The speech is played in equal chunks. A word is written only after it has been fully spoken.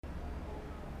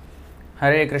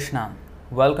Hare Krishna.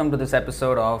 Welcome to this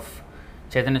episode of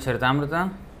Chaitanya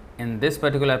Charitamrita. In this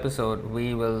particular episode,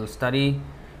 we will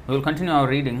continue our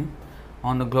reading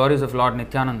on the glories of Lord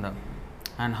Nityananda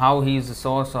and how he is the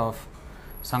source of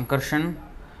Sankarshan,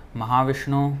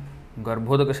 Mahavishnu,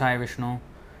 Garbhodakashaya Vishnu,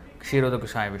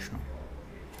 Kshirodakashaya Vishnu.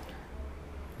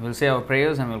 We'll say our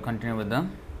prayers and we'll continue with the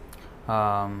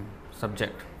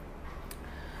subject.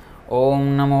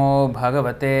 Om Namo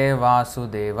Bhagavate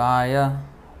Vasudevaya.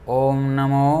 Om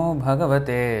Namo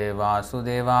Bhagavate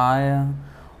Vasudevaya.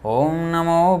 Om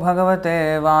Namo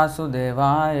Bhagavate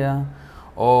Vasudevaya.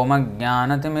 Om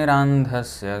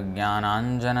Ajnanatimirandhasya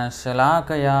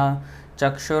Jnananjanashalakaya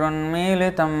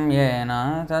Chakshurunmilitam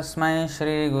Yena Tasmai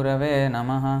Shri Gurave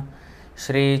Namaha.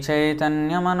 Shri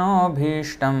Chaitanya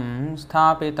Manobhishtam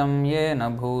Sthapitam Yena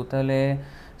Bhutale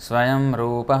Swayam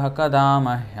Rupah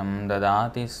Kadamahyam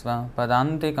Dadati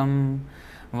Svapadantikam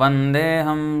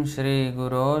Vandeham Shri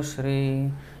Guru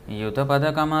Shri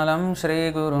Yutapadakamalam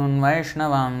Shri Gurun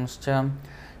Vaishnavamscha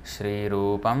Shri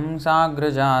Rupam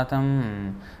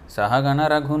Sagrajatam Sahagana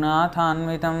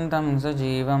Raghunathanvitam Tam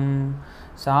Sajivam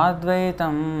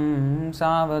Sadvaitam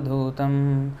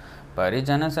Savadhutam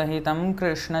Parijana Sahitam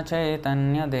Krishna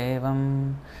Chaitanya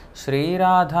Devam Shri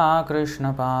Radha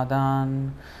Krishna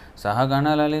Padan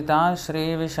Sahagana Lalita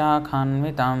Shri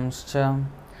Vishakhanvitamscha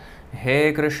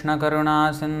He Krishna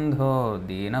Karuna Sindho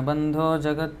Deenabandho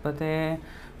Jagatpate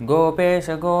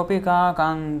Gopesha Gopika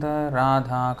Kanta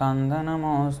Radha Kanda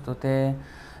Namostute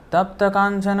Tapta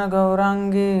Kanchana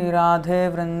Gaurangi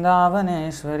Radhe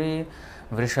Vrindavaneshwari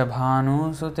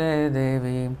Vrishabhanu Sute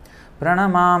Devi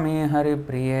Pranamami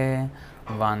Haripriye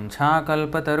Vancha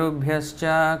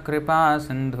Kalpatarubhyascha Kripa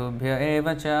Sindhubhya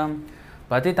Evacha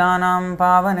Patitanam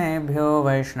Pavanebhyo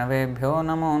Vaishnavebhyo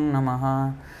Namo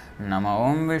Namaha Namo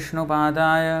Om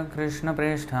Vishnupadaya Krishna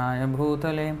Presthaya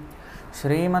Bhutale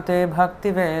Srimate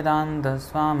Bhaktivedanta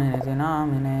Swaminiti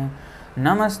Namine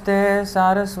Namaste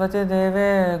Saraswati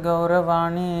Deve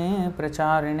Gauravani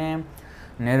Pracharine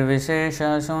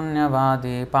Nirvishesha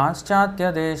Shunyavadi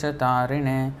Paschatya Desha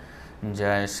Tarine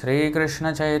Jai Shri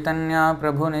Krishna Chaitanya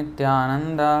Prabhu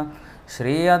Nityananda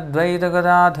Shri Advaita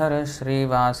Gadadhara Shri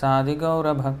Vasadi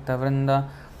Gaura Bhakta Vrinda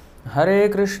Hare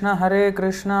Krishna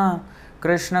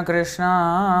Krishna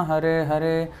Krishna Hare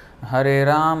Hare Hare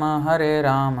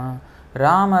Rama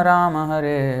Rama Rama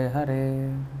Hare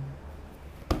Hare.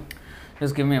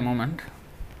 Just give me a moment.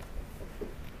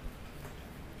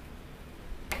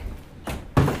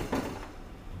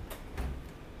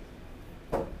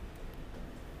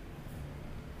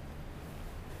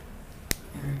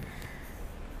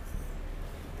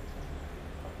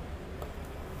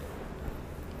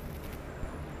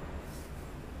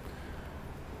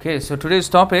 Okay, so today's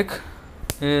topic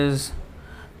is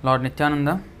Lord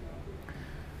Nityananda.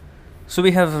 So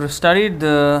we have studied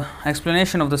the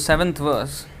explanation of the 7th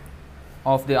verse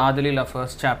of the Adilila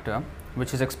first chapter,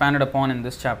 which is expanded upon in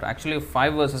this chapter. Actually,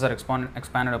 5 verses are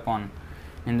expanded upon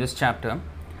in this chapter,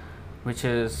 which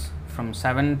is from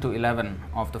 7 to 11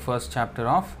 of the first chapter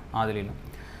of Adilila.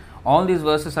 All these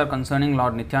verses are concerning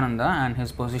Lord Nityananda and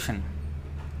his position.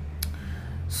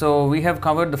 So we have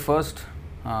covered the first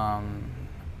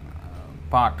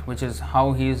part, which is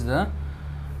how he is the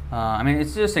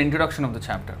it's just the introduction of the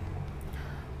chapter.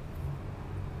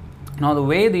 Now the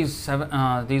way these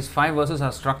 5 verses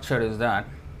are structured is that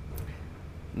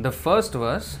the first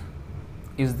verse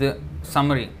is the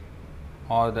summary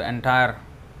or the entire,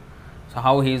 so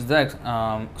how he is the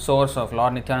source of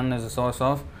Lord Nityananda is the source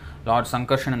of Lord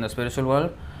Sankarshan in the spiritual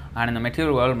world, and in the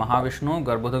material world Mahavishnu,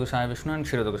 Garbhodakashaya Vishnu and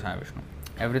Kshirodakashaya Vishnu,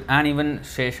 and even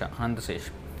Shesha, Ananta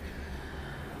Shesha.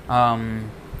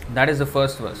 That is the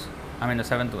first verse, the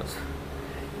 7th verse,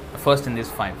 first in these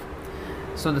 5.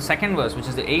 So the second verse, which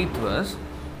is the 8th verse,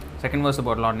 second verse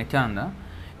about Lord Nityananda,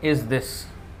 is this,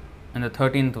 in the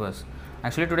 13th verse.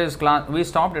 Actually today's class, we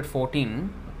stopped at 14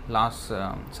 last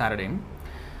Saturday,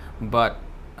 but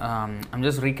I'm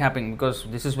just recapping because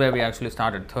this is where we actually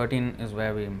started. 13 is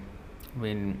where we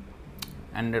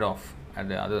ended off in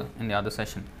the other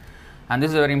session. And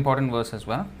this is a very important verse as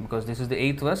well, because this is the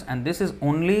 8th verse and this is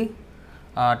only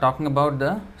talking about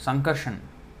the Sankarshan.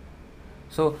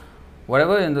 So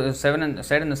whatever in the said in the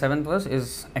 7th verse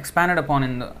is expanded upon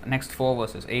in the next 4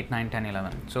 verses, 8, 9, 10,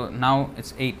 11. So now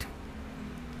it's 8.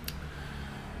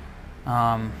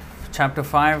 Chapter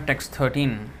 5, text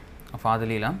 13 of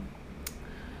Adilila.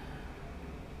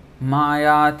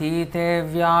 Mayatite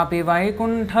vyapi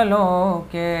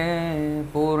vaikunthaloke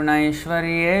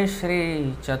purnaishwarye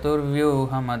shri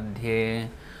chaturvyuha madhye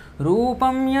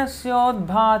रूपम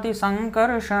यस्योद्भाति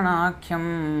संकर्षणाख्यम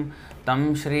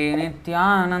तम श्री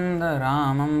नित्यानंद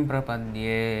रामं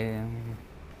प्रपद्ये.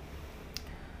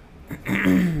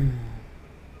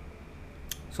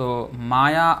 So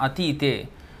Maya Atite,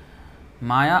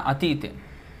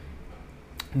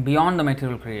 beyond the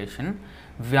material creation,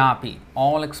 Vyapi,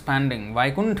 all expanding,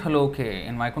 Vaikuntha-loke,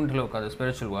 in Vaikuntha-loka, the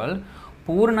spiritual world,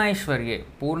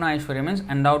 Purna-aishvarye means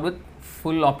endowed with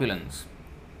full opulence.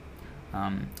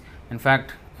 In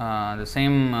fact, the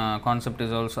same concept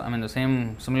is also, the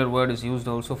same similar word is used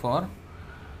also for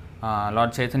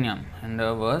Lord Chaitanya in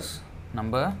the verse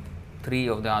number 3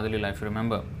 of the Adilila, if you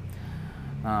remember.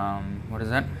 What is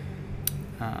that?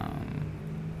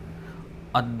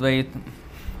 Advaitam.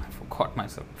 I forgot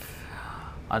myself.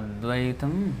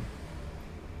 Advaitam.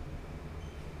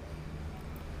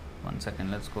 One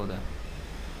second, let's go there.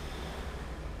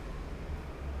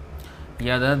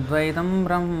 Yadadvaitam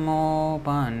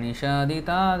brahmopanishadi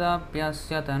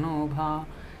tadapyasya tanubha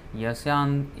ya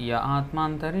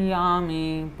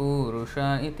atmantaryami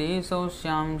purusha iti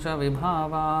sosyamsha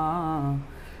vibhava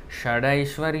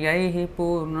Shadaishvaryaihi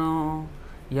purno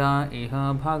ya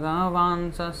iha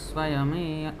bhagavan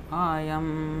sasvayame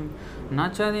ayam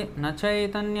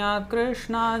nachaitanyat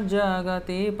krishna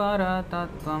jagati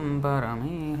paratattvam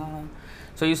parameha.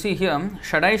 So you see here,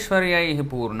 Shadaishvaryaihi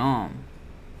purno,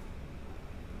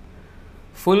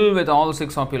 full with all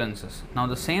 6 opulences. Now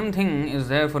the same thing is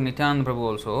there for Nityananda Prabhu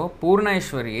also, Purna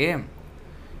Ishvarye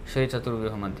Shri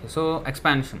Chaturvyuha Madhya. So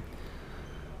expansion.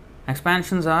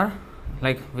 Expansions are,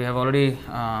 like we have already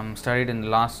studied in the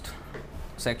last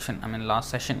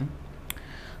session,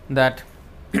 that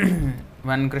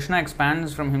when Krishna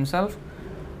expands from himself,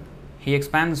 he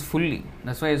expands fully.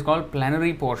 That's why it's called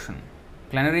plenary portion.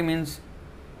 Plenary means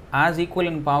as equal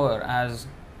in power as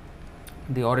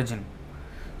the origin.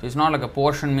 So it's not like a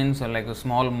portion means like a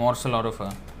small morsel out of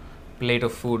a plate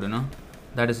of food,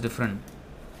 that is different.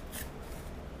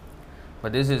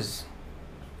 But this is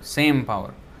same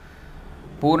power.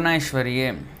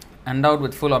 Purnaishvarye, endowed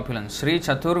with full opulence. Sri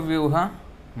Chaturvyuha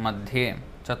Madhye,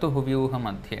 Chatuhuvyuha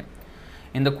Madhye.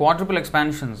 In the quadruple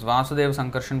expansions, Vasudeva,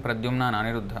 Sankarshan, Pradyumna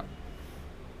and Aniruddha.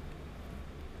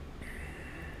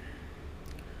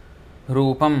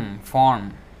 Rupam,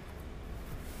 form.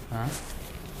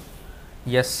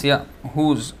 Yasya,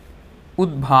 whose,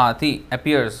 Udbhati,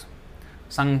 appears.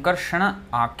 Sankarshana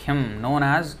Akhyam, known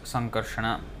as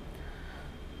Sankarshana.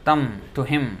 Tam, to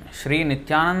him. Shri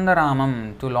Nityananda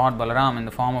Ramam, to Lord Balaram in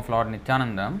the form of Lord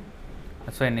Nityananda.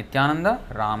 That's why Nityananda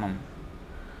Ramam.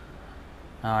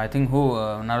 I think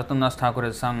Narottam Das Thakur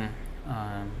has sung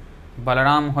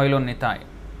Balaram Hoilo Nitai.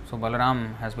 So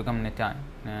Balaram has become Nitai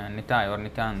or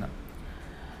Nityananda.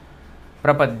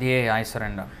 Prapadye, I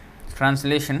surrender.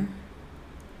 Translation: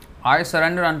 I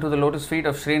surrender unto the lotus feet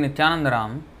of Sri Nityananda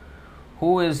Ram,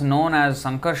 who is known as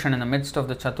Sankarshan in the midst of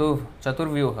the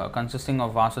Chaturvyuha, consisting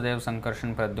of Vasudeva,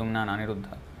 Sankarshan, Pradyumna and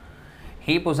Aniruddha.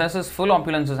 He possesses full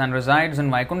opulences and resides in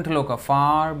Vaikuntha-loka,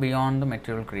 far beyond the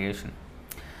material creation.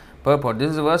 Purport: this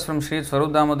is a verse from Sri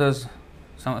Swarup Damodar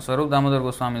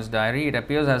Goswami's diary. It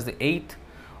appears as the 8th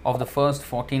of the first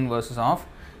 14 verses of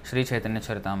Sri Chaitanya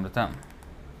Charitamrita.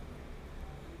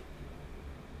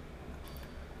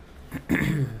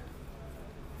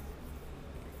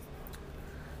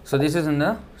 So this is in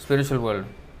the spiritual world,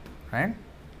 right?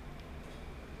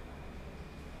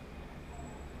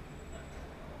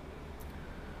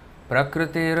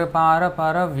 Prakritir para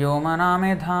para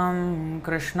vyomanamedham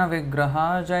Krishna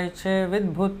vigraha jaiche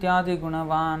vidbhutyadi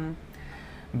gunavan.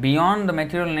 Beyond the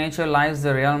material nature lies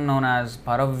the realm known as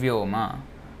Paravyoma,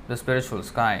 the spiritual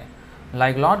sky.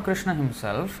 Like Lord Krishna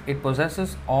himself, it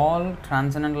possesses all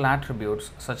transcendental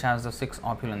attributes such as the 6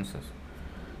 opulences.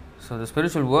 So the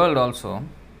spiritual world also,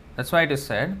 that's why it is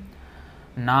said,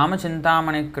 Nama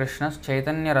Chintamani Krishnas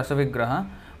Chaitanya Rasavigraha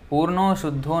Purno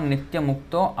Shuddho Nitya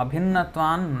Mukto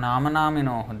Abhinnatvan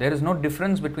Namanamino. There is no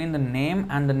difference between the name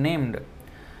and the named.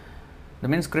 That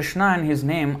means Krishna and his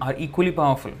name are equally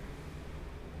powerful.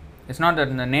 It's not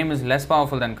that the name is less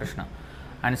powerful than Krishna.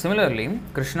 And similarly,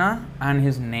 Krishna and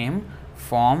his name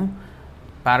form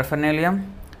paraphernalia,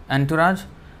 entourage,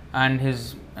 and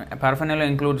his paraphernalia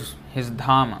includes his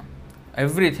dhama.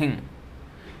 Everything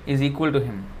is equal to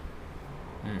him.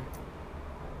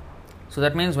 So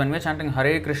that means when we are chanting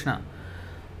Hare Krishna,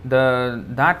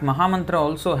 that Mahamantra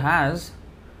also has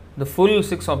the full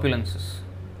 6 opulences.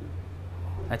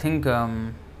 I think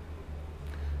 2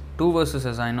 verses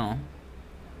as I know.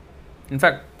 In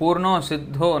fact, Purno,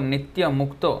 Siddho, Nitya,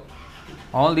 Mukto,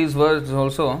 all these words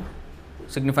also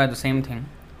signify the same thing.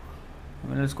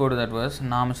 Let's go to that verse.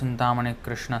 Nama Chintamani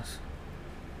Krishnas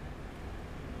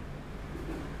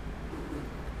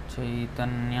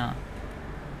Chaitanya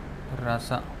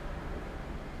Rasa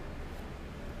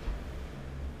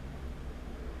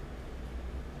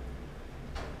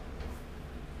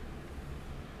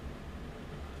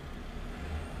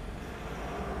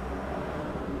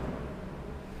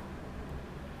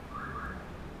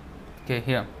Okay,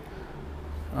 here.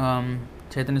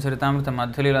 Chaitanya Charitamrita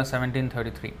Madhyalila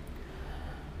 1733.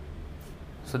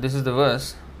 So this is the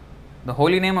verse. The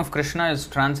holy name of Krishna is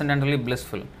transcendently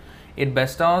blissful. It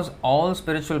bestows all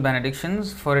spiritual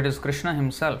benedictions, for it is Krishna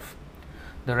himself,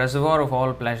 the reservoir of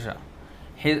all pleasure.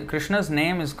 Krishna's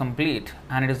name is complete,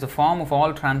 and it is the form of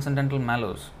all transcendental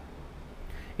mellows.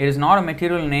 It is not a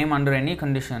material name under any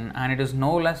condition, and it is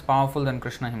no less powerful than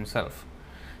Krishna himself.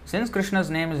 Since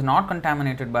Krishna's name is not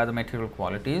contaminated by the material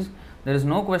qualities, there is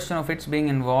no question of its being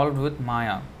involved with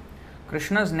Maya.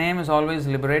 Krishna's name is always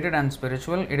liberated and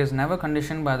spiritual. It is never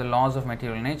conditioned by the laws of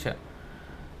material nature.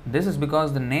 This is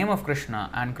because the name of Krishna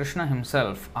and Krishna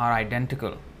himself are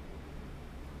identical.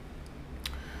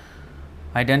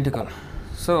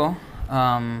 So,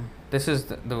 this is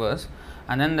the verse.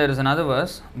 And then there is another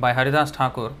verse by Haridas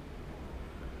Thakur.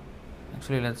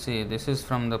 Actually, let's see. This is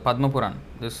from the Padma Puran.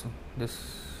 This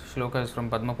shloka is from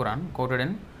Padma Puran, quoted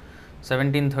in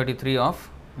 1733 of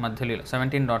Madhyalila,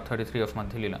 17.33 of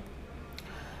Madhyalila.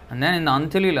 And then in the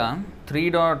Antyalila,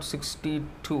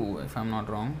 3.62, if I am not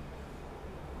wrong,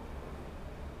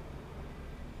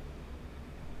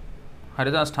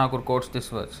 Haridas Thakur quotes this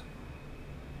verse.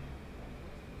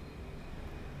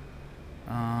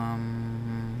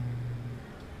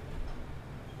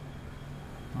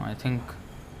 I think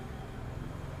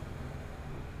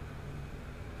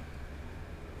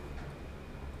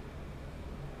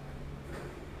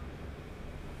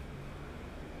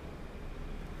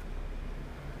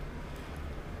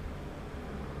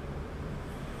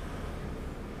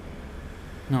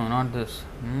no, not this.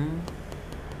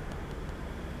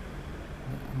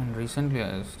 Recently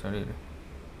I studied.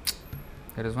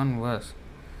 There is one verse.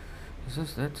 Is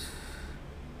this that?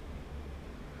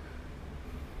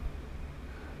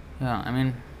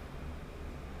 Yeah,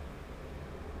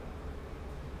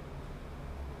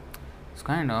 it's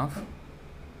kind of.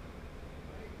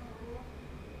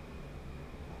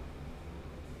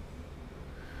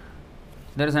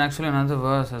 There is actually another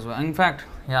verse as well. In fact,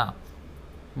 yeah,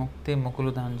 Mukti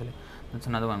Mukuludanjali. That's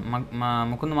another one.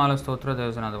 Mukundamala Stotra, there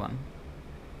is another one.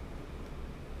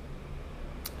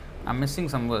 I'm missing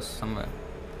some verse somewhere.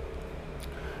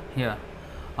 Here.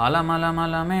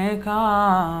 Alamalamalame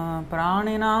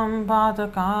praninam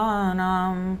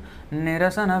patakanam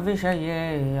nirasana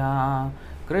vishayeya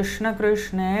Krishna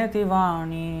Krishneti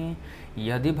vani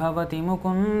yadi bhavati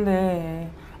mukunde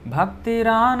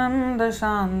bhaktirananda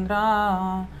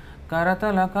chandra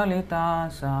karatala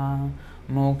kalitasa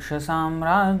moksha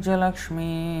samrajya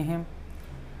lakshmi.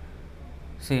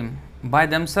 See, by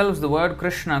themselves the word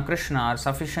Krishna, Krishna are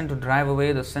sufficient to drive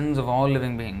away the sins of all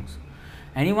living beings.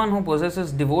 Anyone who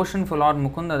possesses devotion for Lord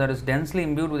Mukunda that is densely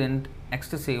imbued with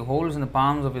ecstasy holds in the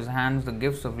palms of his hands the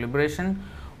gifts of liberation,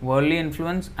 worldly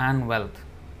influence and wealth.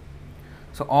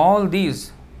 So all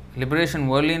these, liberation,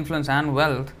 worldly influence and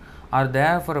wealth, are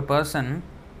there for a person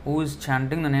who is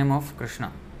chanting the name of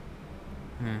Krishna.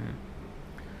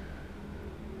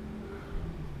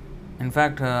 In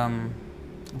fact,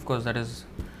 of course, that is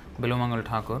Bilomangal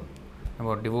Thakur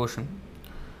about devotion.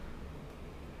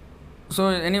 So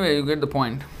anyway, you get the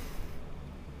point.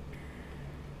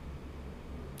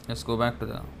 Let's go back to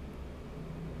the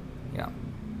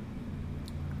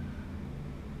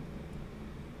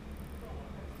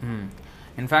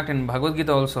In fact, in Bhagavad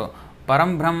Gita also,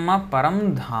 Param Brahma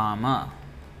Param Dhama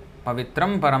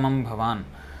Pavitram Paramam Bhavan.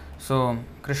 So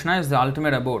Krishna is the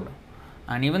ultimate abode,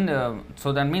 and even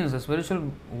so that means the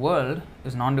spiritual world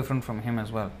is non different from him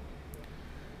as well.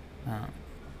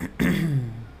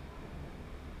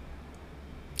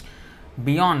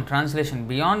 Beyond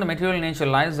the material nature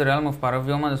lies the realm of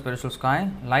Paravyoma, the spiritual sky.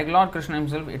 Like Lord Krishna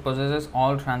himself, it possesses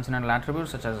all transcendental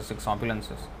attributes such as the 6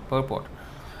 opulences. Purport.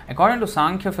 According to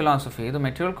Sankhya philosophy, the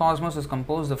material cosmos is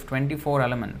composed of 24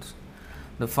 elements.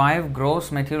 The 5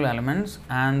 gross material elements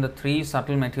and the 3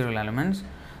 subtle material elements,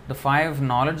 the 5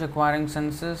 knowledge acquiring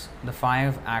senses, the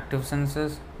 5 active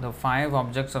senses, the 5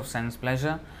 objects of sense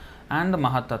pleasure, and the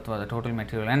Mahat Tattva, the total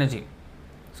material energy.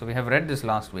 So we have read this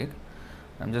last week.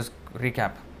 I'm just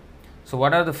recap. So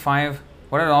what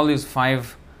are all these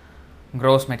 5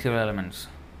 gross material elements?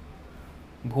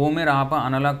 Bhumi, Rapa,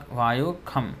 Analak, Vayu,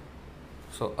 Kham.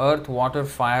 So earth, water,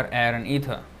 fire, air and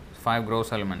ether. 5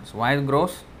 gross elements. Why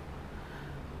gross?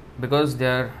 Because they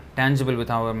are tangible with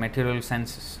our material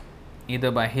senses, either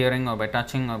by hearing or by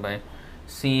touching or by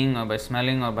seeing or by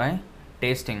smelling or by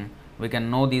tasting. We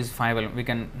can know these 5 we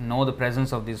can know the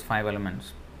presence of these 5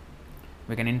 elements.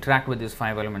 We can interact with these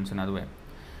 5 elements in other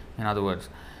words.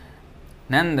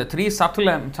 Then the 3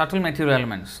 subtle material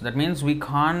elements. That means we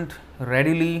can't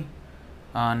readily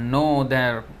know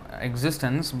their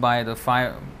existence by the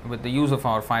five, with the use of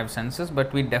our five senses,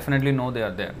 but we definitely know they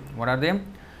are there. What are they?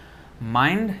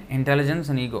 Mind, intelligence,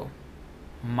 and ego.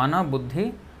 Mana,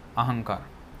 buddhi, ahankar.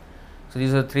 So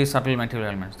these are the three subtle material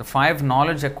elements. The five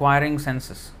knowledge acquiring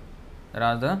senses. There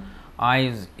are the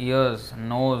eyes, ears,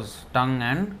 nose, tongue,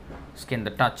 and skin, the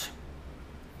touch.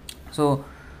 So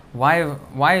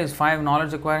why is five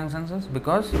knowledge acquiring senses?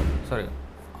 Because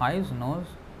eyes, nose,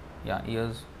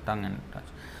 ears, tongue, and touch.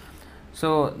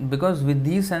 So because with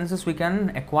these senses we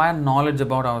can acquire knowledge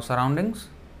about our surroundings,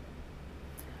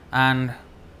 and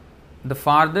the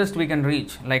farthest we can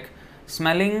reach, like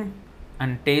smelling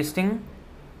and tasting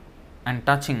and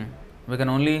touching, we can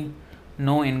only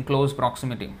know in close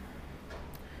proximity.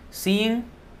 Seeing,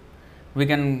 we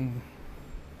can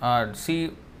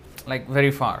see like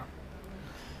very far,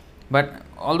 but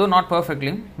although not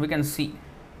perfectly, we can see.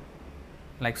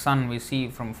 Like sun, we see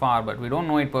from far, but we don't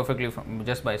know it perfectly from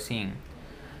just by seeing.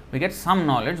 We get some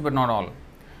knowledge, but not all.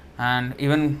 And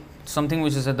even something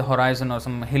which is at the horizon, or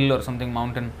some hill or something,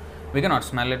 mountain, we cannot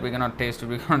smell it, we cannot taste it,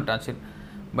 we cannot touch it,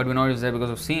 but we know it is there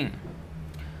because of seeing.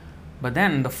 But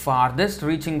then the farthest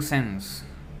reaching sense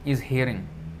is hearing.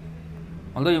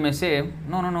 Although you may say,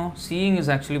 no, seeing is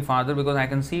actually farther, because I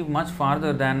can see much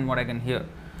farther than what I can hear.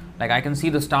 Like I can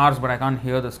see the stars, but I can't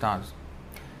hear the stars.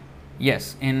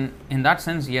 Yes, in that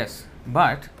sense, yes.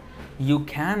 But you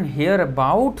can hear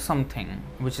about something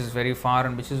which is very far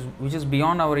and which is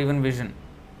beyond our even vision.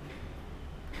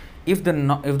 If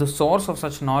the source of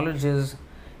such knowledge is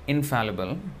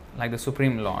infallible, like the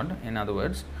Supreme Lord, in other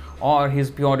words, or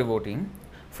His pure devotee,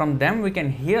 from them we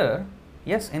can hear,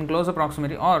 yes, in closer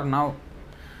proximity, or now,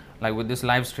 like with this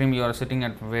live stream, you are sitting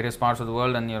at various parts of the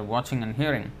world and you are watching and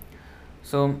hearing.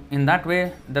 So in that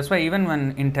way, that's why even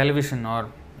when in television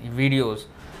or videos,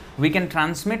 we can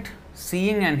transmit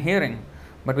seeing and hearing,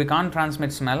 but we can't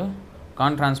transmit smell,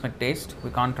 can't transmit taste,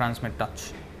 we can't transmit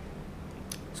touch.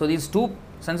 So these two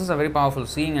senses are very powerful,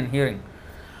 seeing and hearing.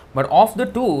 But of the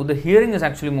two, the hearing is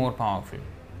actually more powerful,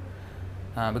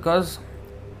 because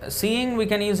seeing we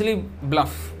can easily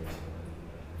bluff.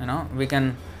 We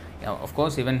can, of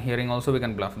course, even hearing also we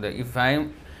can bluff.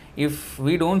 If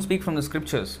we don't speak from the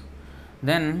scriptures,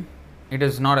 then it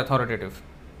is not authoritative.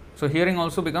 So hearing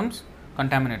also becomes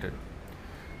contaminated.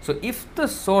 So if the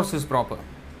source is proper,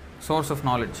 source of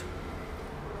knowledge,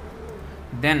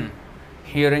 then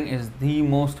hearing is the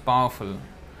most powerful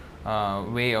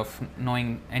way of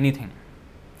knowing anything,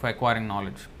 for acquiring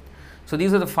knowledge. So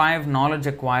these are the five knowledge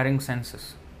acquiring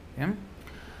senses. Okay?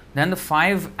 Then the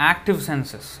five active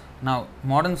senses. Now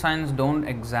modern science don't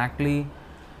exactly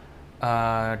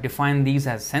define these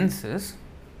as senses,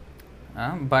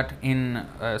 but in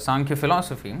Sankhya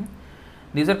philosophy,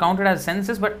 these are counted as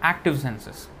senses, but active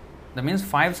senses. That means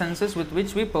five senses with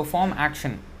which we perform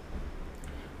action.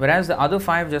 Whereas the other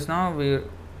five just now we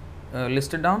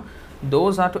listed down,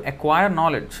 those are to acquire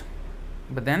knowledge,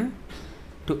 but then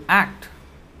to act,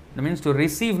 that means to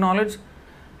receive knowledge,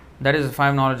 that is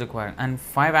five knowledge acquiring. And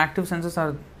five active senses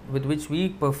are with which we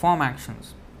perform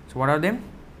actions. So what are they?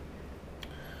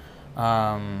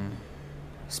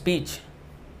 Speech,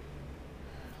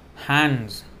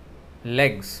 hands,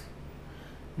 legs,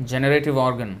 generative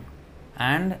organ,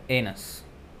 and anus.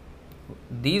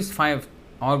 These five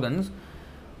organs,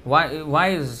 why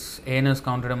is anus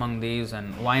counted among these,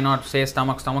 and why not say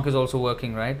stomach? Stomach is also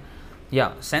working, right?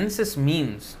 Yeah, senses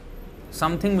means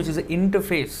something which is an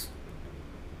interface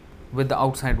with the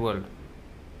outside world.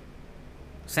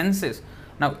 Senses.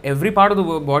 Now every part of the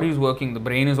body is working. The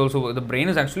brain is also, the brain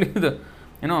is actually the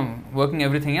working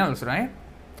everything else, right?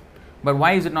 But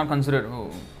why is it not considered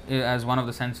as one of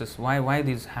the senses? Why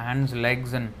these hands,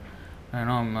 legs, and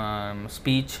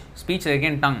speech? Speech,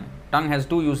 again, tongue. Tongue has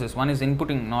two uses. One is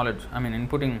inputting knowledge.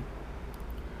 Inputting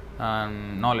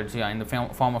knowledge, in the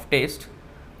form of taste.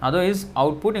 Other is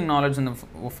outputting knowledge in the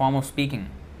form of speaking.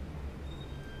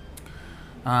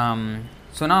 So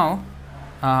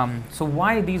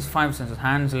why these five senses?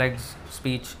 Hands, legs,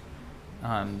 speech,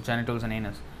 genitals, and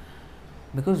anus.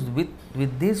 Because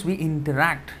with this we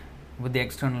interact with the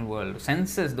external world.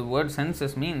 Senses, the word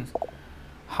senses means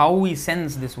how we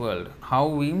sense this world, how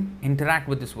we interact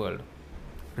with this world,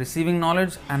 receiving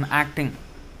knowledge and acting.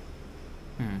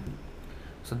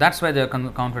 So that's why they are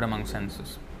counted among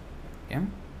senses. Okay.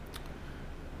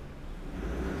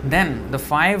 Then the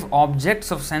five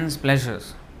objects of sense pleasure.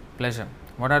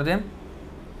 What are they?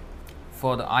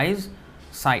 For the eyes,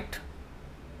 sight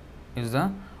is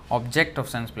the object of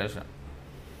sense pleasure.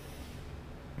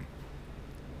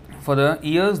 For the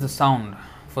ears, the sound.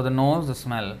 For the nose, the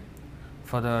smell.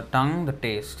 For the tongue, the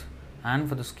taste. And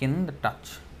for the skin, the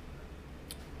touch.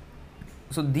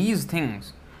 So these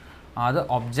things are the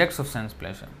objects of sense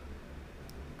pleasure.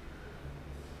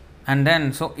 And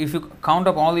then, so if you count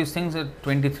up all these things, at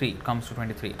 23, it comes to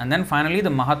 23. And then finally, the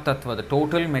Mahat Tattva, the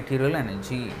total material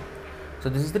energy. So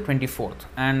this is the 24th.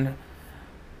 And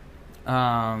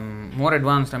more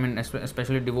advanced, I mean,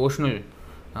 especially devotional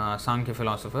Sankhya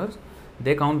philosophers,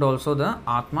 they count also the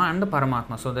Atma and the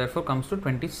Paramatma. So therefore comes to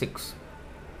 26.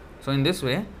 So in this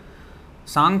way,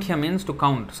 Sankhya means to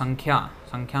count. Sankhya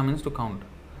means to count.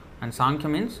 And Sankhya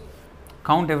means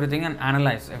count everything and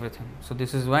analyze everything. So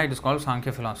this is why it is called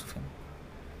Sankhya philosophy.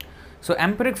 So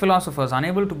empiric philosophers,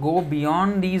 unable to go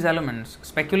beyond these elements,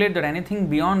 speculate that anything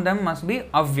beyond them must be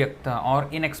avyakta or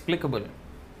inexplicable,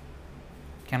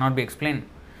 cannot be explained.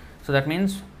 So that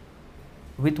means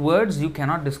with words you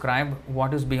cannot describe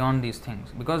what is beyond these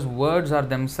things, because words are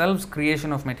themselves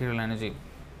creation of material energy.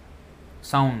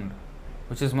 Sound,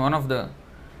 which is one of the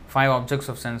 5 objects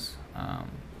of sense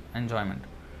enjoyment,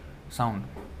 sound.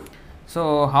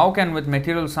 So how can with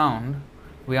material sound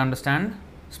we understand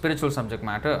spiritual subject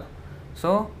matter?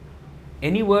 So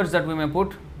any words that we may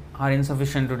put are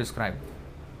insufficient to describe.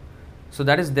 So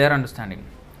that is their understanding.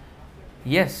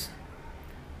 Yes,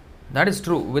 that is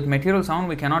true. With material sound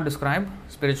we cannot describe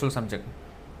spiritual subject.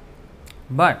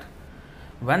 But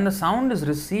when the sound is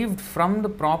received from the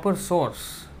proper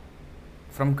source,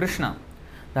 from Krishna,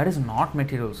 that is not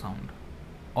material sound,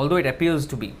 although it appears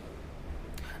to be.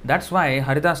 That's why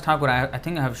Haridas Thakur, I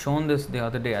think I have shown this the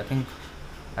other day, I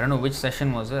don't know which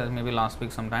session was it, maybe last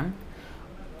week sometime,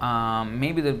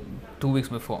 maybe the 2 weeks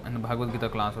before in the Bhagavad Gita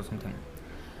class or something.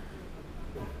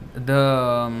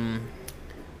 The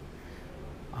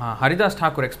Haridas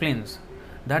Thakur explains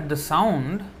that the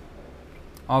sound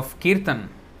of Kirtan,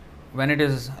 when it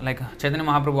is like Chaitanya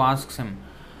Mahaprabhu asks him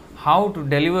how to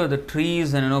deliver the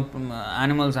trees and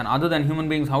animals and other than human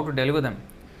beings, how to deliver them.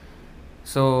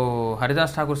 So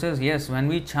Haridas Thakur says, yes, when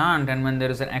we chant and when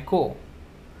there is an echo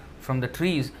from the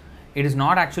trees, it is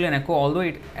not actually an echo, although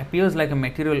it appears like a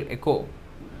material echo,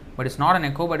 but it's not an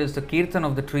echo, but it's the kirtan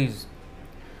of the trees.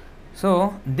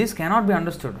 So this cannot be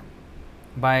understood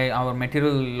by our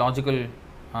material logical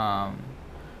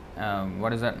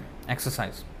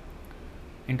exercise,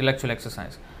 intellectual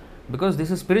exercise, because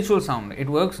this is spiritual sound. It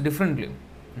works differently,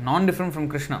 non-different from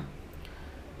Krishna.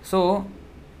 So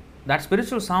that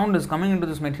spiritual sound is coming into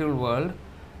this material world,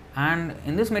 and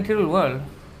in this material world,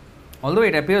 although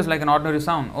it appears like an ordinary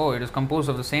sound, it is composed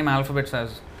of the same alphabets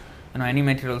as any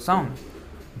material sound,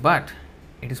 but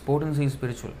its potency is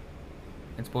spiritual.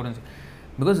 Its potency,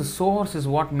 because the source is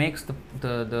what makes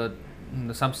the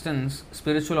substance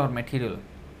spiritual or material.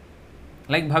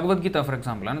 Like Bhagavad Gita, for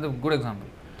example, another good example.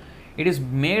 It is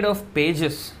made of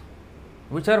pages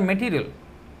which are material.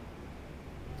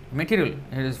 It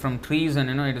is from trees, and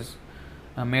it is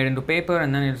made into paper,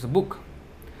 and then it is a book.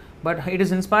 But it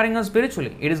is inspiring us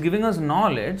spiritually. It is giving us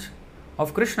knowledge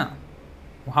of Krishna.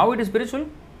 How it is spiritual?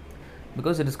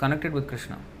 Because it is connected with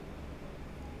Krishna.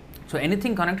 So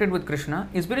anything connected with Krishna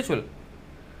is spiritual.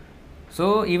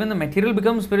 So even the material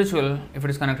becomes spiritual if it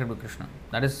is connected with Krishna.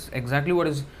 That is exactly what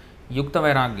is Yukta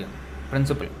Vairagya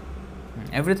principle.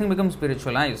 Everything becomes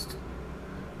spiritualized,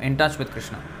 in touch with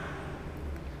Krishna.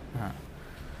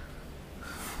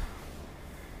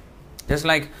 Just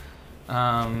like,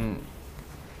 for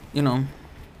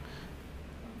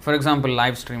example,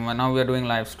 live stream. Now we are doing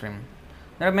live stream.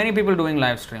 There are many people doing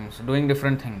live streams, doing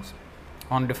different things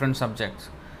on different subjects.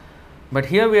 But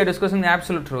here we are discussing the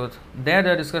absolute truth. There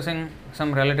they are discussing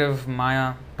some relative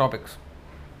Maya topics.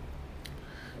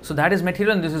 So that is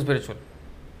material and this is spiritual.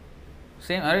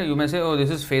 Same, you may say, this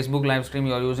is Facebook live stream.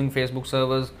 You are using Facebook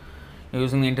servers. You are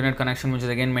using the internet connection, which is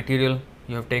again material.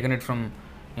 You have taken it from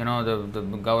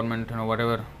the government,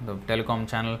 whatever, the telecom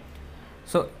channel.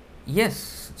 So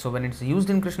yes, so when it's used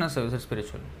in Krishna service, it's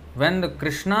spiritual. When the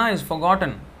Krishna is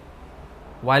forgotten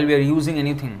while we are using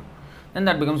anything, then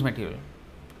that becomes material.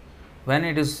 When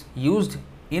it is used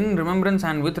in remembrance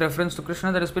and with reference to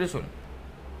Krishna, that is spiritual.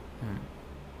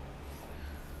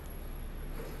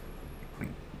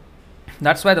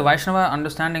 That's why the Vaishnava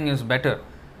understanding is better.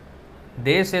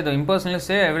 They say, the impersonalists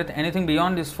say, anything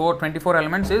beyond these 24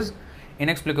 elements is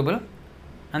inexplicable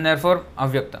and therefore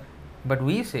avyakta. But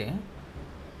we say,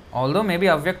 although maybe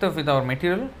avyakta with our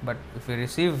material, but if we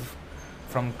receive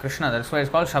from Krishna, that's why it's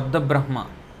called Shabda Brahma.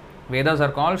 Vedas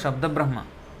are called Shabda Brahma,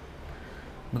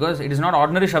 because it is not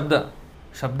ordinary Shabda.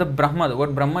 Shabda Brahma, the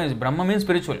word Brahma means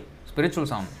spiritual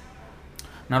sound.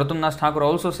 Narottam Das Thakur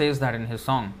also says that in his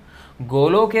song,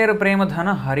 Golokera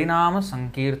Premadhana Harinama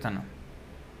Sankirtana.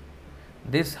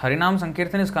 This Harinam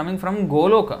Sankirtan is coming from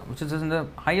Goloka, which is in the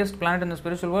highest planet in the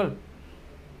spiritual world.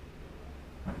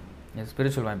 It's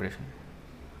spiritual vibration.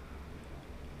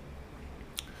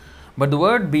 But the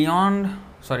world beyond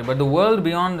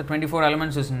the 24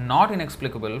 elements is not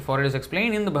inexplicable, for it is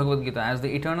explained in the Bhagavad Gita as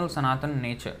the eternal Sanatan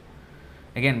nature.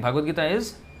 Again, Bhagavad Gita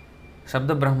is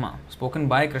Shabda Brahma, spoken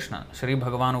by Krishna, Shri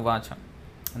Bhagavan Uvacha.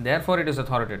 And therefore it is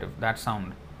authoritative, that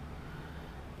sound.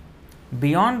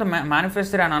 Beyond the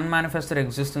manifested and unmanifested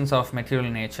existence of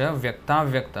material nature, Vyakta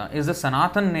Vyakta, is the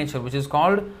Sanatan nature which is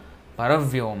called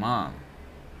Paravyoma,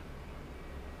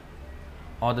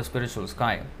 or the spiritual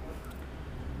sky.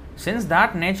 Since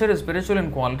that nature is spiritual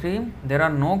in quality, there are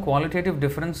no qualitative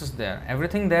differences there.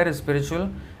 Everything there is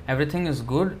spiritual, everything is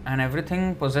good, and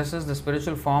everything possesses the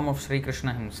spiritual form of Sri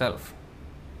Krishna himself.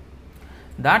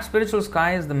 That spiritual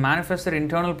sky is the manifested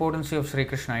internal potency of Sri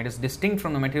Krishna. It is distinct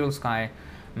from the material sky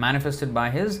manifested by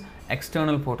his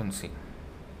external potency.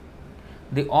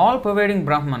 The all-pervading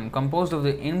Brahman, composed of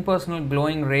the impersonal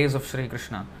glowing rays of Sri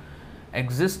Krishna,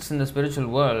 exists in the spiritual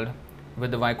world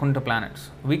with the Vaikuntha planets.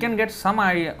 We can get some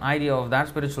idea of that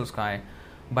spiritual sky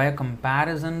by a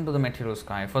comparison to the material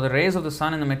sky. For the rays of the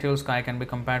sun in the material sky can be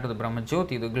compared to the Brahma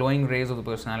Jyoti, the glowing rays of the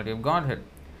personality of Godhead.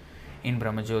 In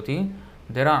Brahma Jyoti,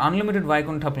 there are unlimited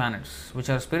Vaikuntha planets, which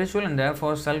are spiritual and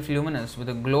therefore self-luminous, with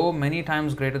a glow many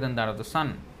times greater than that of the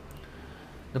sun.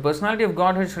 The personality of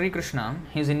Godhead Sri Krishna,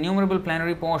 his innumerable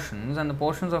plenary portions and the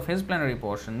portions of his plenary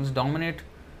portions dominate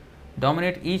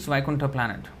each Vaikuntha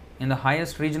planet. In the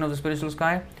highest region of the spiritual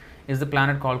sky is the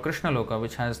planet called Krishna Loka,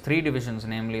 which has three divisions,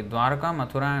 namely Dwaraka,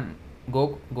 Mathura and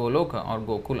Goloka or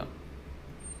Gokula.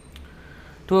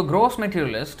 To a gross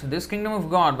materialist, this kingdom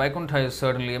of God, Vaikuntha, is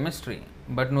certainly a mystery.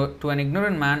 But to an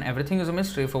ignorant man, everything is a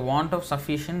mystery for want of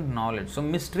sufficient knowledge. So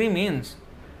mystery means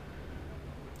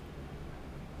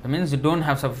you don't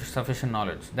have sufficient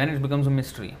knowledge. Then it becomes a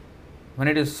mystery. When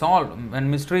it is solved,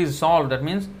 when mystery is solved, that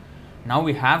means now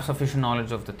we have sufficient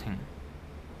knowledge of the thing.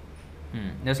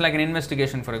 Just like an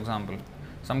investigation, for example.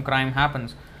 Some crime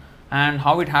happens and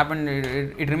how it happened,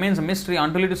 it remains a mystery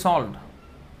until it is solved.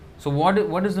 So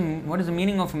what is the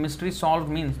meaning of a mystery solved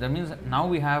means? That means now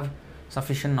we have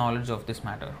sufficient knowledge of this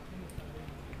matter.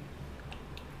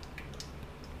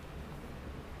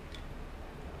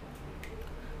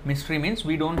 Mystery means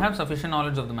we don't have sufficient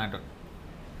knowledge of the matter.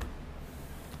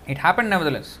 It happened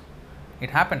nevertheless. It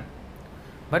happened.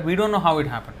 But we don't know how it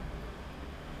happened.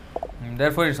 And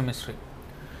therefore it's a mystery.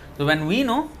 So when we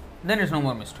know, then it's no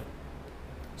more mystery.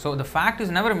 So the fact is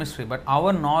never a mystery, but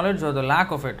our knowledge or the lack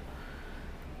of it,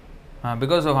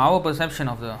 because of our perception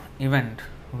of the event,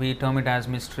 we term it as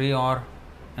mystery or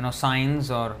science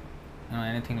or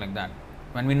anything like that.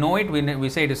 When we know it, we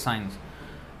say it is science.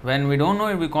 When we don't know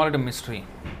it, we call it a mystery.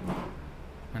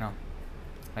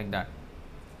 Like that.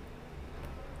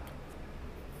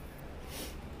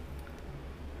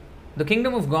 The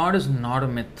kingdom of God is not a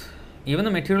myth. Even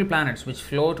the material planets which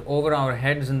float over our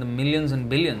heads in the millions and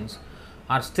billions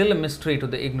are still a mystery to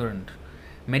the ignorant.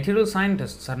 Material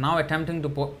scientists are now attempting to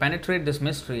penetrate this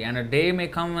mystery, and a day may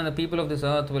come when the people of this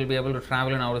earth will be able to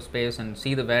travel in outer space and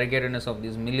see the variegatedness of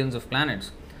these millions of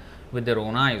planets with their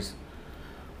own eyes.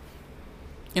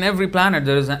 In every planet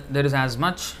there is as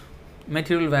much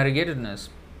material variegatedness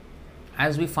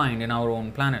as we find in our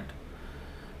own planet.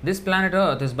 This planet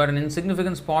Earth is but an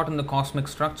insignificant spot in the cosmic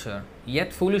structure,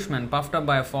 yet foolish men, puffed up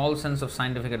by a false sense of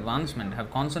scientific advancement,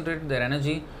 have concentrated their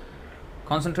energy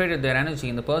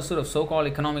in the pursuit of so-called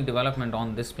economic development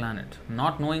on this planet,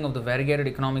 not knowing of the variegated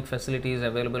economic facilities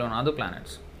available on other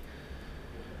planets.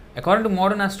 According to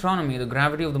modern astronomy, the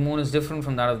gravity of the moon is different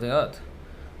from that of the Earth.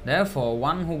 Therefore,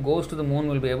 one who goes to the moon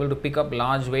will be able to pick up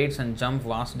large weights and jump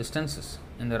vast distances.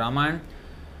 In the Ramayana,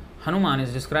 Hanuman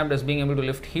is described as being able to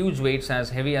lift huge weights as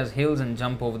heavy as hills and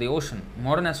jump over the ocean.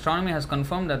 Modern astronomy has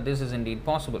confirmed that this is indeed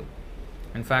possible.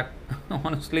 In fact,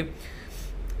 honestly,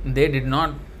 they did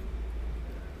not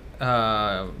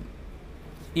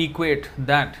equate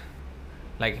that,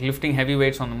 like lifting heavy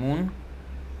weights on the moon,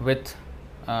 with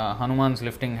Hanuman's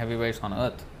lifting heavy weights on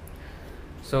earth.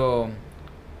 So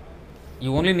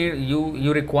you only need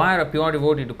you require a pure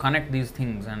devotee to connect these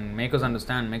things and make us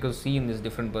understand, make us see in this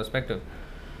different perspective,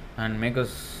 and make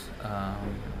us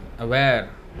aware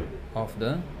of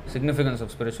the significance of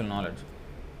spiritual knowledge.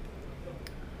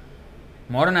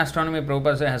 Modern astronomy,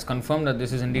 Prabhupada has confirmed that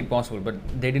this is indeed possible,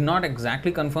 but they did not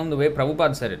exactly confirm the way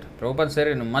Prabhupada said it. Prabhupada said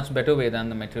it in a much better way than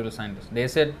the material scientists. They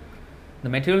said, the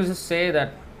materialists say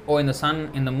that, on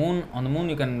the moon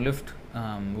you can lift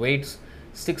weights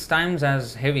 6 times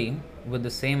as heavy with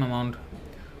the same amount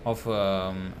of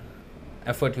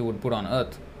effort you would put on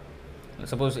earth.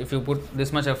 Suppose if you put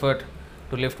this much effort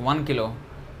to lift 1 kilo,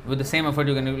 with the same effort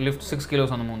you can lift 6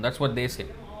 kilos on the moon. That's what they say.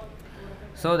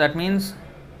 So that means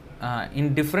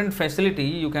in different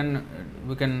facility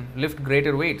we can lift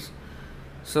greater weights.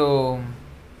 So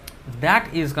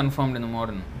that is confirmed in the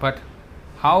modern. But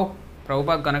how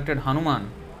Prabhupada connected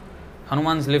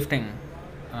Hanuman's lifting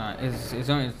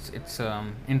it's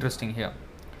interesting here,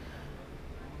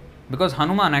 because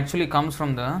Hanuman actually comes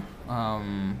from the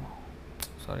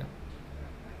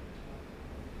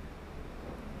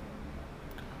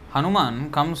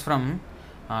Hanuman comes from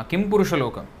Kim Purusha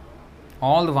Loka.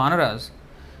 All the Vanaras,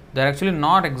 they are actually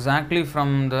not exactly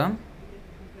from the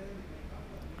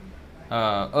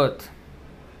earth.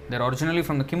 They are originally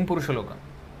from the Kim Purusha Loka.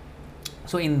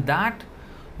 So in that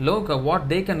Loka, what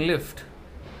they can lift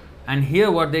and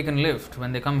here what they can lift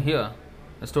when they come here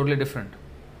is totally different.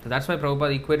 So that's why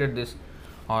Prabhupada equated this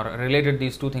or related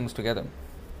these two things together.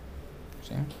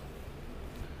 See?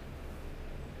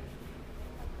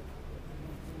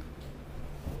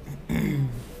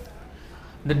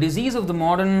 The disease of the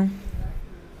modern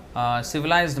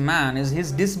civilized man is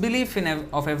his disbelief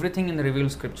of everything in the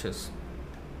revealed scriptures.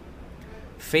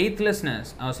 Faithless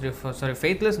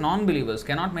non-believers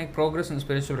cannot make progress in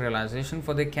spiritual realization,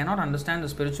 for they cannot understand the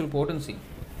spiritual potency.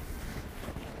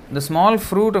 The small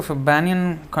fruit of a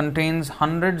banyan contains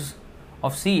hundreds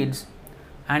of seeds,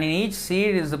 and in each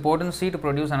seed is the potency to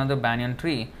produce another banyan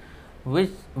tree,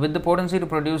 with the potency to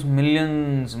produce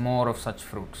millions more of such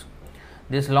fruits.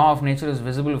 This law of nature is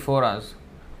visible before us,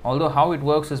 although how it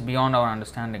works is beyond our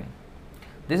understanding.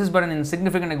 This is but an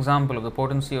insignificant example of the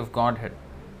potency of Godhead.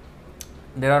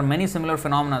 There are many similar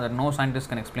phenomena that no scientist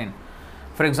can explain.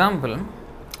 For example,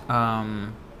 the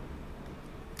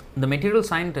material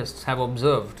scientists have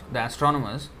observed, the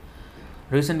astronomers.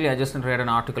 Recently, I just read an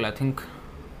article, I think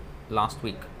last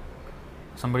week.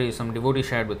 Some devotee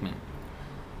shared with me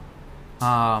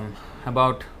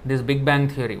about this Big Bang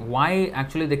theory. Why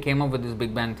actually they came up with this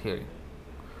Big Bang theory?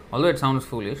 Although it sounds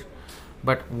foolish,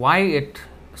 but why it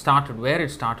started, where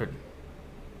it started.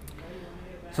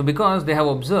 So because they have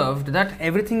observed that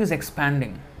everything is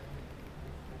expanding.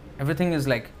 Everything is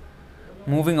like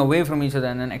moving away from each other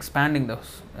and then expanding the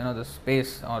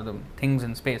space, or the things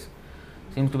in space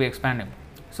seems to be expanding.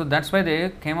 So that's why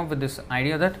they came up with this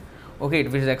idea that, okay,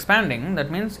 if it is expanding, that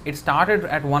means it started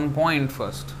at one point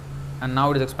first, and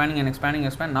now it is expanding and expanding.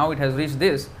 Now it has reached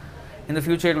this. In the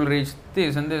future it will reach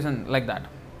this and like that.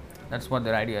 That's what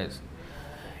their idea is.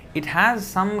 It has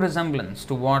some resemblance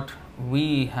to what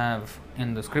we have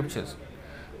in the scriptures,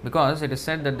 because it is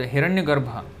said that the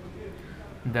Hiranyagarbha,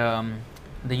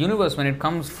 the universe, when it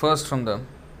comes first from the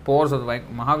pores of the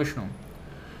Mahavishnu,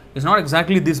 is not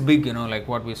exactly this big, like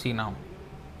what we see now.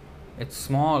 It's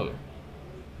small,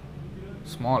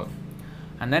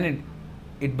 and then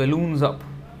it balloons up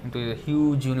into a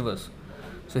huge universe.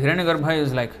 So Hiranyagarbha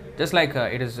is just like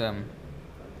it is the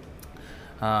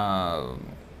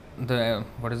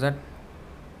what is that?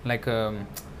 Like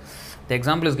the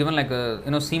example is given like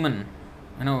semen,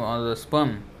 or the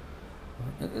sperm.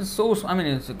 It's so,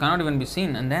 it cannot even be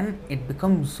seen, and then it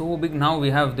becomes so big. Now we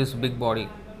have this big body.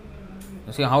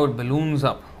 You see how it balloons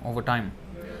up over time.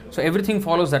 So everything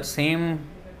follows that same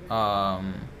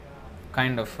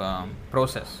kind of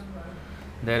process.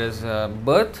 There is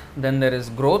birth, then there is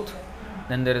growth,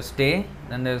 then there is stay,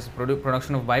 then there is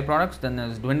production of byproducts, then there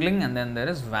is dwindling, and then there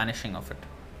is vanishing of it.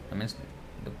 That means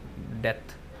the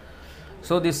death.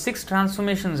 So these 6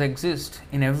 transformations exist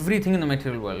in everything in the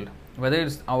material world, whether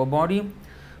it's our body,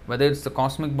 whether it's the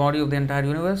cosmic body of the entire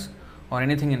universe, or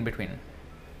anything in between.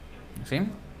 You see?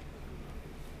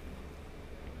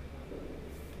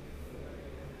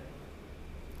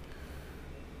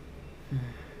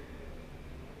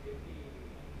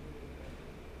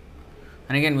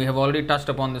 And again, we have already touched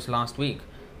upon this last week,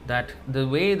 that the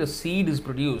way the seed is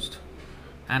produced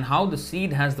and how the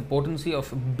seed has the potency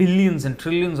of billions and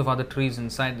trillions of other trees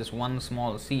inside this one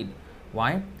small seed.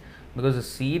 Why? Because the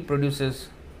seed produces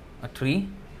a tree,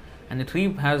 and the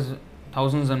tree has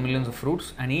thousands and millions of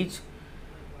fruits, and each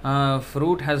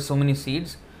fruit has so many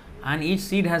seeds, and each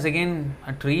seed has again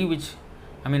a tree which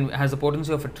has the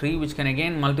potency of a tree which can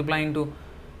again multiply into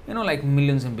like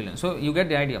millions and billions. So you get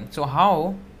the idea. So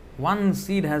how one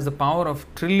seed has the power of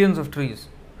trillions of trees,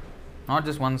 not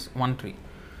just one tree.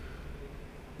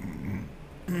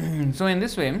 So in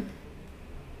this way,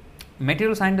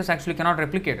 material scientists actually cannot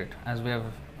replicate it, as we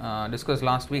have discussed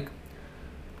last week.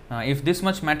 If this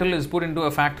much metal is put into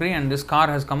a factory and this car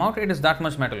has come out, it is that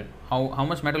much metal. How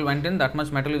much metal went in, that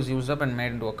much metal is used up and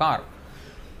made into a car.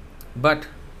 But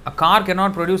a car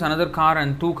cannot produce another car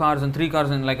and 2 cars and 3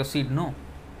 cars in like a seed. No.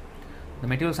 The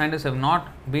material scientists have not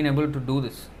been able to do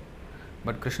this.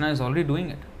 But Krishna is already doing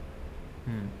it.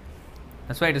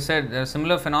 That's why it is said there are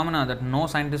similar phenomena that no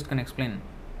scientist can explain.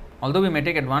 Although we may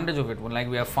take advantage of it, like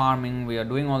we are farming, we are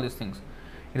doing all these things.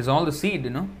 It is all the seed,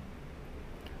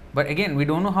 But again, we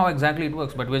don't know how exactly it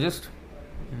works, but we're just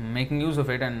making use of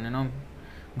it and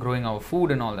growing our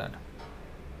food and all that.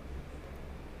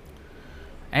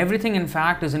 Everything in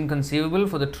fact is inconceivable,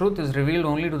 for the truth is revealed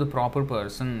only to the proper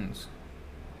persons.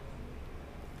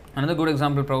 Another good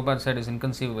example Prabhupada said is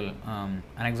inconceivable. An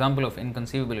example of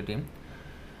inconceivability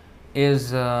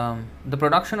is the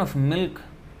production of milk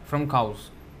from cows.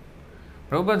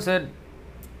 Prabhupada said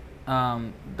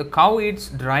the cow eats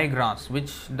dry grass,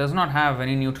 which does not have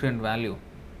any nutrient value.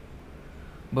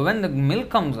 But when the milk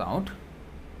comes out,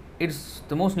 it's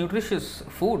the most nutritious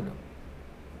food.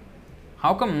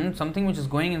 How come something which is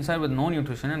going inside with no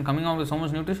nutrition and coming out with so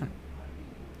much nutrition?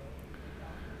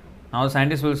 Now, the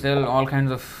scientists will tell all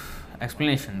kinds of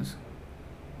explanations,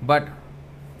 but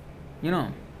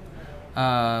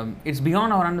it's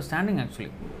beyond our understanding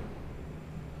actually.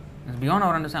 It's beyond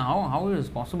our understanding. How is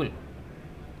it possible?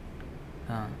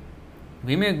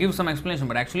 We may give some explanation,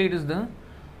 but actually it is the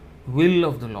will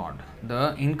of the Lord,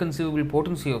 the inconceivable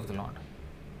potency of the Lord.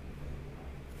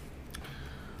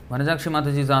 Vanajakshi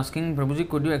Mataji is asking, Prabhuji,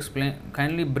 could you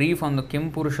kindly brief on the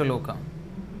Kim Purusha Loka?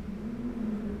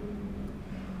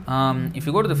 If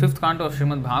you go to the 5th canto of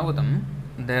Srimad Bhagavatam,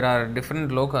 there are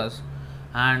different lokas,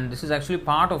 and this is actually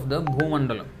part of the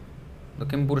Bhumandala, the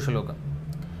Kim Purusha Loka.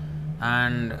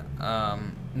 And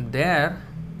there,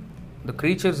 the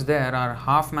creatures there are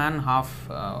half man, half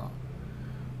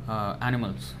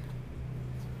animals,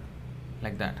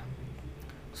 like that.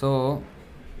 So,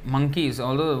 monkeys,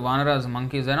 although Vanaras,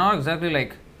 monkeys, they are not exactly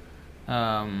like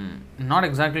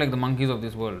the monkeys of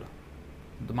this world.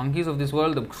 The monkeys of this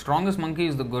world, the strongest monkey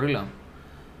is the gorilla,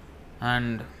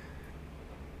 and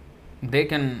they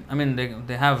can,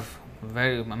 they have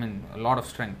a lot of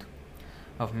strength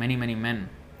of many men.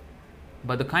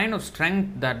 But the kind of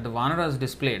strength that the Vanaras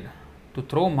displayed to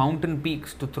throw mountain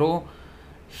peaks, to throw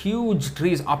huge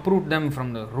trees, uproot them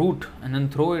from the root, and then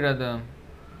throw it at the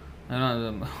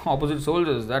opposite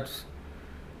soldiers, that's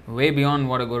way beyond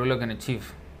what a gorilla can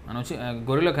achieve. A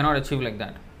gorilla cannot achieve like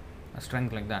that, a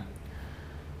strength like that.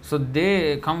 So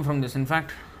they come from this. In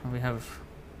fact, we have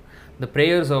the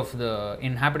prayers of the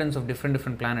inhabitants of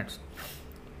different planets,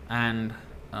 and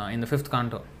in the 5th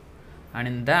canto, and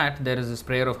in that there is this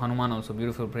prayer of Hanuman also.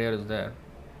 Beautiful prayer is there.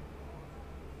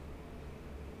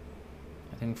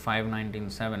 I think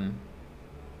 519.7.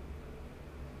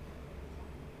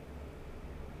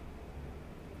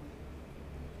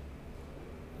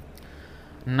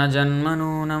 न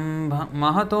जन्मनूनं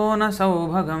महतो न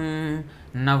सौभगं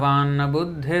न वान्न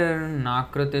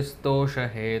बुद्धिर्नाकृतिस्तोष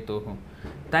हेतुः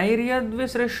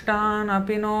तैर्यद्विसृष्टान्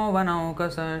अपि no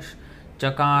वनौकसश्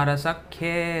चकार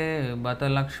सख्ये बत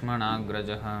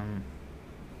लक्ष्मणाग्रजः.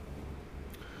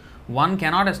 One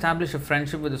cannot establish a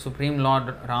friendship with the Supreme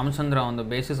Lord Ramachandra on the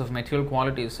basis of material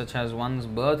qualities such as one's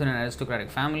birth in an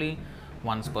aristocratic family,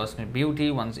 one's personal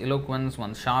beauty, one's eloquence,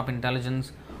 one's sharp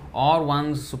intelligence, or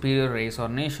one's superior race or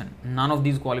nation. None of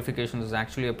these qualifications is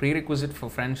actually a prerequisite for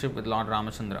friendship with Lord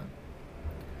Ramachandra.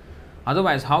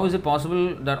 Otherwise, how is it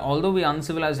possible that although we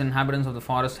uncivilized inhabitants of the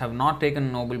forest have not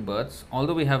taken noble births,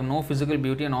 although we have no physical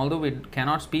beauty, and although we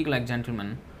cannot speak like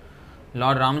gentlemen,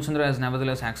 Lord Ramachandra has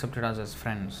nevertheless accepted us as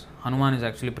friends? Hanuman is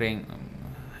actually praying,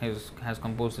 has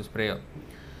composed this prayer.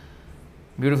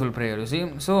 Beautiful prayer, you see.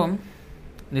 So,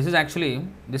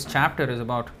 this chapter is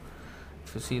about,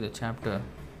 if you see the chapter,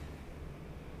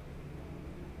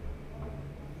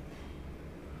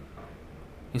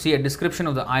 you see a description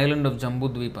of the island of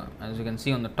Jambudvipa. As you can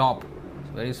see on the top,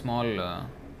 it's very small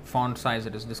font size,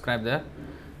 it is described there.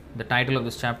 The title of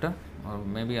this chapter, or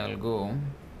maybe I'll go,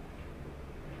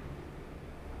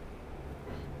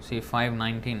 see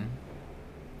 519,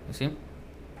 you see,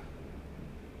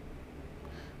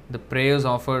 the prayers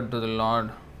offered to the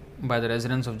Lord by the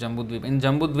residents of Jambudvipa. In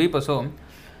Jambudvipa, so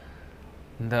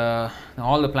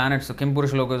all the planets, the Kim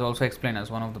Purusha Loka is also explained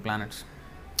as one of the planets.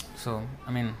 So,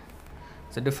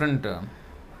 it's a different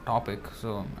topic,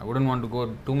 so I wouldn't want to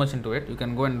go too much into it. You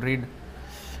can go and read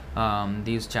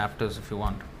these chapters if you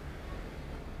want.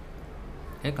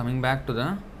 Okay, coming back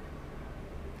to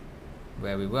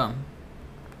where we were.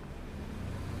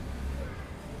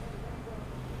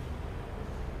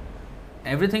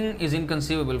 Everything is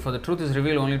inconceivable, for the truth is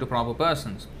revealed only to proper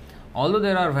persons. Although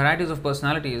there are varieties of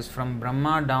personalities from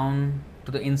Brahma down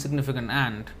to the insignificant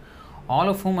ant, all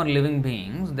of whom are living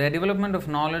beings, their development of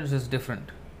knowledge is different.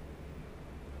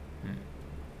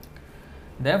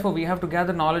 Therefore, we have to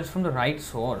gather knowledge from the right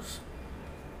source.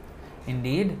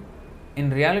 Indeed, in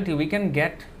reality, we can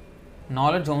get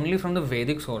knowledge only from the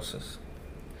Vedic sources.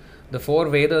 The 4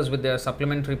 Vedas with their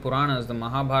supplementary Puranas, the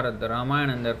Mahabharata, the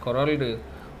Ramayana and their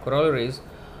corollaries,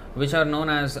 which are known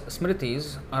as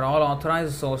Smritis, are all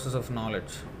authorized sources of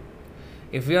knowledge.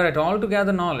 If we are at all to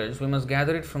gather knowledge, we must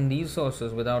gather it from these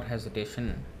sources without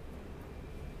hesitation.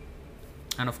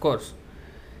 And of course,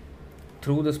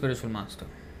 through the spiritual master.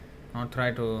 Not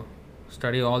try to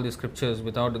study all the scriptures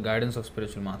without the guidance of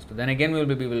spiritual master. Then again we will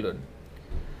be bewildered.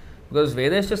 Because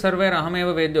Vedascha Sarvair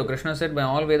Ahameva Vedyo, Krishna said, by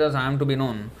all Vedas I am to be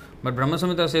known. But Brahma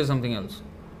Samhita says something else.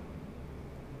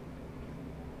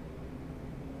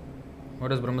 What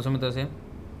does Brahma Samhita say?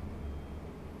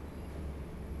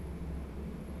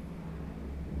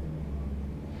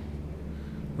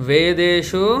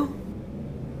 Vedeshu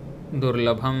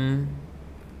Durlabham.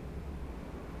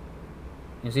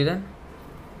 You see that?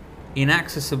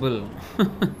 Inaccessible.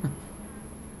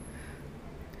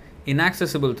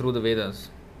 Inaccessible through the Vedas.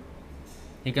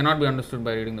 He cannot be understood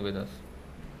by reading the Vedas.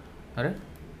 Alright?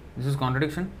 This is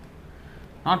contradiction?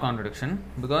 Not contradiction,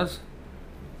 because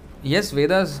yes,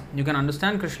 Vedas, you can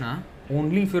understand Krishna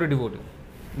only if you are a devotee.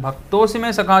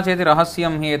 Bhaktosime sakha cheti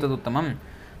rahasyam hi etaduttamam.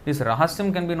 This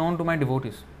rahasyam can be known to my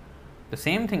devotees. The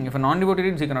same thing, if a non-devotee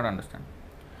reads, he cannot understand.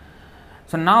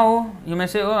 So now you may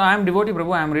say, oh, I am devotee,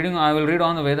 Prabhu, I will read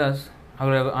on the Vedas, I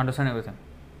will understand everything.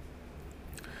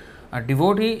 A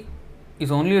devotee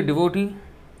is only a devotee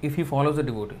if he follows a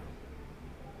devotee.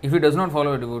 If he does not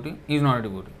follow a devotee, he is not a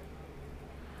devotee.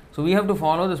 So we have to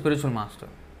follow the spiritual master.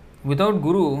 Without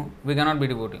Guru, we cannot be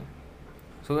devotee.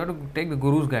 So we have to take the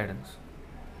Guru's guidance.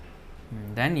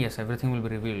 Then yes, everything will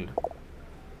be revealed.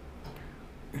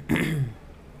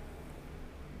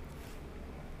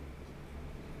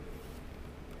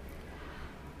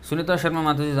 Sunita Sharma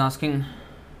Mataji is asking,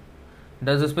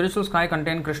 does the spiritual sky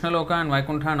contain Krishna Loka and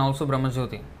Vaikuntha and also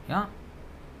Brahmajyoti? Yeah.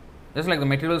 Just like the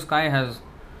material sky has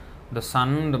the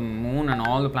sun, the moon and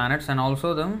all the planets and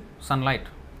also the sunlight.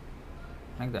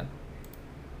 Like that.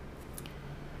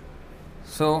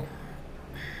 So,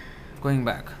 going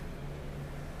back.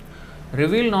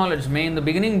 Revealed knowledge may in the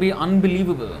beginning be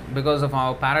unbelievable because of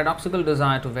our paradoxical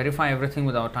desire to verify everything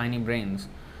with our tiny brains.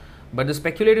 But the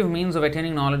speculative means of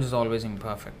attaining knowledge is always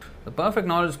imperfect. The perfect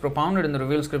knowledge propounded in the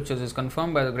revealed scriptures is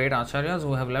confirmed by the great acharyas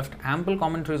who have left ample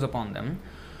commentaries upon them.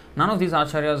 None of these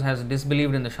acharyas has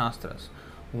disbelieved in the Shastras.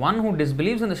 One who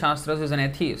disbelieves in the Shastras is an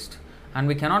atheist, and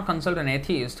we cannot consult an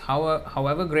atheist,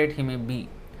 however great he may be.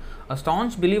 A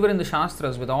staunch believer in the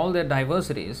Shastras with all their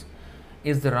diversities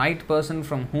is the right person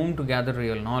from whom to gather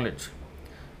real knowledge.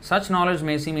 Such knowledge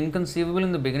may seem inconceivable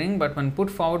in the beginning, but when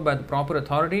put forward by the proper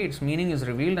authority, its meaning is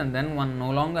revealed and then one no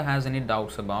longer has any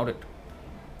doubts about it.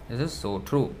 This is so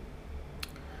true.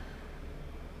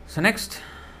 So next,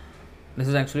 this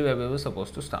is actually where we were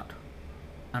supposed to start.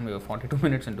 And we were 42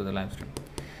 minutes into the live stream.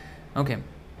 Okay.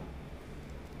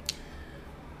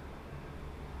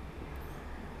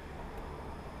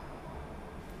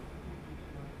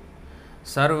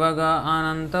 Sarvaga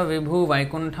Ananta Vibhu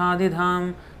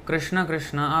Vaikunthadidham Krishna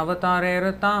Krishna Avatare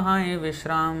Ratahai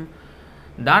Vishram.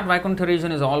 That Vaikuntha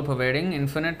region is all pervading,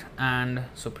 infinite and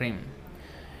supreme.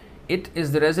 It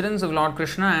is the residence of Lord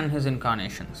Krishna and his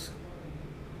incarnations.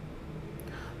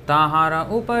 Tahara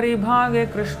upari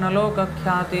bhage Krishna loka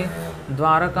khyati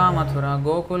Dwaraka Mathura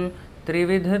Gokul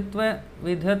Trividhatve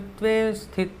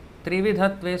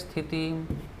sthiti.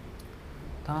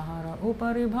 Tahara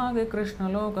upari bhage Krishna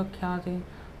loka khyati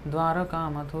Dwaraka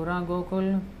Mathura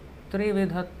Gokul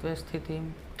Trividhatve sthiti.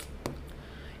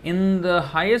 In the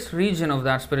highest region of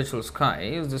that spiritual sky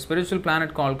is the spiritual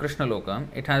planet called Krishna Loka.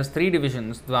 It has three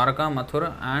divisions, Dwaraka,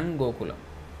 Mathura and Gokula.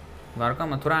 Dwaraka,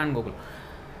 Mathura and Gokula.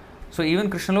 So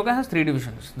even Krishna Loka has three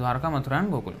divisions, Dwaraka, Mathura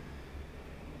and Gokula.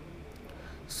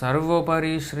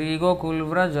 Sarvopari Shri Gokul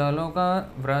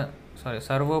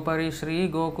Sarvopari Shri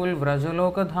Gokul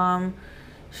Vrajaloka Dham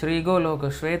Shri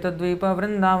Goloka Shvetadvipa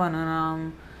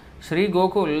Vrindavananam. Shri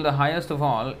Gokul, the highest of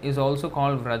all, is also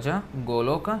called Vraja,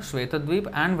 Goloka, Shvetadvip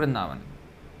and Vrindavan.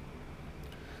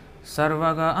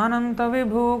 Sarvaga Ananta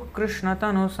Vibhu Krishna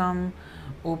Tanusam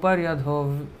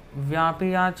Uparyadho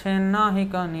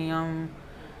Vyapiyachenahika Niyam.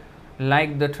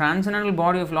 Like the transcendental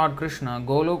body of Lord Krishna,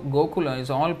 Gokula is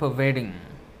all pervading,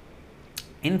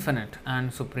 infinite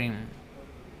and supreme.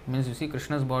 Means you see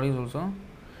Krishna's body is also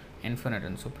infinite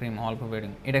and supreme, all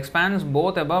pervading. It expands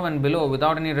both above and below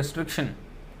without any restriction.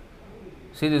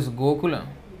 See, this Gokula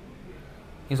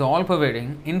is all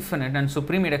pervading, infinite and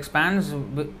supreme. It expands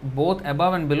both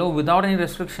above and below without any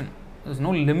restriction. There is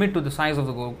no limit to the size of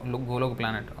the Goloka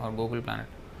planet or Gokul planet.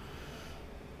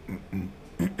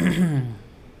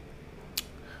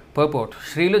 Purport.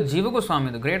 Srila Jiva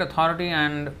Goswami, the great authority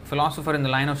and philosopher in the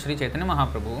line of Sri Chaitanya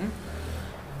Mahaprabhu,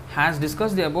 has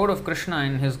discussed the abode of Krishna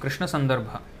in his Krishna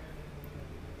Sandarbha.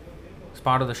 It's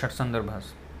part of the Shat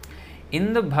Sandarbhas.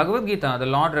 In the Bhagavad Gita, the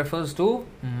Lord refers to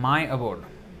my abode.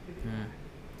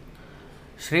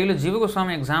 Srila Jiva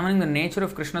Goswami, examining the nature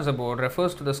of Krishna's abode,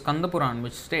 refers to the Skanda Puran,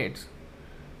 which states,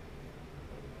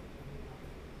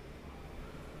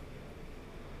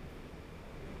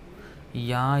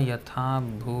 Ya yatha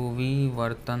bhuvi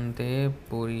vartante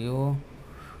puryo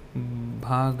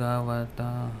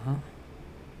bhagavata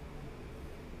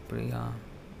priya.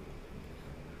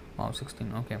 Wow,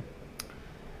 16, okay.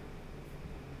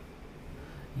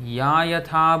 Ya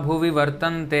yatha bhuvi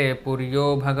vartante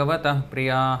puryo bhagavata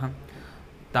priya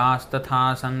tas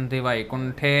tatha santi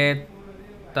vaikunthe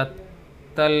tattal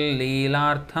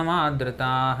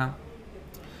leelarthamadritah.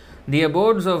 The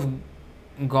abodes of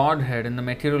Godhead in the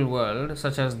material world,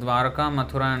 such as Dwarka,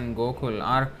 Mathura, and Gokul,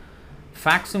 are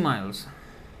facsimiles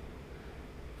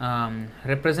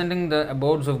representing the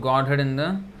abodes of Godhead in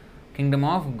the kingdom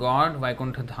of God,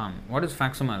 Vaikuntha Dham. What is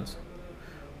facsimiles?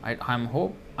 I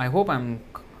hope I'm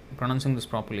pronouncing this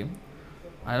properly.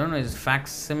 I don't know, is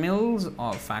facsimiles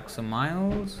or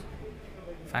facsimiles?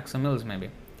 Facsimiles maybe.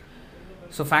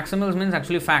 So facsimiles means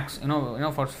actually fax. You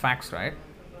know for fax, right?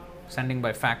 Sending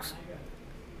by fax.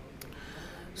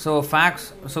 So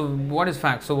fax. So what is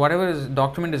fax? So whatever is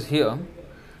document is here,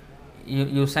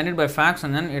 you send it by fax,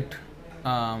 and then it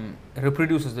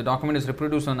reproduces. The document is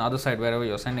reproduced on the other side wherever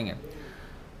you are sending it.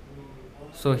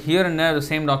 So here and there the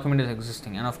same document is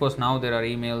existing, and of course now there are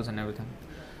emails and everything.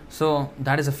 So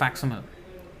that is a facsimile,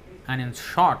 and in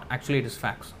short, actually it is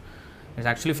fax. It's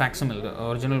actually facsimile. The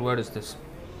original word is this.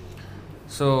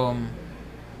 So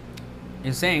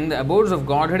it's saying the abodes of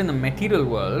Godhead in the material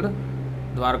world,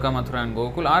 Dwarka, Mathura, and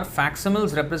Gokul, are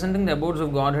facsimiles representing the abodes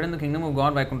of Godhead in the kingdom of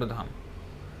God, Vaikuntha Dham.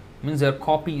 Means they are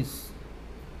copies,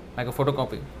 like a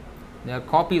photocopy. They are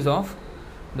copies of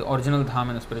the original Dham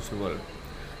in the spiritual world.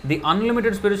 The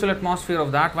unlimited spiritual atmosphere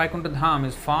of that Vaikuntha Dham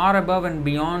is far above and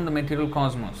beyond the material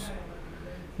cosmos.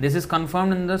 This is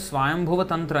confirmed in the Swayambhuva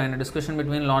Tantra in a discussion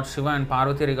between Lord Shiva and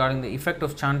Parvati regarding the effect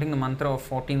of chanting the mantra of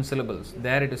 14 syllables.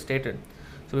 There it is stated.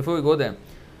 So before we go there,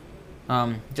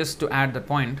 just to add that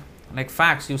point, like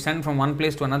fax, you send from one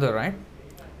place to another, right?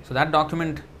 So that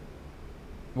document,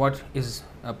 what is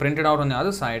printed out on the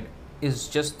other side, is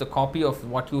just the copy of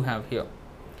what you have here.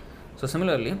 So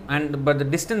similarly, but the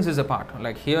distance is apart.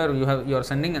 Like here you are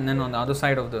sending, and then on the other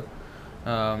side of the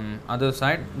other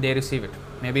side they receive it,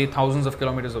 maybe thousands of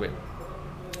kilometers away.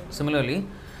 Similarly,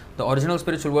 the original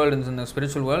spiritual world is in the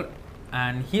spiritual world,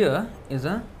 and here is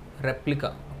a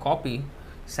replica, a copy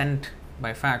sent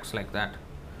by fax like that.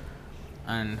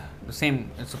 And the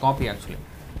same, it's a copy actually.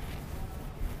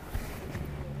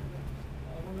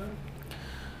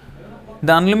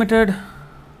 The unlimited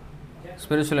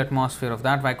spiritual atmosphere of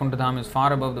that Vaikuntha Dham is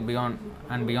far above the beyond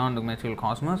the material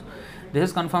cosmos. This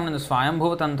is confirmed in the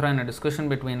Swayambhuva Tantra in a discussion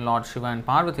between Lord Shiva and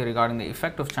Parvati regarding the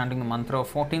effect of chanting the mantra of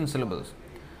 14 syllables.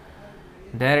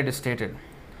 There it is stated,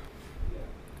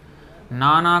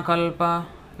 Nana kalpa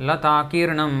lata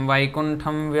kirnam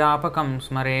vaikuntham vyapakam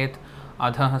smaret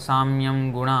adhah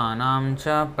samyam gunanam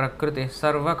cha prakriti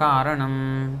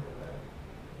sarvakaranam.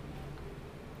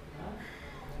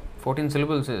 14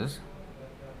 syllables is,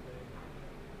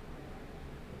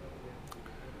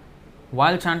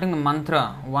 while chanting the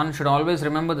mantra, one should always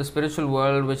remember the spiritual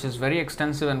world, which is very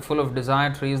extensive and full of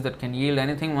desire trees that can yield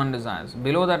anything one desires.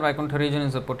 Below that Vaikuntha region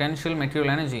is the potential material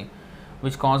energy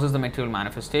which causes the material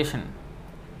manifestation.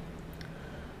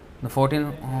 The 14,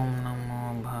 Om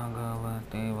Namo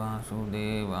Bhagavate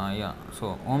Vasudevaya.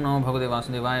 So, Om Namo Bhagavate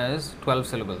Vasudevaya is 12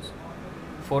 syllables.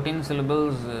 14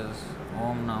 syllables is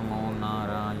Om Namo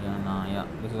Narayanaya.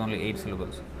 This is only 8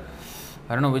 syllables.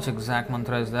 I don't know which exact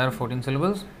mantra is there, 14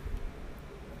 syllables.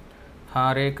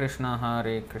 Hare Krishna,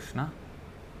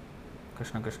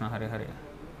 Krishna Krishna, Hare Hare,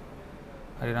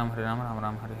 Hare Ram, Ram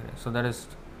Ram, Hare Hare. So that is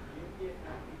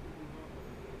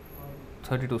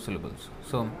 32 syllables.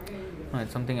 So, no,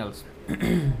 it's something else.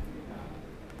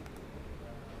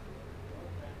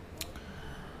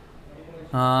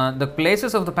 The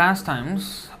places of the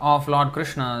pastimes of Lord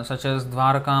Krishna, such as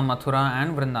Dwarka, Mathura,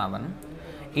 and Vrindavan,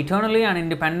 eternally and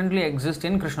independently exist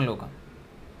in Krishna Loka.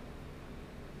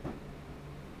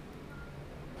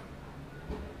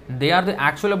 They are the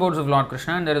actual abodes of Lord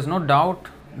Krishna, and there is no doubt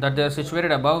that they are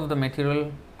situated above the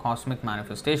material cosmic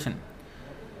manifestation.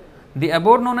 The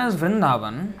abode known as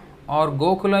Vrindavan or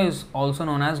Gokula is also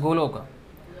known as Goloka.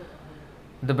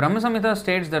 The Brahma Samhita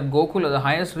states that Gokula, the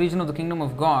highest region of the kingdom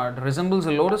of God, resembles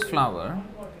a lotus flower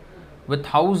with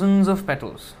thousands of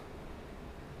petals.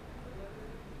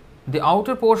 The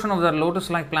outer portion of that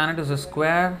lotus-like planet is a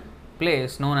square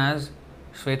place known as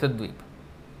Shvetadvip.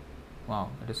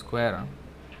 Wow, it is square, huh?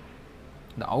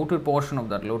 The outer portion of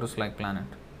that lotus-like planet.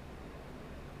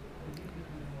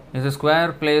 is a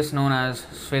square place known as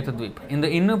Shvetadvip. In the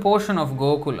inner portion of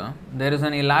Gokula, there is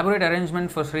an elaborate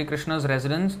arrangement for Sri Krishna's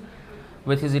residence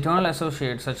with his eternal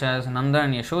associates such as Nanda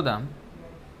and Yashoda.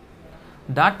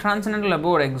 That transcendental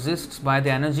abode exists by the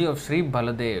energy of Sri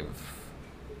Baladev,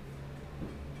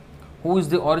 who is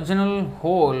the original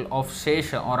whole of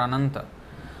Shesha or Ananta.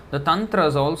 The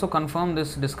Tantras also confirm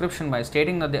this description by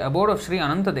stating that the abode of Sri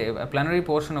Anantadev, a plenary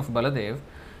portion of Baladev,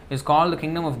 is called the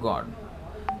kingdom of God.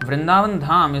 Vrindavan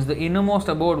Dham is the innermost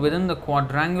abode within the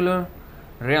quadrangular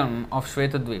realm of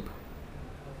Shvetadvip,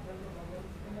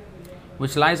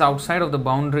 which lies outside of the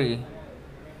boundary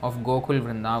of Gokul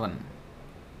Vrindavan.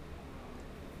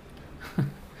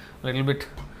 A little bit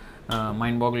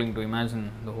mind-boggling to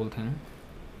imagine the whole thing.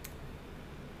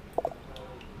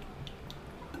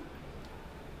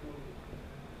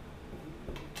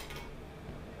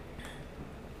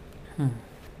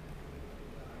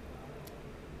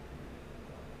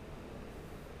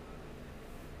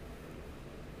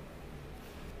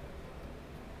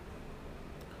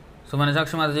 So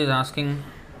Vanajakshi Mataji is asking,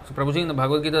 so Prabhuji, in the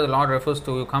Bhagavad Gita, the Lord refers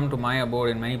to, you come to my abode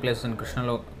in many places in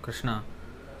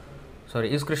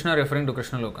is Krishna referring to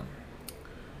Krishna Loka?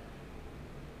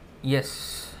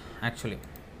 Yes, actually.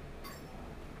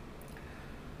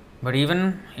 But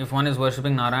even if one is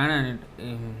worshipping Narayana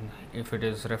and if it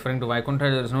is referring to Vaikuntha,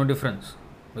 there is no difference,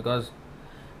 because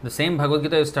the same Bhagavad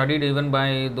Gita is studied even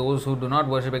by those who do not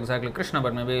worship exactly Krishna,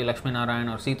 but maybe Lakshmi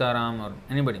Narayana or Sita Ram or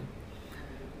anybody.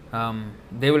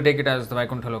 They will take it as the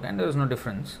Vaikuntha Loka, and there is no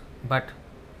difference. But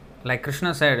like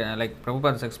Krishna said, like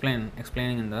Prabhupada is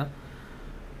explaining in the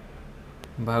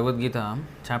Bhagavad Gita,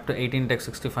 chapter 18, text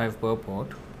 65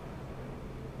 purport,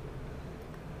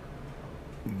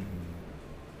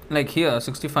 like here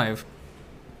 65,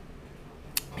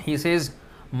 he says,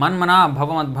 Man mana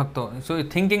bhavamad bhakto. So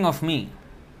thinking of me,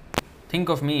 think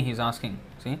of me, he is asking.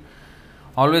 See,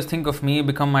 always think of me,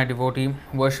 become my devotee,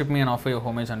 worship me and offer your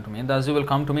homage unto me. Thus you will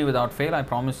come to me without fail. I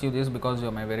promise you this because you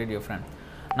are my very dear friend.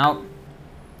 Now,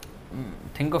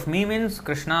 think of me means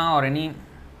Krishna or any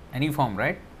form,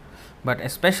 right? But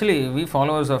especially we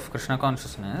followers of Krishna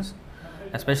consciousness,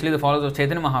 especially the followers of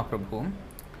Chaitanya Mahaprabhu,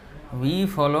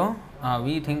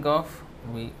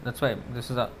 that's why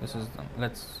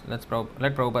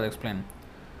let Prabhupada explain.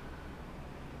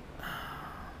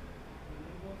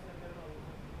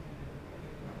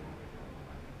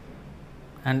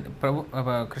 And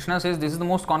Krishna says this is the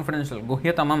most confidential.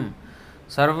 Guhyatamam,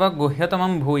 sarva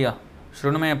guhyatamam bhuya,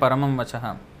 shruname paramam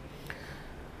vachaha.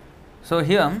 So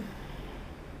here,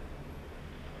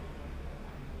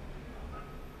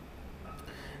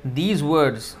 these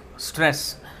words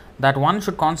stress that one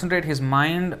should concentrate his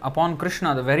mind upon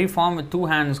Krishna, the very form with two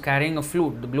hands carrying a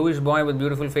flute, the bluish boy with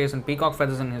beautiful face and peacock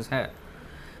feathers in his hair.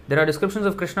 There are descriptions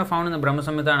of Krishna found in the Brahma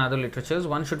Samhita and other literatures.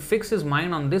 One should fix his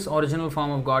mind on this original form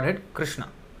of Godhead, Krishna.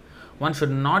 One should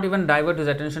not even divert his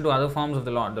attention to other forms of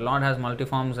the Lord. The Lord has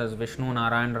multi-forms as Vishnu,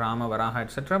 Narayan, Rama, Varaha,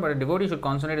 etc. But a devotee should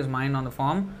concentrate his mind on the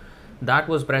form that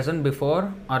was present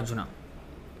before Arjuna.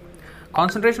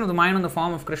 Concentration of the mind on the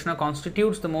form of Krishna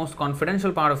constitutes the most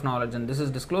confidential part of knowledge, and this is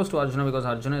disclosed to Arjuna because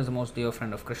Arjuna is the most dear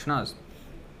friend of Krishna's.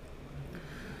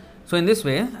 So in this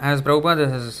way, as Prabhupada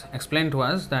has explained to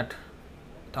us, that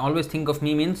to always think of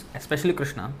me means especially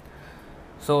Krishna.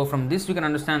 So from this we can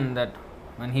understand that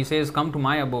when he says come to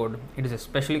my abode, it is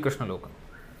especially Krishna Loka.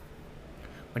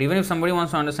 But even if somebody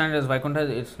wants to understand it as Vaikuntha,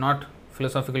 it's not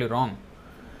philosophically wrong.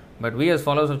 But we as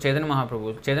followers of Chaitanya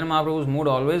Mahaprabhu's mood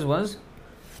always was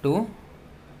to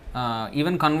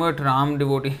even convert Ram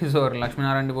devotees or Lakshmi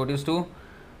Narayan devotees to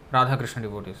Radha Krishna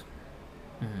devotees.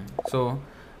 So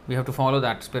we have to follow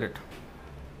that spirit.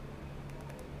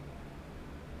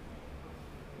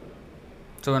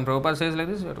 So when Prabhupada says like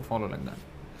this, we have to follow like that.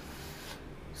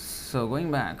 So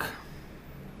going back,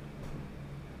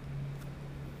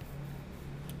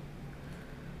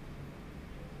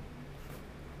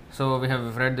 so we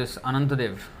have read this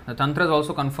Anantadev. The Tantras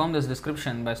also confirm this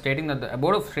description by stating that the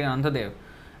abode of Sri Anantadev,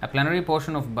 a plenary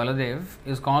portion of Baladev,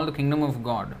 is called the kingdom of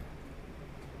God.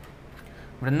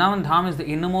 Vrindavan Dham is the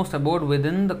innermost abode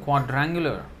within the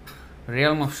quadrangular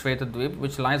realm of Shvetadvip,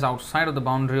 which lies outside of the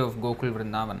boundary of Gokul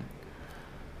Vrindavan.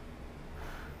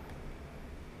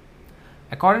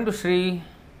 According to Sri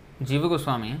Jiva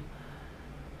Goswami,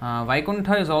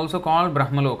 Vaikuntha is also called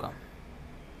Brahmaloka.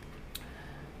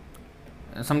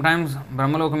 Sometimes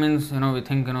Brahmaloka means, we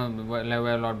think,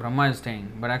 where Lord Brahma is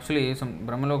staying, but actually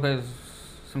Brahmaloka is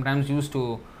sometimes used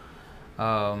to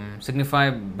signify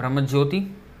Brahma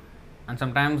Jyoti, and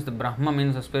sometimes the Brahma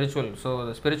means the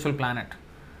spiritual planet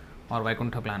or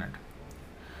Vaikuntha planet.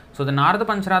 So the Narada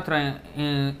Pancharatra,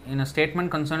 in a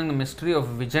statement concerning the mystery of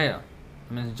Vijaya,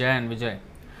 means Jaya and Vijay,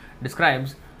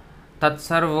 describes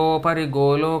Tatsarvopari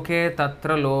Goloke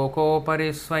Tatra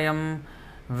Lokopari Swayam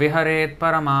Viharet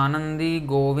Paramanandi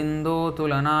Govindo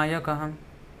Tulanayakah.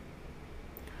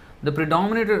 The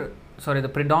predominator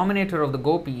of the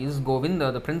gopis,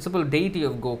 Govinda, the principal deity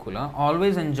of Gokula,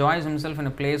 always enjoys himself in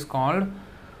a place called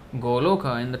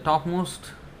Goloka, in the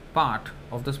topmost part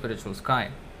of the spiritual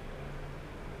sky.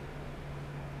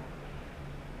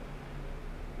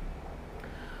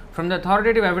 From the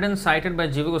authoritative evidence cited by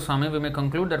Jiva Goswami, we may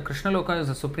conclude that Krishna Loka is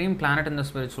the supreme planet in the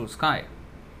spiritual sky,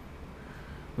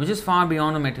 which is far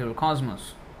beyond the material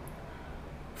cosmos.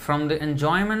 For the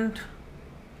enjoyment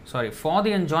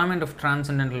of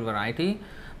transcendental variety,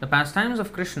 the pastimes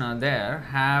of Krishna there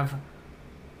have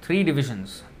three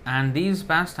divisions, and these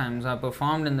pastimes are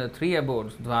performed in the three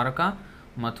abodes, Dwaraka,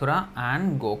 Mathura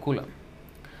and Gokula.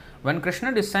 When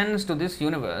Krishna descends to this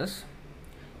universe,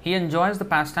 he enjoys the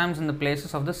pastimes in the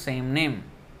places of the same name.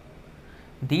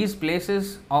 These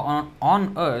places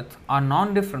on earth are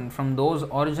non-different from those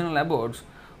original abodes,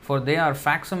 for they are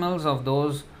facsimiles of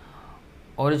those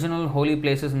original holy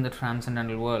places in the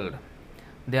transcendental world.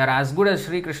 They are as good as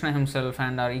Sri Krishna himself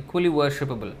and are equally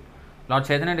worshipable. Lord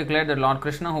Chaitanya declared that Lord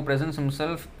Krishna, who presents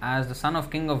himself as the son of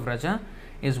King of Vraja,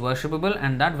 is worshipable,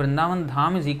 and that Vrindavan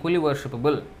Dham is equally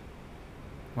worshipable.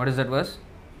 What is that verse?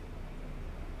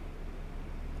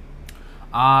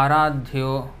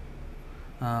 Aradhyo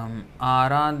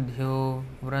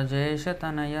Vrajesha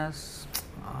Tanayas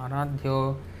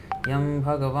Aradhyo Yam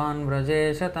Bhagavan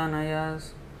Vrajesha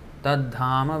Tanayas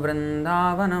Tadhama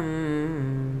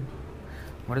Vrindavanam.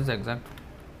 What is the exact?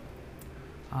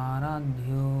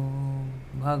 Aradhyo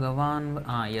Bhagavan.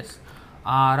 Yes.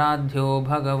 Aradhyo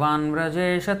Bhagavan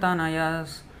Vrajesha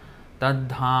Tanayas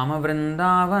Tadhama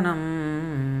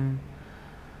Vrindavanam.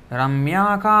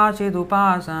 Ramya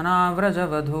Kachidupasana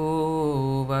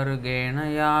Vrajavadhu Vargena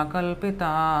Ya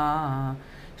Kalpita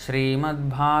Srimad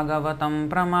Bhagavatam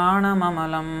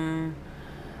Pramanamamalam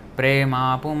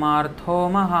Prema Pumartho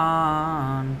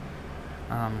Mahan.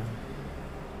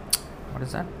 What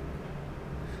is that?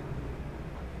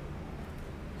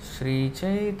 Sri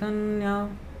Chaitanya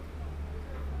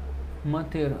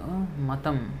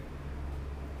Matam.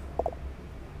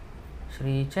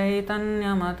 Sri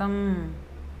Chaitanya Matam.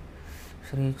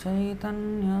 Sri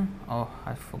Chaitanya. Oh,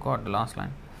 I forgot the last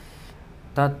line.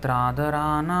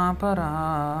 Tatradarana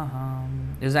para.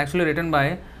 This is actually written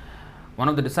by one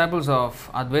of the disciples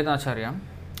of Advaita Acharya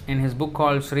in his book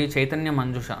called Sri Chaitanya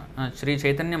Manjusha, Sri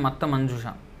Chaitanya Matta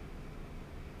Manjusha.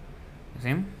 You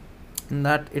see? In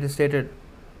that it is stated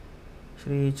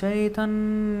Sri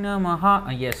Chaitanya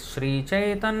Sri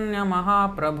Chaitanya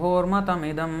Mahaprabhor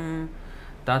Matamidam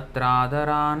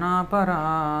Tatradarana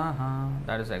para.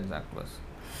 That is the exact verse.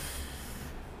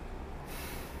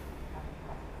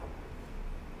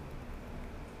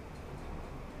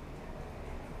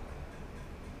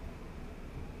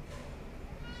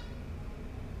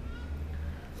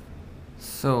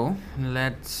 So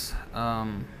let's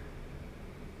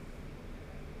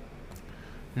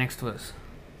next verse.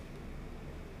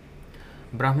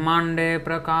 Brahmande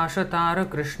prakashatar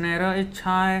krishnera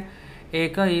ichhai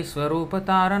ekai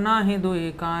swarupatar nahi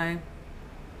duikai.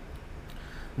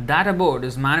 That abode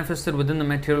is manifested within the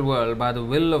material world by the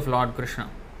will of Lord Krishna.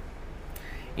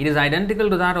 It is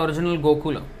identical to that original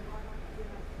Gokula.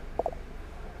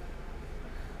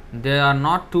 They are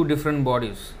not two different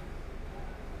bodies.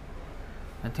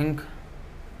 I think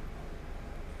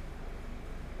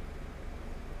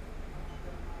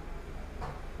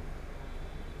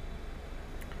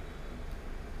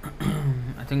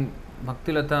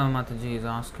Bhaktilata Mataji is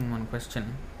asking one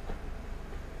question.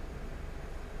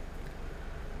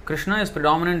 Krishna is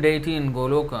predominant deity in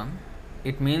Goloka.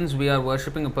 It means we are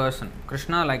worshipping a person.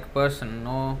 Krishna like person,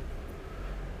 no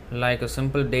like a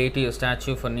simple deity, a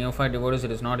statue. For neophyte devotees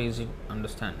it is not easy to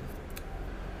understand.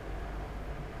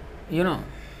 You know,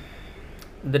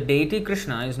 the deity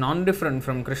Krishna is non-different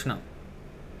from Krishna.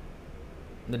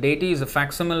 The deity is a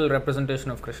facsimile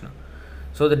representation of Krishna.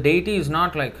 So the deity is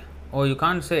not like, oh, you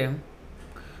can't say,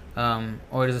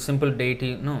 it is a simple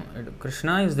deity. No,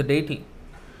 Krishna is the deity.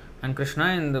 And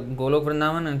Krishna in the Golok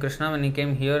Vrindavan and Krishna when he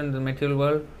came here in the material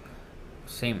world,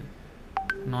 same,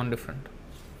 non-different.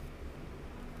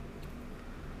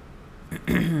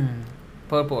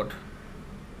 Purport.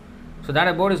 So that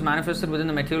abode is manifested within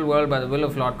the material world by the will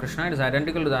of Lord Krishna. It is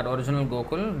identical to that original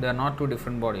Gokul. They are not two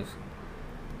different bodies.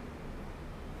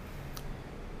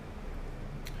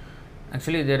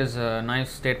 Actually, there is a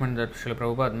nice statement that Srila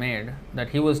Prabhupada made, that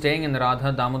he was staying in the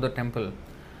Radha Damodar temple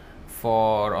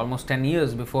for almost 10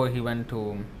 years before he went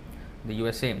to the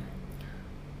USA.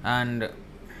 And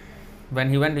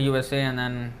when he went to USA and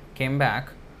then came back,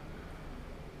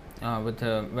 with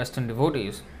Western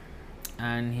devotees,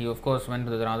 and he of course went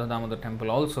to the Radha Damodar temple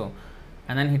also,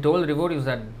 and then he told the devotees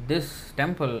that this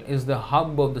temple is the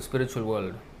hub of the spiritual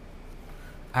world.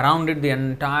 Around it the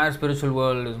entire spiritual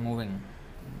world is moving.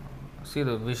 See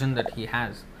the vision that he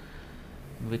has.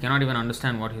 We cannot even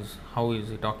understand how is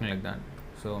he talking like that.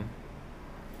 So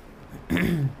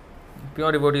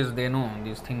pure devotees, they know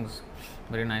these things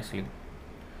very nicely.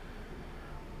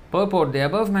 Purport: the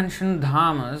above mentioned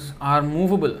dhamas are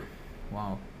movable.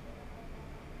 Wow.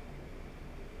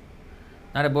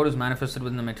 That abode is manifested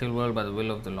within the material world by the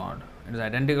will of the Lord. It is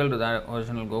identical to that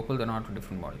original Gokul, they are not two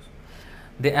different bodies.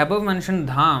 The above mentioned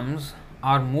dhams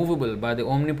are movable by the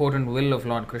omnipotent will of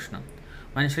Lord Krishna.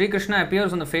 When Sri Krishna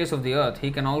appears on the face of the earth, he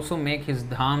can also make his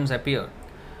dhams appear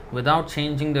without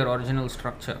changing their original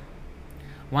structure.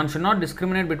 One should not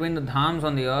discriminate between the dhams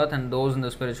on the earth and those in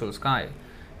the spiritual sky,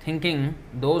 thinking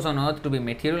those on earth to be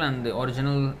material and the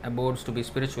original abodes to be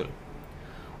spiritual.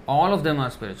 All of them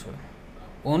are spiritual.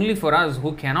 Only for us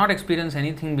who cannot experience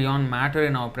anything beyond matter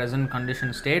in our present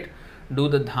conditioned state do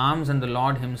the dhams and the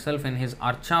Lord himself in his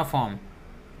archa form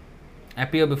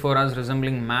appear before us,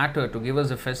 resembling matter, to give us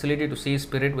the facility to see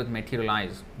spirit with material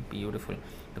eyes. Beautiful.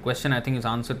 The question I think is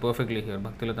answered perfectly here.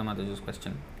 Bhaktilata Mataji's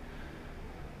question.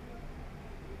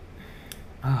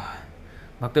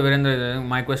 Bhakta Virendra,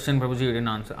 my question, Prabhuji, you didn't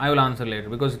answer. I will answer later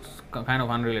because it's kind of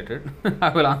unrelated. I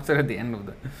will answer at the end of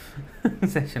the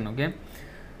session, okay?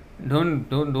 Don't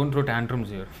throw tantrums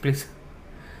here, please.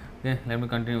 Okay, let me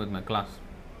continue with my class.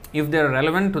 If they are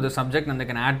relevant to the subject and they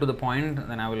can add to the point,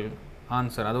 then I will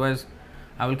answer. Otherwise,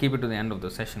 I will keep it to the end of the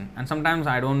session. And sometimes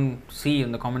I don't see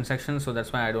in the comment section, so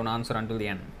that's why I don't answer until the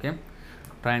end. Okay,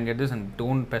 try and get this and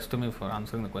don't pester me for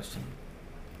answering the question.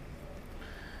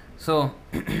 So,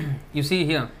 you see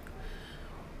here,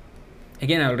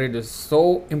 again I will read this,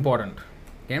 so important.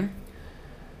 Okay,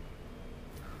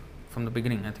 from the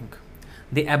beginning, I think.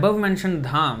 The above mentioned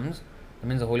dhams, that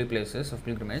means the holy places of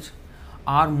pilgrimage,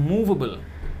 are movable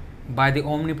by the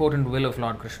omnipotent will of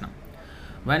Lord Krishna.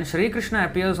 When Sri Krishna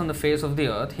appears on the face of the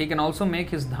earth, he can also make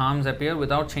his dhams appear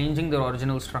without changing their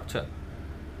original structure.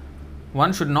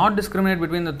 One should not discriminate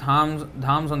between the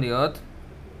dhams on the earth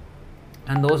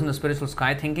and those in the spiritual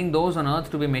sky, thinking those on earth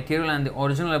to be material and the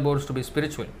original abodes to be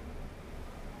spiritual.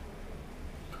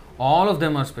 All of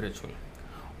them are spiritual.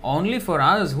 Only for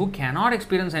us who cannot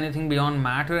experience anything beyond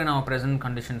matter in our present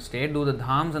conditioned state do the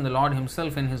dhams and the Lord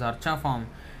himself in his archa form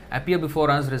appear before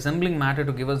us, resembling matter,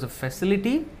 to give us the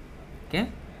facility. Okay,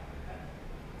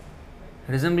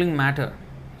 resembling matter,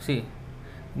 see,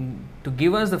 to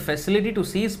give us the facility to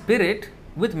see spirit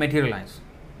with material eyes.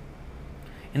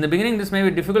 In the beginning, this may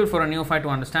be difficult for a neophyte to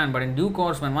understand, but in due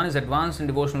course, when one is advanced in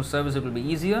devotional service, it will be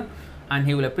easier and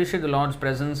he will appreciate the Lord's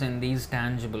presence in these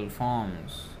tangible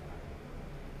forms.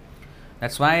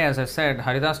 That's why, as I said,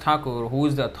 Haridas Thakur, who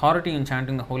is the authority in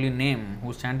chanting the holy name,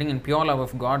 who is chanting in pure love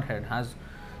of Godhead, has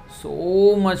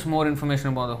so much more information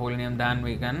about the holy name than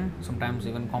we can sometimes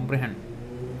even comprehend.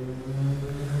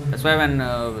 That's why when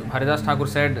Haridas Thakur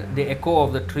said the echo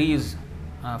of the trees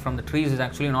from the trees is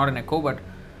actually not an echo but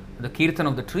the kirtan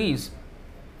of the trees,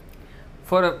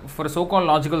 for a so-called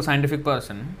logical scientific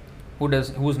person who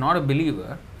is not a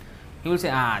believer, he will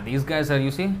say, these guys are,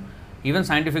 you see, even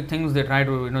scientific things they try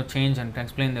to change and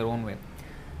explain their own way.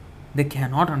 They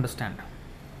cannot understand.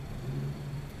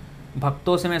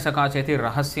 Bhakto se me sakacheti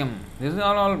rahasyam. These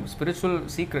are all spiritual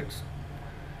secrets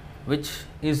which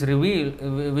is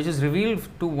revealed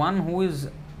to one who is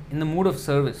in the mood of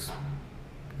service.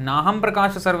 Naham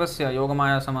prakasha sarvasya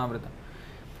yogamaya samavrita.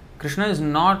 Krishna is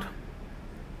not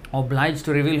obliged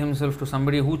to reveal himself to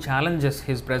somebody who challenges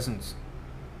his presence.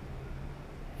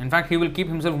 In fact, he will keep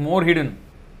himself more hidden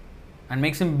and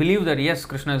makes him believe that yes,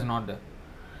 Krishna is not there.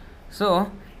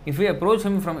 So, if we approach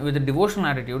him with a devotional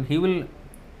attitude, he will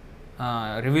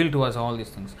reveal to us all these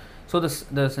things. So,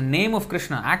 the name of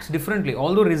Krishna acts differently,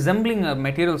 although resembling a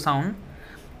material sound,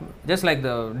 just like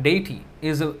the deity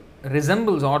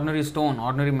resembles ordinary stone,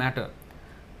 ordinary matter.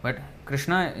 But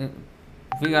Krishna,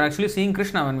 we are actually seeing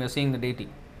Krishna when we are seeing the deity.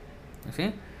 You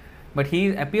see? But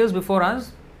he appears before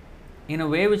us in a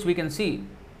way which we can see.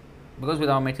 Because with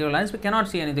our material eyes, we cannot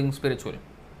see anything spiritual.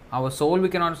 Our soul we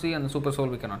cannot see and the super soul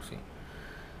we cannot see.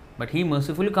 But he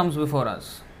mercifully comes before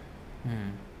us.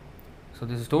 So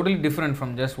this is totally different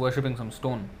from just worshipping some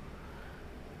stone.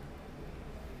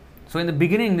 So in the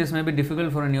beginning, this may be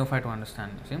difficult for a neophyte to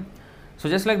understand. See? So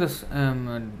just like this,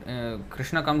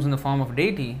 Krishna comes in the form of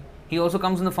deity, he also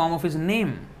comes in the form of his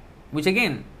name, which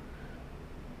again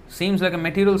seems like a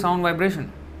material sound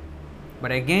vibration.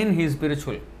 But again, he is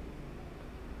spiritual.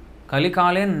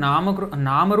 Kalikale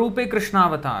Namarupe Krishna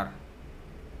avatar.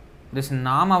 This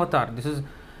Nam avatar, this is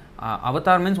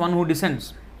avatar means one who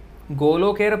descends.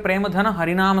 Golokera Premadhana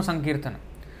Harinama Sankirtana.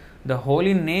 The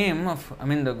holy name of,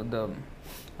 the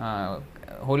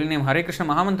holy name Hare Krishna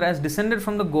Mahamantra has descended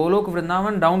from the Golok of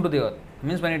Vrindavan down to the earth. It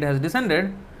means when it has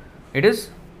descended, it is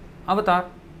avatar.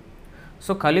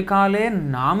 So Kalikale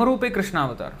Namarupe Krishna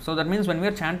avatar. So that means when we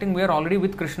are chanting, we are already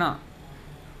with Krishna.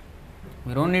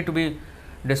 We don't need to be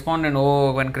despondent.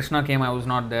 Oh, when Krishna came, I was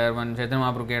not there. When Chaitanya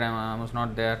Mahaprabhu came, I was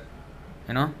not there.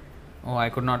 Oh, I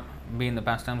could not be in the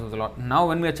pastimes of the Lord. Now,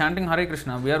 when we are chanting Hare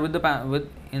Krishna, we are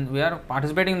we are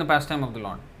participating in the pastime of the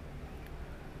Lord.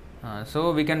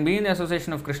 So we can be in the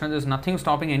association of Krishna. There is nothing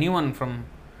stopping anyone from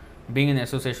being in the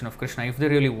association of Krishna if they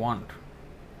really want.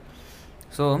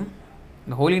 So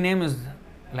the holy name is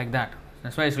like that.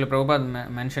 That's why Srila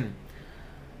Prabhupada mentioned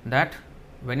that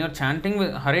when you are chanting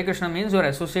with Hare Krishna means you are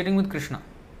associating with Krishna.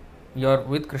 You are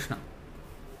with Krishna.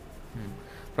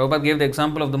 Prabhupada gave the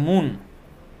example of the moon.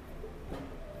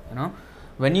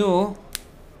 When you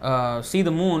see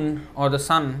the moon or the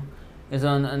sun is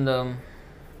in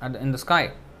the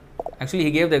sky. Actually,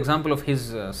 he gave the example of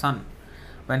his son.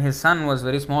 When his son was a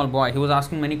very small boy, he was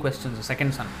asking many questions, the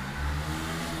second son.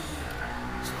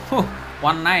 So,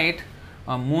 one night,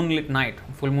 a moonlit night,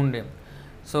 full moon day.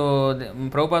 So,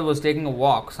 Prabhupada was taking a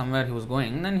walk somewhere he was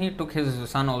going, then he took his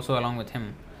son also along with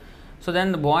him. So,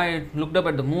 then the boy looked up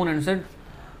at the moon and said,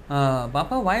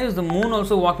 Papa, why is the moon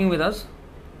also walking with us?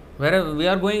 Wherever we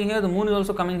are going here, the moon is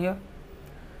also coming here.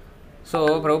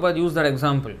 So, Prabhupada used that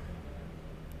example.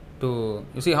 You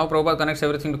see how Prabhupada connects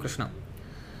everything to Krishna.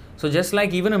 So just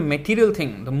like even a material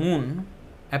thing, the moon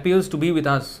appears to be with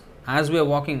us as we are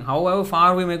walking. However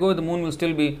far we may go, the moon will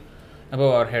still be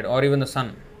above our head, or even the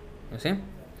sun. You see?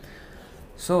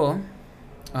 So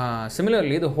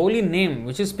similarly, the holy name,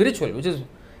 which is spiritual, which is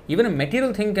even a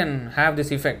material thing, can have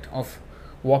this effect of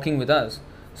walking with us.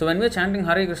 So when we are chanting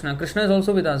Hare Krishna, Krishna is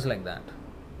also with us like that.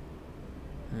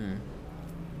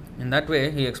 In that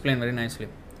way, he explained very nicely.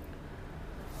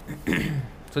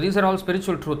 So these are all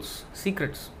spiritual truths,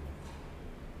 secrets.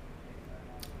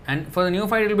 And for the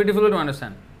neophyte, it will be difficult to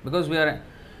understand. Because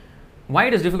why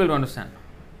it is difficult to understand?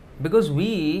 Because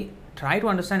we try to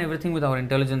understand everything with our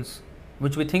intelligence,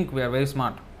 which we think we are very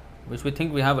smart, which we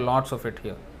think we have lots of it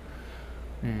here.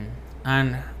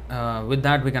 And with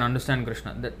that we can understand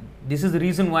Krishna. This is the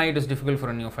reason why it is difficult for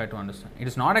a neophyte to understand. It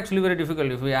is not actually very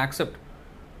difficult if we accept.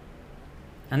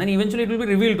 And then eventually it will be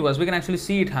revealed to us. We can actually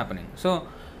see it happening. So,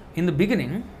 in the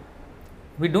beginning,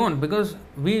 we don't, because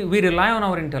we rely on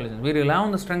our intelligence. We rely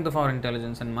on the strength of our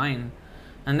intelligence and mind,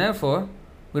 and therefore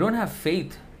we don't have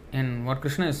faith in what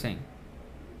Krishna is saying.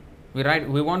 We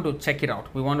want to check it out.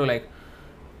 We want to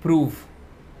prove,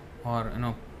 or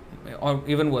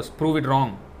even worse, prove it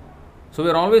wrong. So we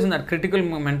are always in that critical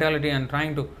mentality and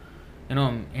trying to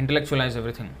intellectualize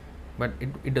everything, but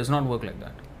it does not work like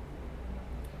that.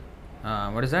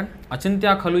 What is that?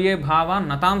 Achintya khaluye bhava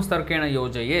natam starkena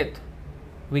yojayet.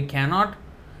 We cannot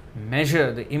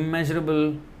measure the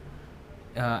immeasurable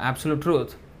absolute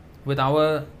truth with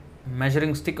our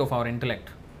measuring stick of our intellect,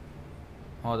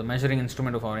 or the measuring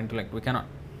instrument of our intellect. We cannot.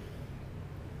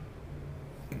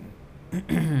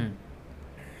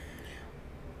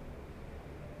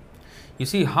 You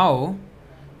see how,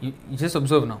 you just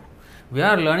observe now, we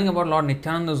are learning about Lord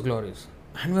Nityananda's glories,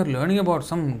 and we are learning about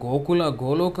some Gokula,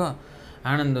 Goloka,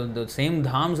 and the same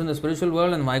dhams in the spiritual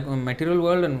world and material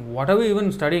world, and what are we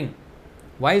even studying?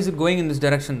 Why is it going in this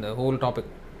direction, the whole topic?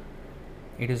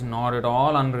 It is not at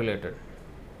all unrelated.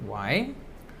 Why?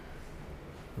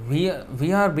 We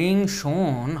are being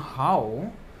shown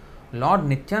how Lord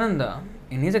Nityananda,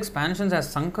 in his expansions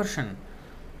as Sankarshan,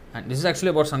 and this is actually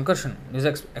about Sankarshan, this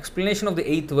is explanation of the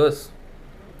 8th verse,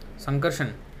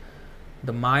 Sankarshan,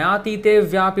 the Mayatite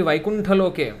Vyapi Vaikuntha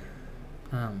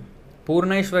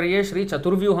Purnaishwarye Shri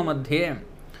Chaturvyuha Madhye.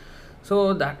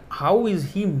 So that how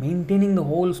is he maintaining the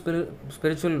whole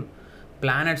spiritual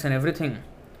planets and everything,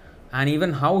 and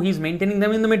even how he is maintaining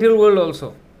them in the material world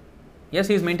also. Yes,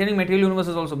 he is maintaining material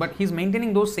universes also, but he is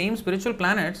maintaining those same spiritual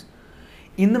planets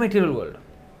in the material world.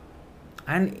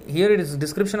 And here it is a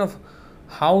description of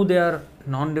how they are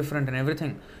non-different and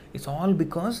everything. It's all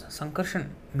because Sankarshan,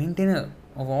 maintainer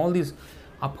of all these,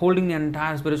 upholding the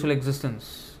entire spiritual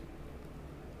existence.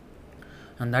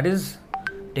 And that is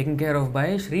taken care of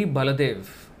by Sri Baladev.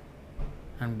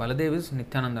 And Baladev is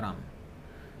Nityanandaram.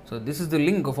 So this is the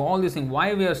link of all these things.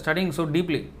 Why we are studying so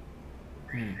deeply?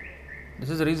 This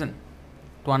is the reason.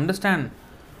 To understand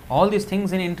all these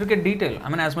things in intricate detail. I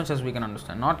mean, as much as we can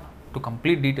understand. Not to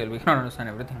complete detail. We cannot understand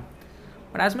everything.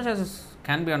 But as much as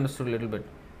can be understood a little bit.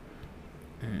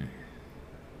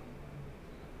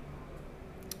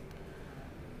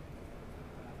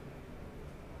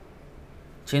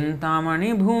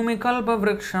 Chintamani bhumi kalpa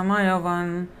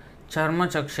vrikshamayavan charma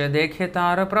chakshe dekhe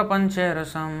tara prapanche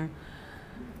rasam.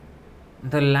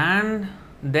 The land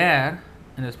there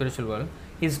in the spiritual world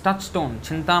is touchstone,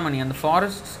 Chintamani, and the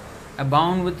forests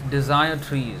abound with desire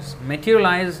trees. Material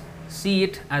eyes see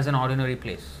it as an ordinary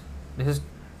place. This is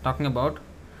talking about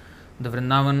the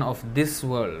Vrindavan of this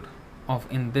world, of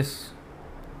in this.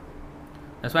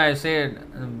 That's why I said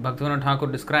Bhaktivinoda Thakur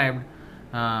described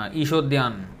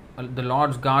Ishodhyan, the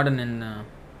Lord's garden in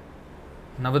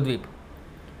Navadvip.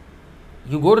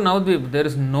 You go to Navadvip, there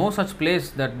is no such place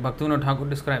that Bhaktivinoda Thakur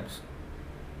describes.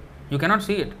 You cannot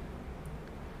see it.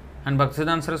 And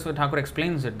Bhaktisiddhanta Saraswati Thakur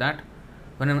explains it that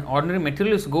when an ordinary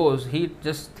materialist goes, he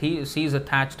sees a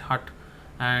thatched hut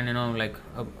and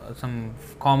some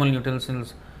common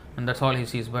utensils, and that's all he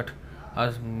sees. But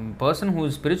a person who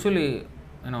is spiritually,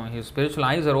 his spiritual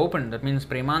eyes are opened, that means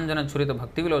Premanjana Churita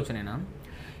Bhakti Vilochanena,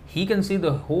 he can see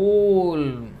the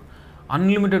whole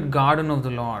unlimited garden of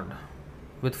the Lord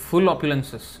with full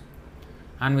opulences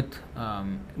and with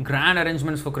grand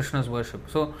arrangements for Krishna's worship.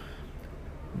 So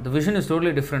the vision is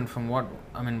totally different from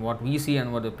what we see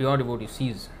and what the pure devotee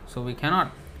sees. So we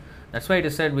cannot, that's why it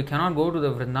is said we cannot go to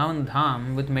the Vrindavan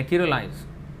Dham with material eyes.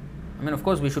 Of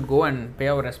course we should go and pay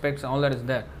our respects, all that is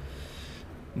there.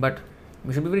 But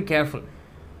we should be very careful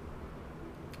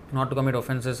not to commit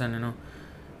offenses and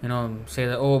say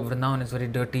that, oh, Vrindavan is very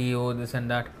dirty, oh, this and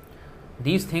that.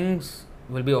 These things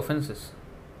will be offenses.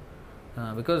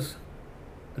 Because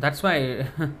that's why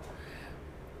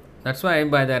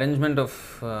by the arrangement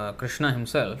of Krishna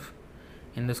himself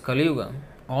in this Kali Yuga,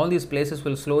 all these places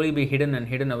will slowly be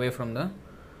hidden away from the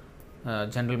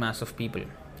general mass of people.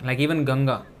 Like even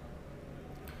Ganga,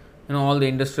 all the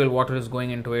industrial water is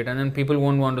going into it, and then people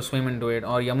won't want to swim into it.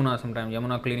 Or Yamuna, sometimes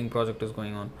Yamuna cleaning project is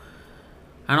going on,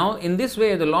 and all in this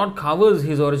way the Lord covers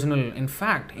his original. In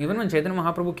fact, even when Chaitanya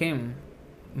Mahaprabhu came,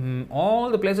 all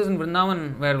the places in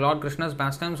Vrindavan where Lord Krishna's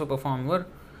pastimes were performed were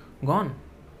gone,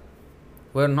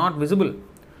 were not visible.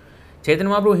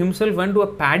 Chaitanya Mahaprabhu himself went to a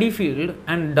paddy field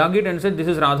and dug it and said, this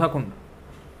is Radha Kund.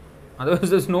 Otherwise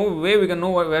there's no way we can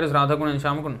know where is Radha Kund and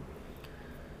Shyamakund.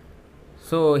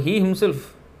 So he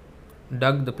himself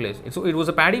dug the place. So it was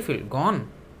a paddy field, gone,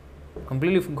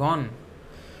 completely gone.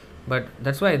 But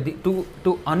that's why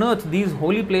to unearth these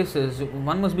holy places,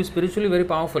 one must be spiritually very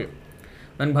powerful.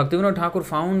 When Bhaktivinoda Thakur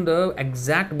found the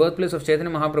exact birthplace of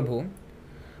Chaitanya Mahaprabhu,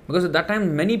 because at that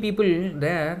time many people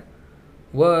there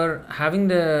were having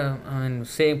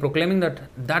proclaiming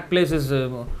that place is,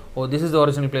 this is the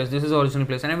original place, this is the original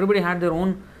place, and everybody had their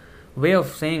own way of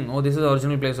saying, oh, this is the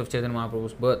original place of Chaitanya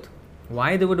Mahaprabhu's birth.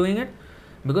 Why they were doing it?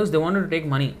 Because they wanted to take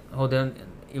money.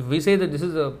 If we say that this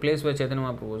is the place where Chaitanya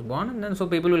Mahaprabhu was born, and then so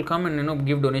people will come and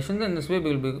give donations, and this way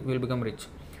we will become rich.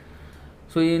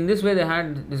 So in this way they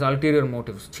had these ulterior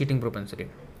motives, cheating propensity.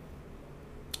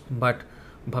 But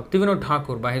Bhaktivinoda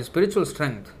Thakur, by his spiritual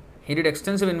strength, he did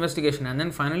extensive investigation, and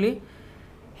then finally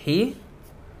he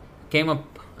came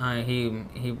up, he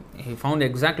found the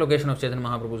exact location of Chaitanya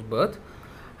Mahaprabhu's birth,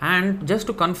 and just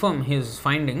to confirm his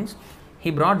findings,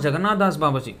 he brought Jagannath Das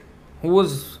Babaji, who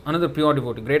was another pure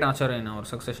devotee, great acharya in our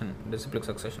succession, disciplic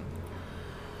succession.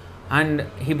 And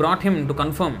he brought him to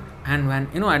confirm. And when,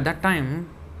 at that time,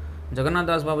 Jagannath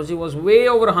Das Babaji was way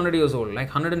over 100 years old, like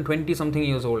 120 something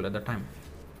years old at that time,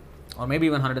 or maybe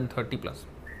even 130 plus.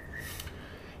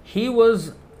 He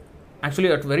was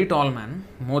actually a very tall man,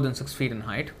 more than 6 feet in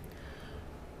height,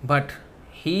 but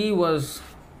he was,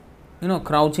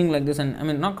 crouching like this,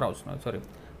 and not crouched,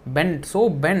 bent, so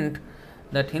bent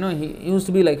that, he used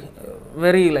to be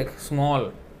very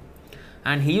small,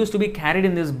 and he used to be carried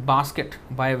in this basket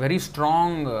by a very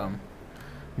strong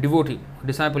devotee,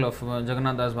 disciple of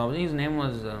Jagannath Das Babaji. His name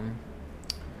was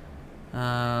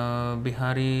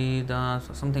Bihari Das,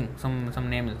 something, some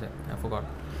name is there, I forgot.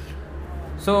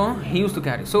 So he used to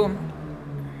carry. So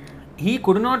he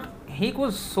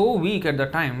was so weak at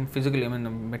that time physically. The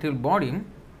material body,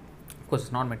 of course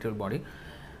it's not material body,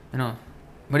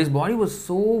 but his body was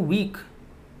so weak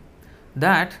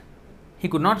that he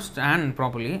could not stand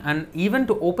properly, and even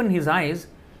to open his eyes,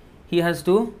 he has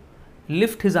to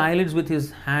lift his eyelids with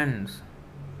his hands.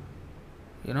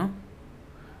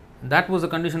 That was the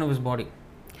condition of his body.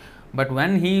 But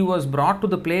when he was brought to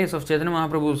the place of Chaitanya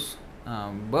Mahaprabhu's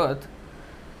birth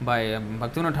by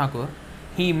Bhaktivinoda Thakur,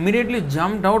 he immediately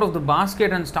jumped out of the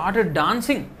basket and started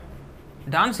dancing.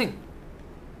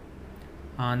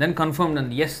 Then confirmed,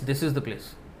 and yes, this is the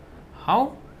place.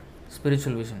 How?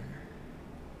 Spiritual vision.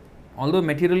 Although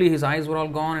materially his eyes were all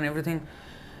gone and everything,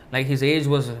 like his age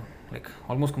was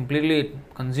almost completely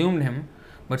consumed him,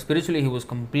 but spiritually he was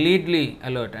completely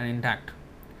alert and intact.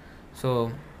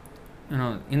 So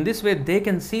in this way they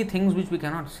can see things which we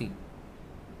cannot see.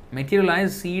 Material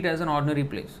eyes see it as an ordinary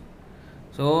place.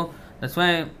 So that's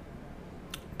why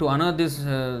to unearth these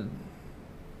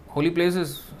holy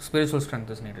places, spiritual strength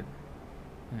is needed.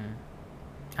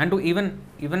 And to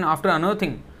even after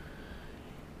unearthing,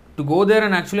 to go there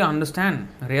and actually understand,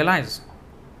 realize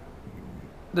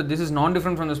that this is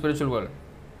non-different from the spiritual world,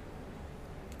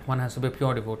 one has to be a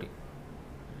pure devotee.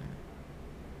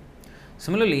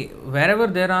 Similarly, wherever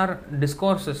there are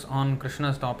discourses on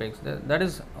Krishna's topics, that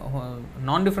is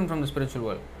non-different from the spiritual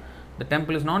world. The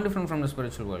temple is non-different from the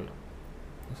spiritual world.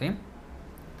 You see?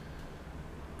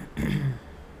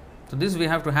 So this we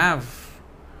have to have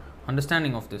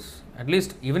understanding of this. At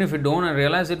least, even if we don't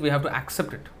realize it, we have to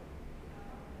accept it.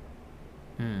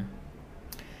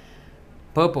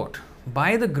 Purport.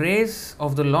 By the grace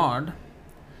of the Lord,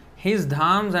 His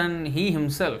dhams and He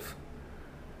Himself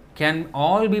can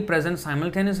all be present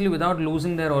simultaneously without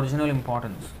losing their original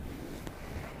importance.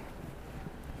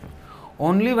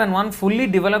 Only when one fully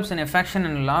develops an affection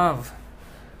and love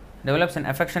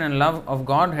of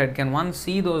Godhead can one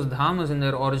see those dhamas in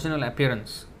their original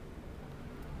appearance.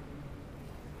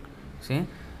 See,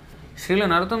 Srila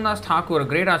Narottam Das Thakur, a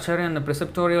great Acharya in the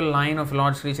preceptorial line of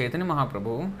Lord Sri Chaitanya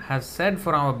Mahaprabhu, has said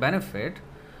for our benefit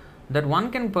that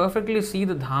one can perfectly see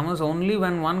the dhamas only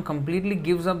when one completely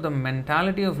gives up the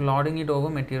mentality of lording it over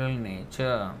material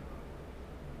nature.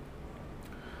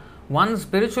 One's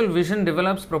spiritual vision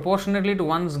develops proportionately to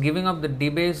one's giving up the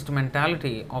debased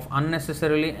mentality of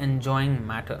unnecessarily enjoying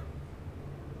matter.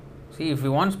 See, if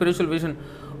you want spiritual vision,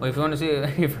 or if you want to see,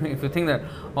 if you think that,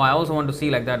 I also want to see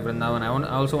like that Vrindavan, I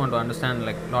also want to understand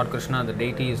like Lord Krishna, the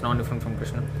deity is not different from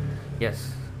Krishna.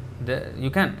 Yes, you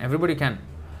can, everybody can.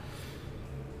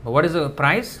 But what is the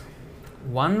price?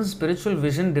 One's spiritual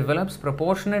vision develops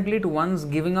proportionately to one's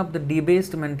giving up the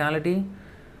debased mentality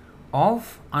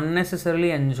of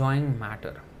unnecessarily enjoying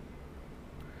matter.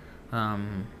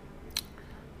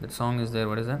 That song is there,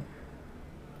 what is that?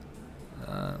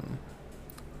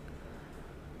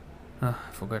 I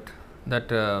forget.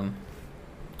 That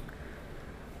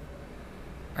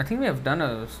I think we have done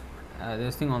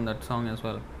this thing on that song as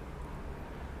well.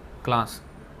 Class.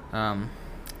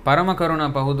 Parama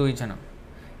Karuna Pahudu Ichana.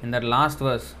 In that last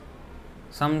verse,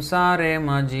 Samsare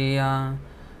Majia,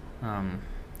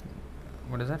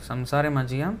 what is that? Samsare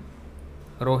Majia,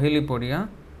 Rohili Podia.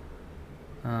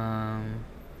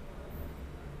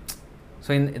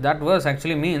 So in that verse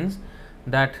actually means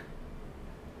that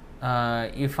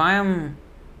if I am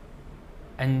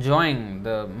enjoying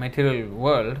the material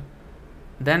world,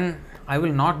 then I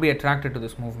will not be attracted to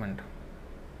this movement.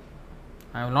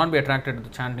 I will not be attracted to the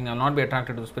chanting, I will not be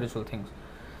attracted to the spiritual things.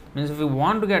 Means if we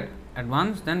want to get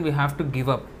advanced, then we have to give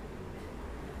up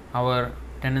our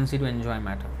tendency to enjoy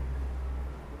matter.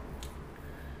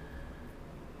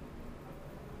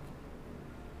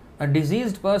 A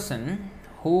diseased person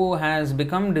who has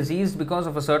become diseased because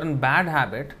of a certain bad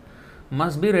habit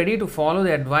must be ready to follow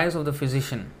the advice of the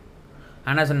physician,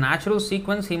 and as a natural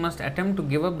sequence he must attempt to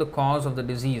give up the cause of the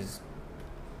disease.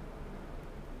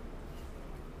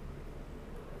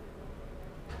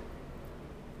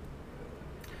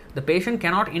 The patient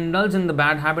cannot indulge in the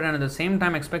bad habit and at the same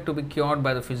time expect to be cured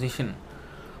by the physician.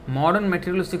 Modern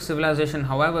materialistic civilization,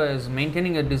 however, is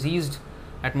maintaining a diseased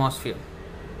atmosphere.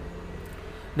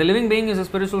 The living being is a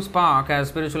spiritual spark, as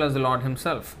spiritual as the Lord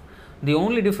Himself. The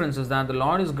only difference is that the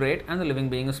Lord is great and the living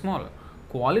being is small.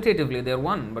 Qualitatively they are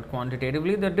one, but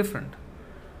quantitatively they are different.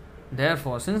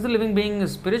 Therefore, since the living being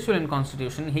is spiritual in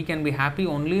constitution, he can be happy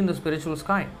only in the spiritual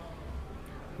sky,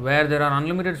 where there are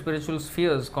unlimited spiritual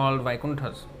spheres called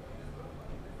Vaikunthas.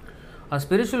 A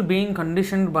spiritual being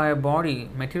conditioned by a body,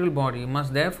 material body,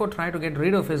 must therefore try to get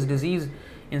rid of his disease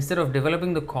instead of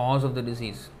developing the cause of the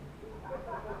disease.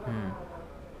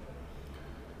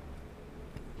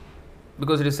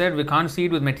 Because it is said we can't see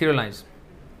it with material eyes.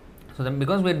 So then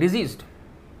because we are diseased,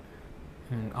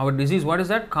 our disease, what is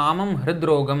that? Kamam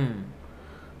hridrogam,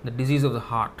 the disease of the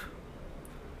heart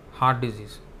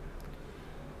disease.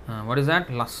 What is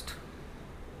that? Lust.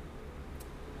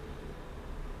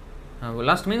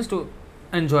 Lust means to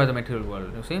enjoy the material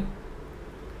world, you see.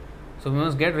 So we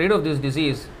must get rid of this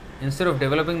disease instead of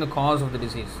developing the cause of the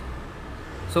disease.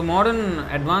 So modern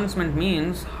advancement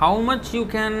means how much you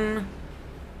can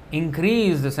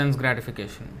increase the sense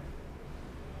gratification,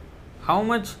 how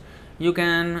much you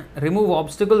can remove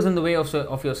obstacles in the way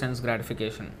of your sense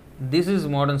gratification. This is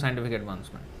modern scientific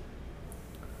advancement.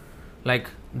 Like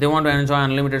they want to enjoy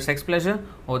unlimited sex pleasure,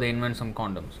 or they invent some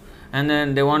condoms. And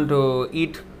then they want to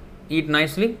eat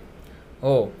nicely.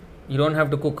 Oh, you don't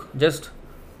have to cook, just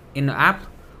in the app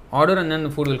order and then the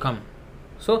food will come.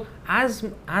 So as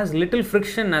little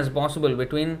friction as possible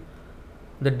between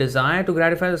the desire to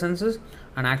gratify the senses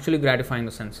and actually gratifying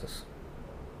the senses.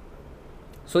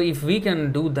 So if we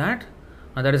can do that,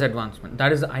 that is advancement.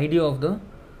 That is the idea of the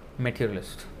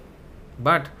materialist.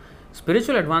 But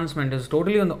spiritual advancement is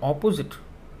totally on the opposite.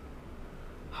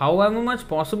 However much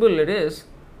possible it is,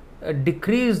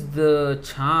 decrease the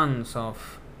chance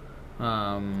of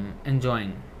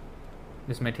enjoying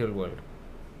this material world.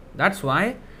 That's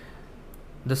why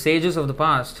the sages of the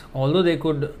past, although they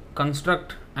could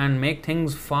construct and make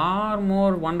things far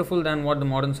more wonderful than what the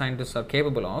modern scientists are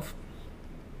capable of,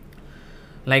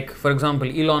 like for example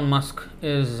Elon Musk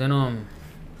is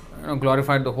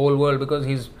glorified the whole world because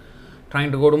he's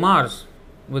trying to go to Mars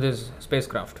with his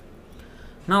spacecraft.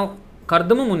 Now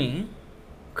Kardama Muni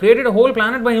created a whole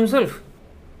planet by himself,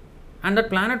 and that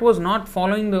planet was not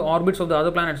following the orbits of the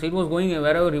other planets. It was going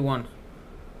wherever he wants.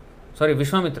 Sorry,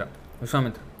 Vishwamitra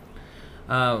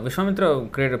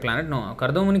created a planet. No,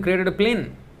 Kardama Muni created a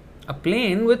plane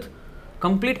with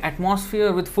complete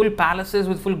atmosphere, with full palaces,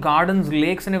 with full gardens,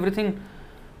 lakes and everything.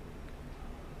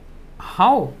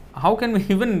 How can we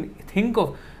even think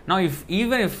of now?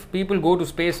 Even if people go to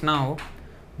space now,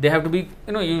 they have to be,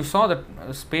 you saw that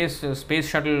space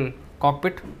shuttle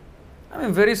cockpit. I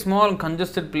mean, very small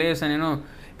congested place, and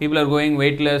people are going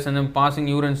weightless, and then passing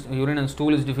urine and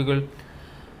stool is difficult.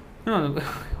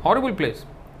 Horrible place.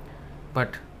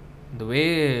 But the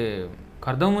way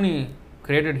Kardama Muni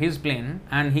created his plane,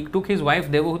 and he took his wife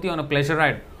Devahuti on a pleasure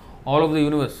ride all over the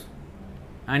universe,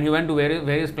 and he went to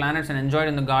various planets and enjoyed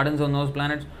in the gardens on those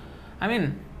planets. I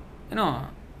mean,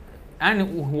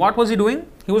 and what was he doing?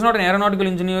 He was not an aeronautical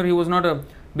engineer, he was not a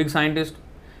big scientist.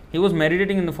 He was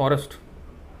meditating in the forest,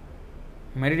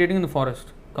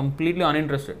 completely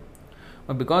uninterested.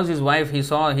 But because his wife, he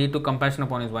took compassion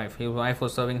upon his wife. His wife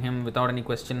was serving him without any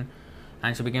question,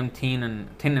 and she became thin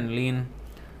and lean.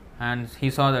 And he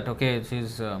saw that, okay,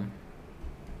 she's a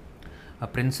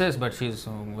princess, but she's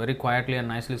very quietly and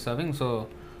nicely serving, so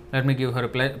let me give her a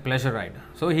pleasure ride.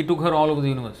 So he took her all over the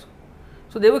universe.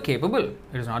 So they were capable.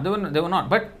 It is not they were not,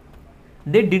 but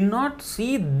they did not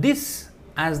see this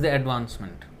as the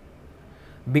advancement.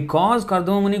 Because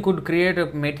Kardama Muni could create a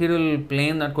material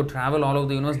plane that could travel all over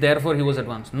the universe, therefore he was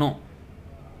advanced. No.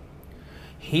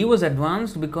 He was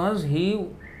advanced because he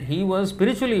was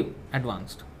spiritually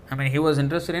advanced. I mean, he was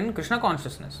interested in Krishna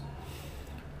consciousness.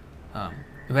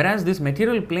 Whereas this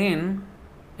material plane,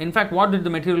 in fact, what did the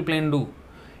material plane do?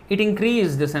 It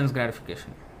increased the sense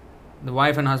gratification. The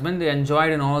wife and husband, they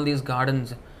enjoyed in all these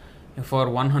gardens for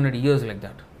 100 years like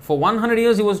that. For 100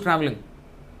 years he was traveling.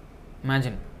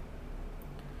 Imagine.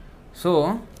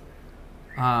 So,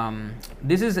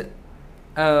 this is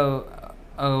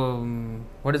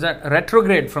what is that?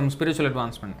 Retrograde from spiritual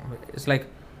advancement. It's like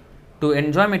to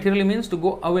enjoy materially means to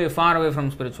go away, far away from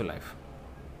spiritual life.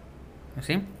 You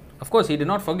see? Of course, he did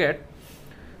not forget,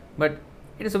 but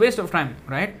it is a waste of time,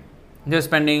 right? Just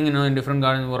spending, in different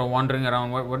gardens or wandering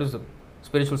around. What is the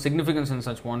spiritual significance in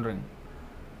such wandering?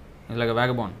 It's like a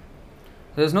vagabond.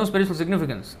 So there is no spiritual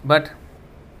significance. But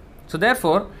so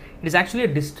therefore, it is actually a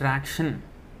distraction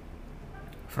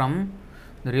from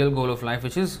the real goal of life,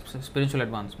 which is spiritual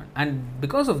advancement. And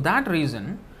because of that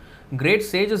reason, great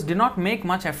sages did not make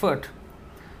much effort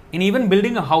in even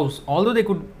building a house. Although they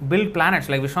could build planets,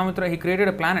 like Vishwamitra, he created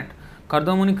a planet.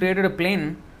 Kardama Muni created a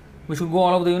plane which would go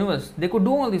all over the universe. They could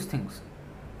do all these things,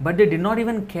 but they did not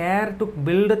even care to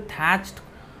build a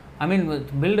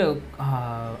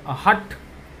hut.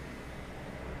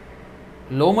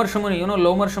 Lomarsha Muni,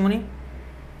 Lomarsha Muni?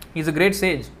 He is a great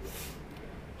sage.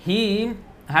 He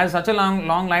has such a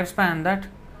long lifespan that,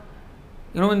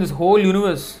 when this whole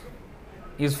universe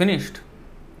is finished,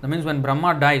 that means when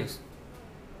Brahma dies,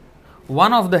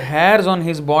 one of the hairs on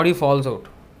his body falls out.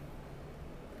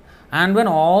 And when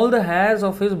all the hairs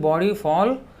of his body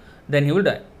fall, then he will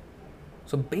die.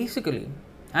 So basically,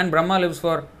 and Brahma lives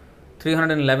for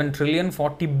 311 trillion,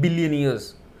 40 billion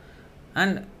years.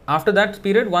 And after that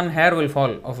period, one hair will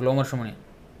fall of Lomarsha Muni.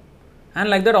 And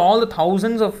like that, all the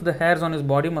thousands of the hairs on his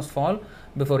body must fall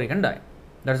before he can die.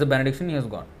 That is the benediction he has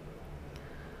got.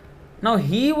 Now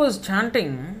he was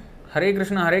chanting Hare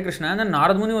Krishna, and then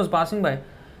Narad Muni was passing by.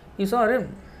 He saw,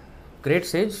 great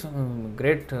sage,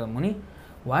 great Muni,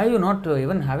 why are you not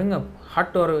even having a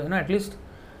hut or at least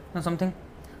something?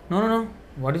 No.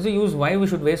 What is the use? Why we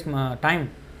should waste time?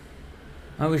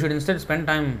 We should instead spend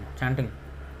time chanting.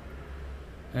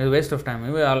 It's a waste of time.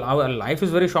 Our life is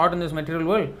very short in this material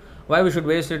world. Why we should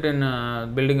waste it in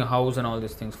building a house and all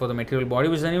these things for the material body,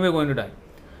 which is anyway going to die?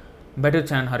 Better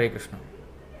chant Hare Krishna.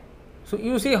 So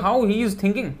you see how he is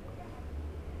thinking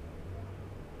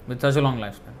with such a long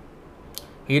lifespan.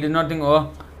 He did not think,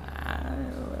 oh,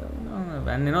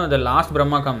 when the last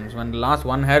Brahma comes, when the last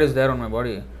one hair is there on my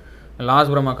body, the last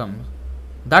Brahma comes,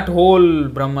 that whole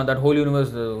Brahma, that whole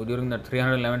universe, during that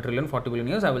 311 trillion, 40 billion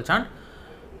years, I will chant.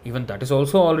 Even that is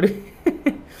also already,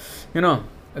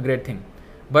 a great thing.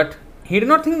 But he did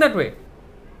not think that way.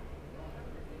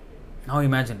 Now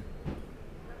imagine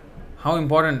how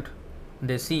important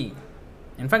they see.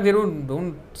 In fact, they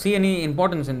don't see any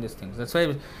importance in these things. That's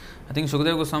why I think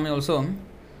Shukadeva Goswami also,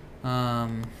 I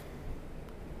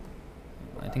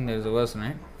think there is a verse,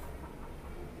 right?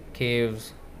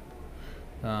 Caves,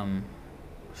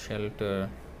 shelter,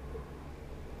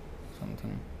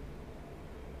 something.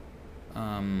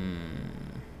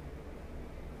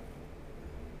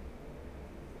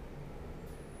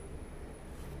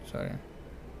 Sorry.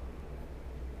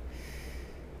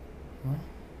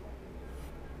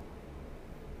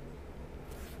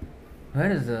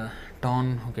 Where is the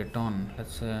ton? Okay, ton.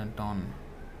 Let's say ton.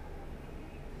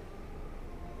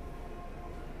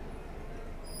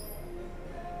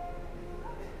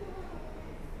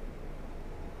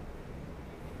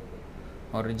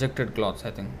 Or rejected cloths,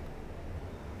 I think.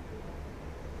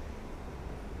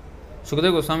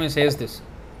 Shukadeva Goswami says this.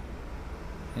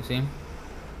 You see?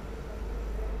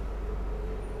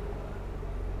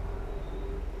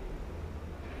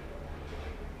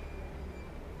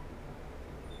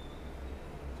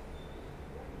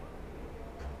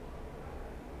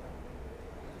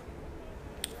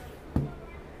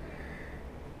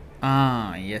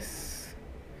 Yes.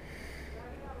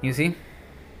 You see?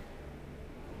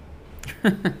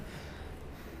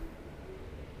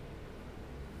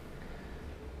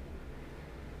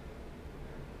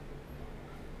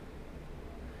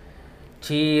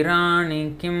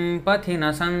 Chirani kim pathi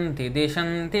na santi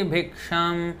dishanti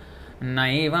bhiksham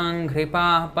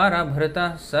naivanghripa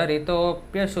parabhrita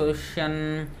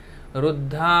saritopyashushyan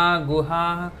ruddha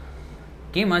guha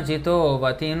kimajito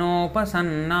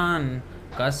vatinopasannan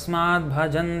kasmad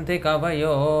bhajanti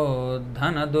kavayo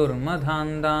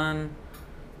dhanadurmadhandan.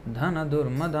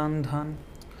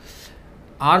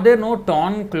 Are there no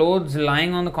torn clothes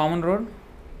lying on the common road?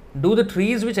 Do the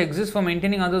trees which exist for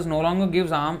maintaining others no longer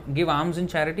give alms in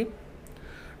charity?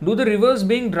 Do the rivers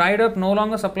being dried up no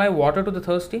longer supply water to the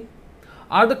thirsty?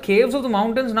 Are the caves of the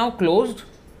mountains now closed?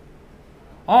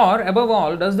 Or, above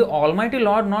all, does the Almighty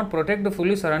Lord not protect the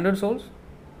fully surrendered souls?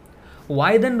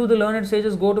 Why then do the learned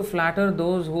sages go to flatter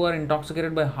those who are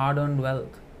intoxicated by hard-earned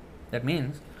wealth? That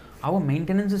means our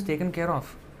maintenance is taken care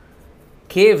of.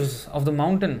 Caves of the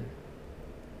mountains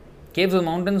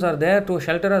are there to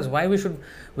shelter us. Why we should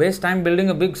waste time building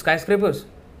a big skyscrapers?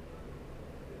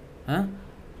 And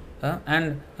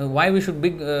why we should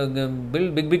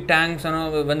build big tanks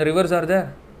when the rivers are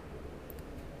there?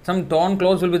 Some torn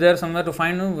clothes will be there somewhere to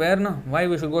find where. No? Why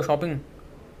we should go shopping?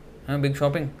 Big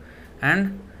shopping.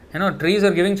 And trees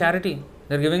are giving charity.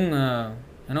 They are giving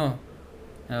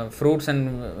fruits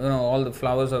and all the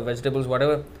flowers or vegetables,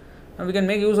 whatever. And we can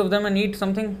make use of them and eat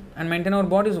something and maintain our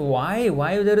bodies. Why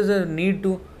there is a need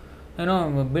to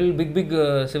build big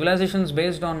civilizations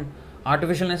based on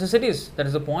artificial necessities? That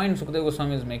is the point Shukadeva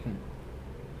Goswami is making.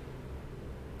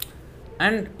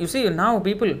 And you see, now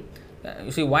people,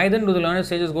 why then do the learned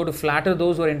sages go to flatter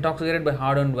those who are intoxicated by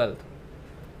hard-earned wealth?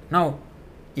 Now,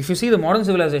 if you see the modern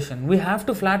civilization, we have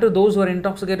to flatter those who are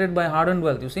intoxicated by hard-earned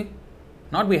wealth, you see.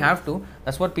 Not we have to,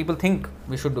 that's what people think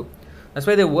we should do. That's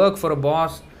why they work for a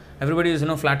boss. Everybody is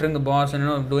flattering the boss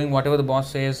and doing whatever the boss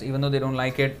says, even though they don't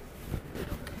like it.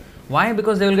 Why?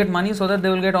 Because they will get money, so that they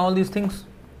will get all these things: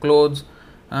 clothes,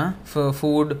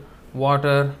 food,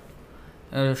 water,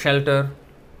 shelter.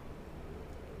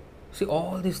 See,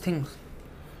 all these things.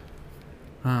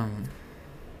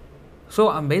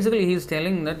 So basically he is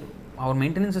telling that our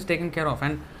maintenance is taken care of,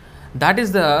 and that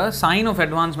is the sign of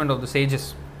advancement of the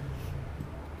sages,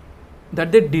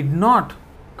 that they did not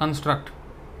construct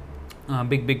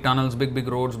big tunnels, big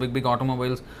roads, big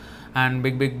automobiles, and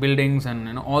big buildings,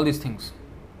 and all these things.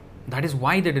 That is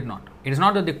why they did not. It is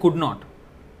not that they could not.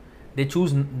 They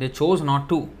chose not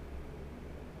to.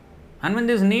 And when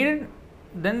this needed,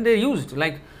 then they used,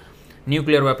 like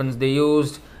nuclear weapons. They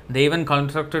used. They even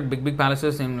constructed big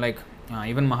palaces in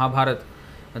even Mahabharata.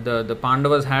 The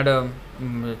Pandavas had a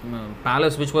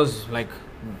palace which was like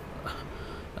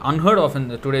unheard of in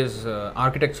today's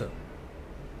architecture.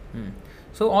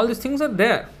 So all these things are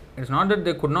there. It's not that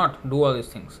they could not do all these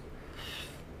things,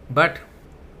 but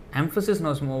emphasis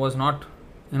was not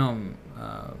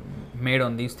made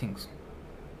on these things.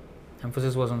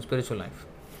 Emphasis was on spiritual life.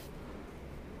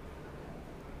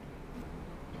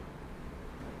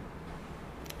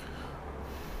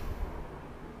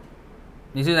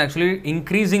 This is actually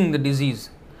increasing the disease.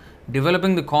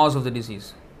 developing the cause of the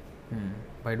disease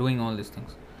by doing all these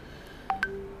things.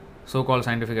 So-called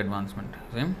scientific advancement.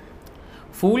 See?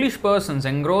 Foolish persons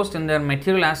engrossed in their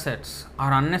material assets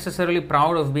are unnecessarily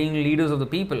proud of being leaders of the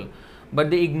people, but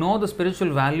they ignore the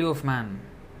spiritual value of man.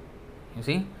 You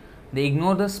see? They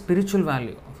ignore the spiritual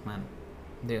value of man.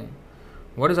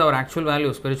 What is our actual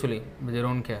value spiritually? But they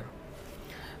don't care.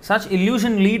 Such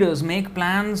illusion leaders make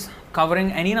plans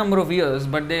covering any number of years,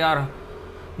 but they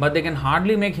can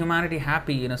hardly make humanity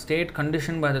happy in a state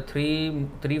conditioned by the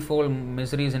threefold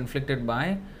miseries inflicted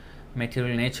by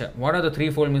material nature. What are the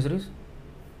threefold miseries?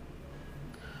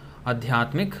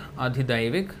 Adhyatmik,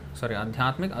 Adhibhautik,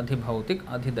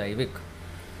 Adhidaivik.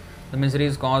 The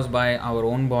miseries caused by our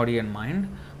own body and mind.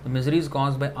 The miseries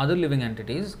caused by other living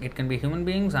entities. It can be human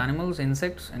beings, animals,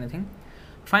 insects, anything.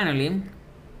 Finally,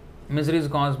 miseries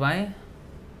caused by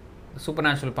the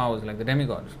supernatural powers like the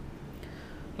demigods,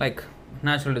 like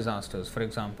natural disasters, for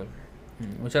example,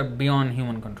 which are beyond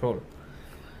human control.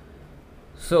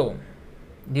 So,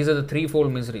 these are the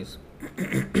threefold miseries.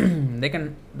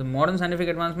 The modern scientific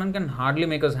advancement can hardly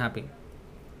make us happy.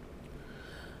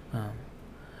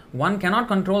 One cannot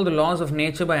control the laws of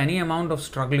nature by any amount of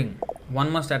struggling.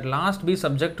 One must at last be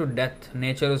subject to death,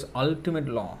 nature's ultimate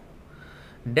law.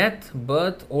 Death,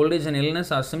 birth, old age and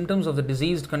illness are symptoms of the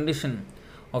diseased condition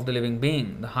of the living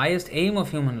being. The highest aim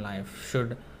of human life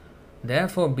should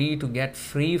therefore be to get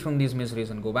free from these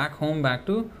miseries and go back home, back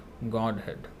to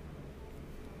Godhead.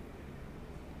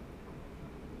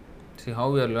 See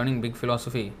how we are learning big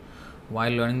philosophy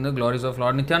while learning the glories of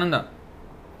Lord Nityananda.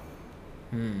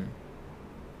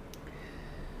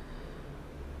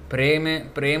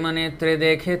 प्रेम नेत्रे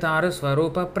देखे तार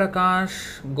स्वरूप प्रकाश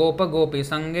गोप गोपी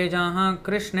संगे जहाँ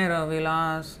Krishna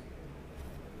रविलास.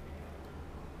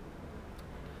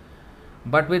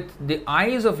 But with the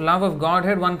eyes of love of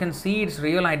Godhead, one can see its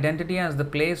real identity as the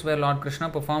place where Lord Krishna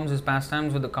performs his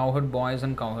pastimes with the cowherd boys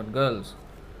and cowherd girls.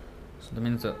 So that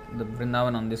means the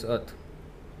Vrindavan on this earth.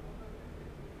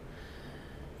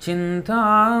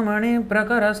 Chintamani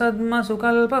prakara sadma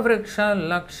sukalpa vriksha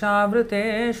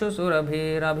lakshavriteshu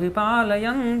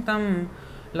surabhirabhipalayantam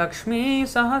Lakshmi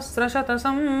sahasrashata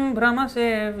sambrama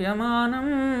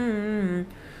sevyamanam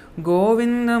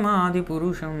Govindamadi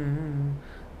purusham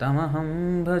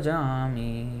tamaham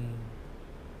bhajami.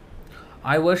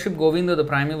 I worship Govinda, the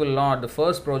primeval Lord, the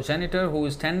first progenitor, who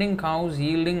is tending cows,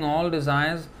 yielding all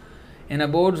desires in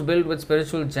abodes built with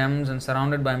spiritual gems and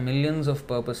surrounded by millions of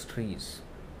purpose trees.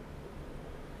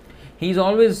 He is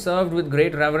always served with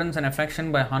great reverence and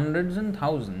affection by hundreds and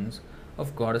thousands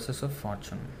of goddesses of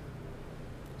fortune.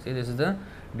 See, this is the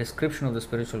description of the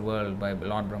spiritual world by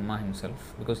Lord Brahma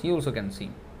himself, because he also can see.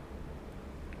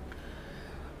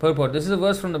 Purport. This is a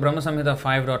verse from the Brahma Samhita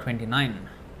 5.29.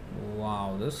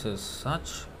 Wow, this is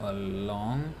such a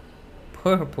long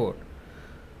purport.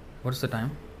 What's the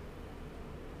time?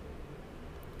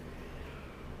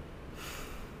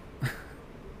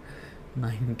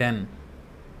 9:10.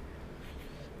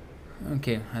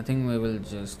 Okay, I think we will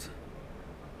just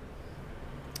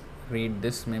read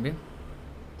this maybe.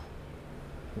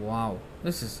 Wow,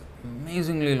 this is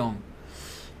amazingly long.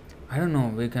 I don't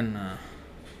know, we can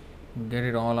get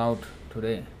it all out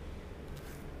today.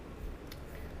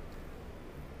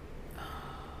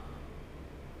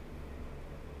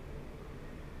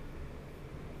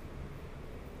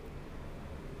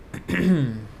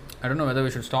 I don't know whether we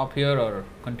should stop here or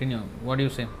continue. What do you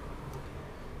say?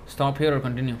 Stop here or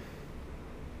continue?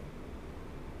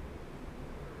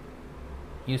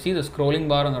 You see the scrolling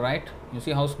bar on the right? You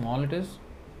see how small it is?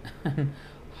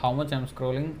 How much I am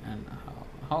scrolling and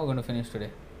how I'm going to finish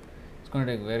today. It's going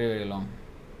to take very, very long.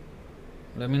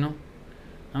 Let me know.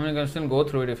 I mean, you can still go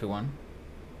through it if you want.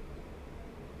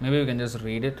 Maybe we can just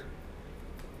read it.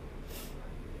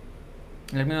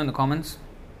 Let me know in the comments.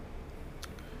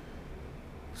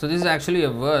 So this is actually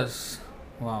a verse.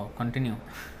 Wow, continue.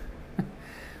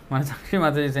 Manasakshi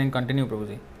Mataji is saying continue,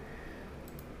 Prabhuji.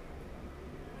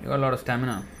 You got a lot of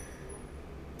stamina.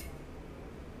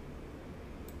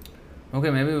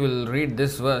 Okay, maybe we'll read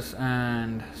this verse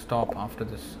and stop after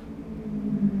this.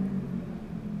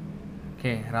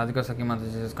 Okay, Radhika Sakhi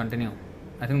Mataji says continue.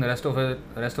 I think the rest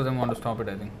of them want to stop it,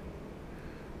 I think.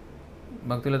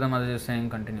 Bhaktilata Mataji is saying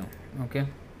continue. Okay.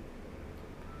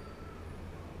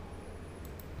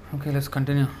 Okay, let's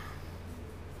continue.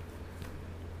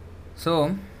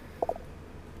 So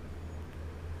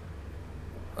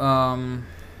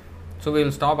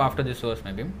we'll stop after this verse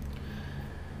maybe.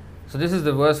 So this is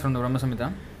the verse from the Brahma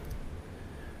Samhita.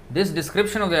 This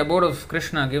description of the abode of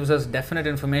Krishna gives us definite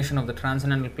information of the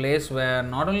transcendental place where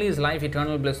not only is life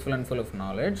eternal, blissful and full of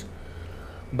knowledge,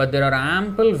 but there are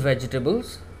ample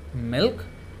vegetables, milk,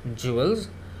 jewels,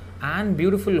 and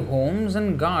beautiful homes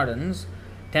and gardens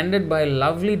tended by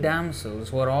lovely damsels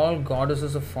who are all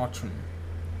goddesses of fortune.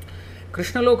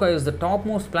 Krishnaloka is the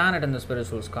topmost planet in the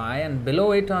spiritual sky, and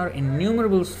below it are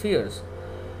innumerable spheres,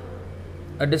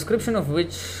 a description of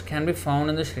which can be found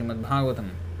in the Srimad Bhagavatam.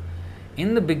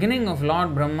 In the beginning of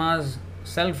Lord Brahma's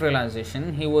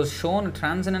self-realization, he was shown a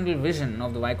transcendental vision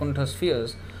of the Vaikuntha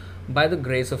spheres by the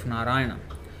grace of Narayana.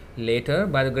 Later,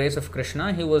 by the grace of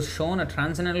Krishna, he was shown a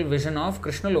transcendental vision of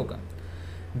Krishnaloka.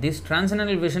 This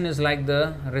transcendental vision is like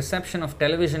the reception of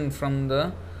television from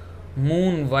the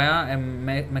moon via a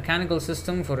mechanical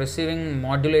system for receiving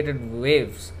modulated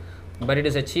waves, but it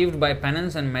is achieved by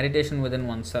penance and meditation within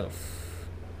oneself.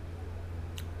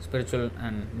 Spiritual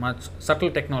and much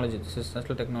subtle technology. This is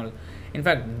subtle technology. In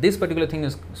fact, this particular thing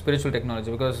is spiritual technology,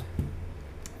 because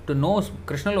to know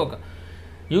Krishnaloka,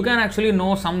 you can actually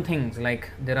know some things, like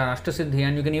there are Ashtasiddhi,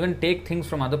 and you can even take things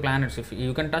from other planets. If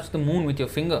you can touch the moon with your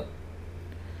finger,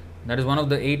 that is one of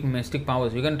the 8 mystic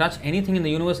powers. You can touch anything in the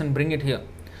universe and bring it here.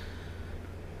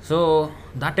 So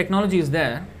that technology is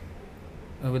there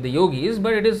with the yogis,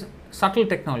 but it is subtle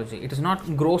technology. It is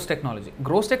not gross technology.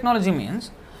 Gross technology means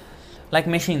like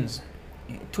machines.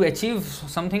 To achieve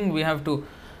something, we have to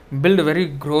build a very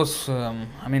gross,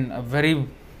 a very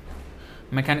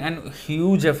mechanical and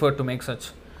huge effort to make such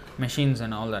machines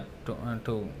and all that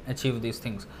to achieve these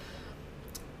things.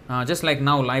 Just like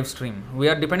now, live stream, we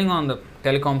are depending on the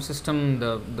telecom system,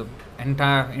 the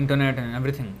entire internet and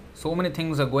everything. So many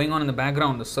things are going on in the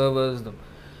background, the servers,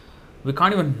 we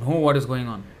can't even know what is going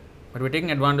on, but we're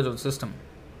taking advantage of the system.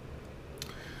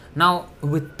 Now,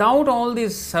 without all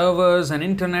these servers and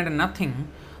internet and nothing,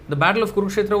 the battle of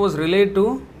Kurukshetra was relayed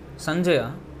to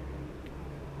Sanjaya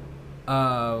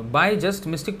by just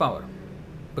mystic power,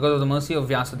 because of the mercy of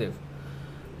Vyasadeva.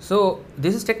 So,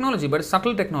 this is technology, but it's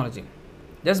subtle technology.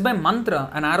 Just by mantra,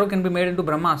 an arrow can be made into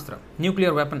Brahmastra,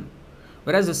 nuclear weapon.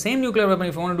 Whereas the same nuclear weapon,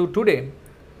 if you want to do today,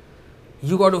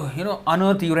 you got to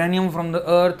unearth uranium from the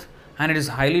earth, and it is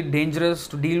highly dangerous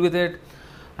to deal with it,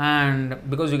 and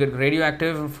because you get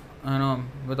radioactive,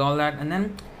 with all that, and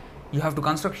then you have to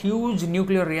construct huge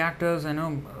nuclear reactors,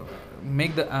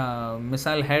 make the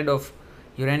missile head of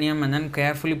uranium, and then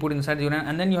carefully put inside the uranium,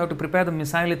 and then you have to prepare the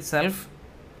missile itself,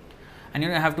 and you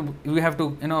have to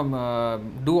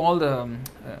do all the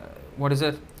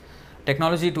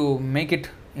technology to make it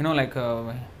like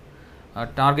a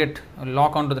target,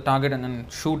 lock onto the target and then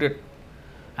shoot it,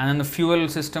 and then the fuel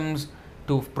systems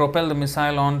to propel the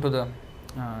missile on to the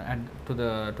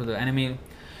enemy.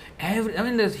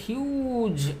 There's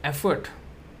huge effort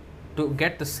to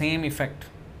get the same effect.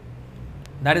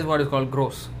 That is what is called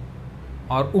gross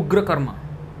or ugra karma,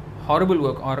 horrible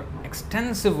work or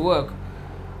extensive work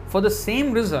for the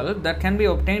same result that can be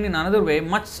obtained in another way,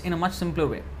 in a much simpler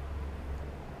way.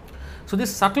 So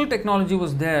this subtle technology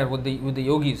was there with the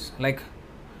yogis, like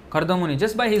Kardamuni.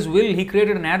 Just by his will, he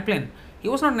created an airplane. He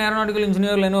was not an aeronautical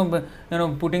engineer,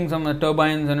 putting some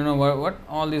turbines and what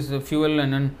all this fuel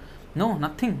and no,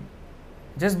 nothing.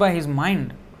 Just by his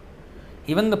mind.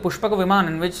 Even the Pushpaka Viman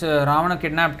in which Ravana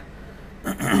kidnapped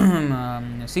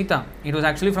Sita, it was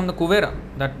actually from the Kuvera,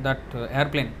 that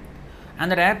airplane.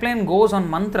 And that airplane goes on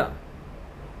mantra.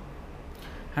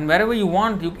 And wherever you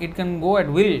want, it can go at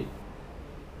will.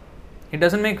 It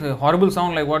doesn't make a horrible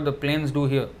sound like what the planes do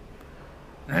here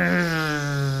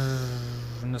in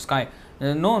the sky.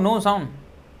 No sound.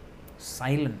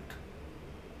 Silent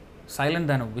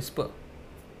than a whisper.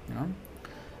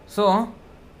 So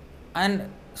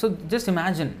just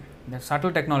imagine the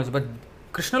subtle technology. But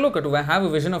Krishnaloka, to have a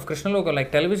vision of Krishnaloka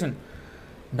like television,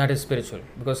 that is spiritual.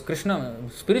 Because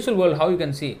spiritual world, how you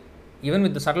can see? Even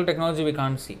with the subtle technology, we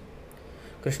can't see.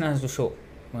 Krishna has to show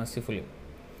mercifully.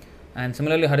 And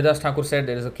similarly, Haridas Thakur said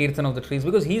there is a Kirtan of the trees,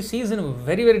 because he sees in a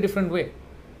very, very different way.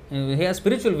 He has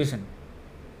spiritual vision,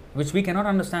 which we cannot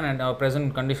understand at our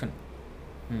present condition.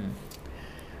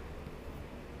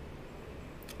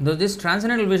 Though this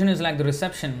transcendental vision is like the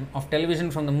reception of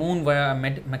television from the moon via a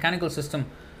mechanical system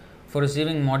for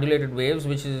receiving modulated waves,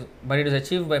 but it is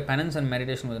achieved by penance and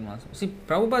meditation within oneself. See,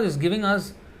 Prabhupada is giving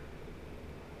us,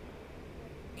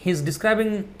 he is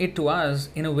describing it to us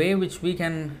in a way which we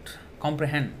can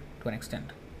comprehend to an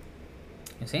extent.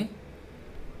 You see,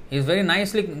 he is very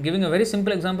nicely giving a very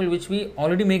simple example which we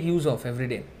already make use of every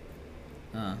day.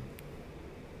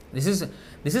 This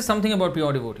is something about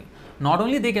pure devotee. Not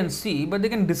only they can see, but they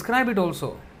can describe it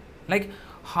also. Like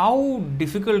how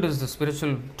difficult is the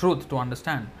spiritual truth to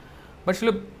understand. But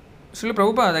Srila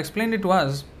Prabhupada explained it to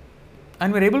us,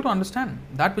 and we are able to understand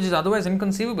that which is otherwise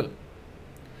inconceivable.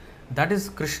 That is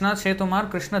Krishna Chetomar,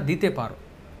 Krishna Dite Paro.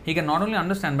 He can not only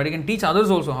understand, but he can teach others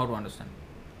also how to understand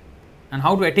and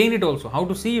how to attain it also, how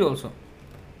to see it also.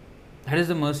 That is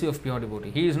the mercy of pure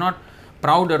devotee. He is not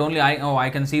proud that only I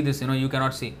can see this, you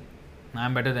cannot see. I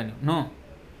am better than you. No.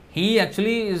 He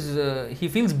actually he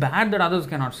feels bad that others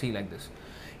cannot see like this.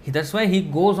 That's why he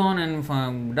goes on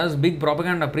and does big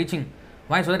propaganda preaching.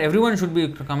 Why? So that everyone should be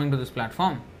coming to this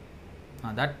platform.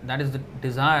 That is the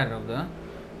desire of the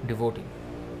devotee.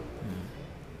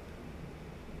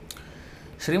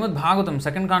 Srimad Bhagavatam,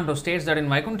 second canto, states that in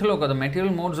Vaikuntha Loka, the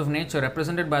material modes of nature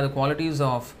represented by the qualities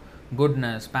of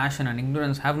goodness, passion and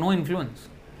ignorance have no influence.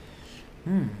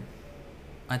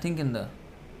 I think in the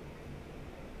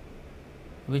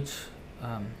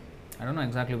I don't know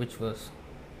exactly which verse.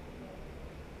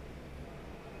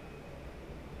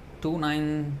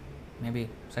 2:9, maybe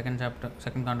second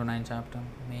canto 9th chapter,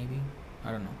 maybe,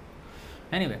 I don't know.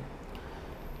 Anyway,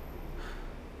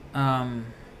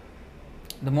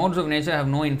 the modes of nature have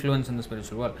no influence in the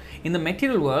spiritual world. In the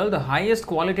material world, the highest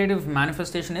qualitative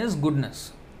manifestation is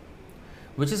goodness,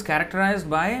 which is characterized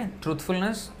by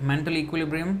truthfulness, mental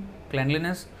equilibrium,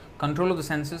 cleanliness, control of the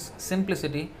senses,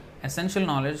 simplicity, essential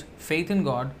knowledge, faith in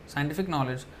God, scientific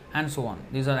knowledge, and so on.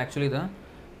 These are actually the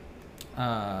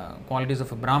qualities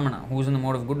of a Brahmana who is in the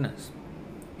mode of goodness.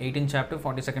 18th chapter,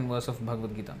 42nd verse of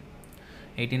Bhagavad Gita,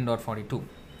 18.42.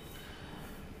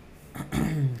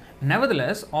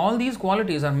 Nevertheless, all these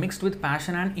qualities are mixed with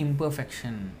passion and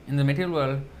imperfection. In the material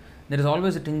world, there is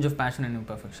always a tinge of passion and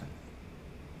imperfection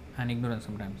and ignorance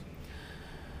sometimes.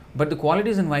 But the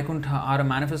qualities in Vaikuntha are a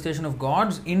manifestation of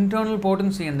God's internal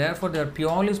potency, and therefore they are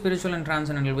purely spiritual and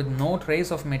transcendental with no trace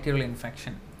of material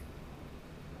infection.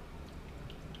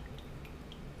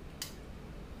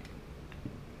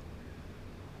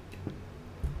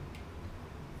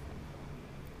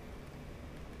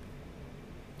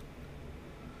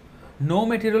 No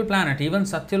material planet, even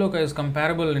Satyaloka, is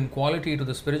comparable in quality to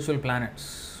the spiritual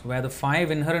planets, where the 5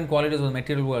 inherent qualities of the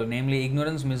material world, namely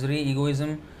ignorance, misery,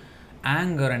 egoism,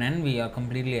 anger and envy, are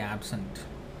completely absent.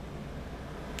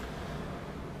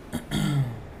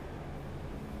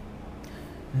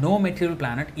 No material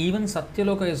planet, even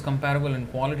Satyaloka, is comparable in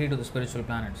quality to the spiritual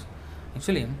planets.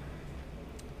 Actually,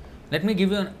 let me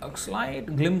give you a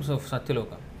slight glimpse of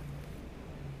Satyaloka.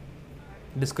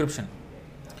 Description.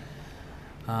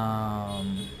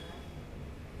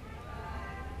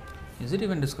 Is it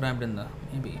even described in the...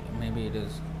 Maybe it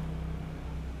is.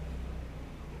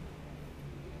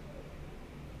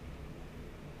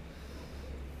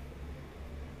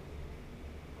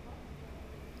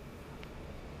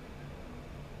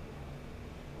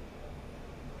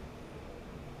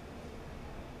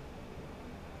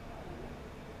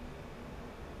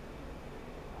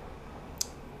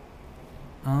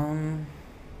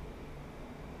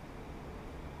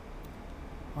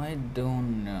 I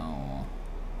don't know.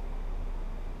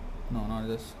 No, not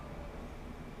this.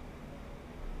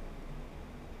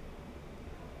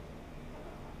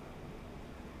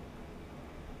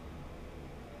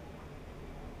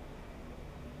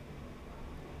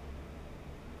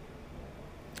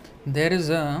 There is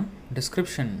a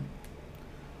description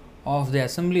of the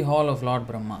assembly hall of Lord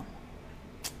Brahma.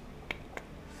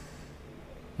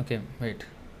 Okay, wait.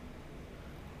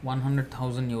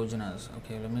 100,000 yojanas.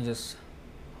 Okay, let me just...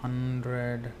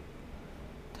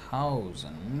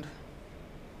 100,000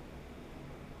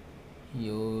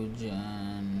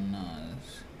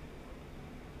 yojanas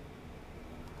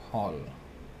hall.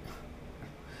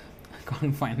 I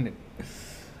can't find it.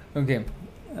 Okay,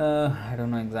 I don't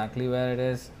know exactly where it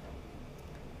is.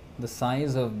 The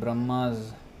size of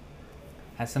Brahma's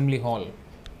assembly hall.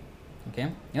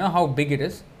 Okay, you know how big it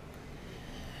is?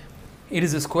 It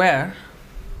is a square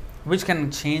which can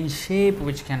change shape,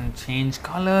 which can change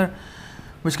color,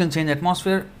 which can change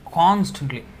atmosphere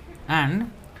constantly.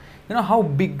 And you know how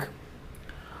big?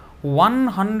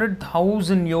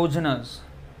 100,000 yojanas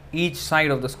each side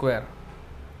of the square.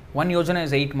 1 yojana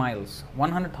is 8 miles.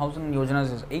 100,000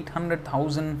 yojanas is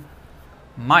 800,000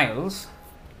 miles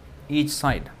each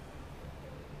side.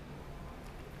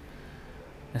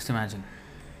 Just imagine.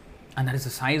 And that is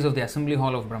the size of the assembly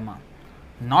hall of Brahma.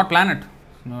 Not planet.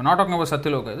 No, we're not talking about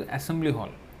Satyaloka, assembly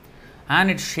hall. And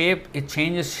its shape, it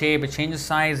changes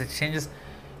size, it changes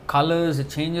colors, it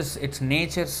changes its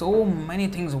nature. So many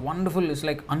things wonderful, it's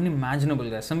like unimaginable.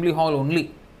 The assembly hall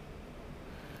only.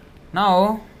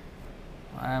 Now,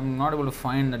 I am not able to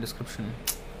find the description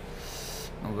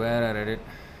where I read it,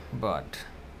 but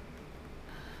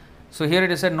so here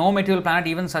it is said, no material planet,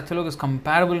 even Satyaloka, is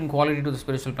comparable in quality to the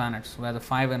spiritual planets, where the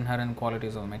 5 inherent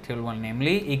qualities of the material world,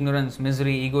 namely ignorance,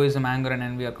 misery, egoism, anger and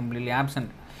envy, are completely absent.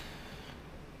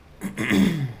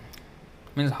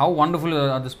 Means how wonderful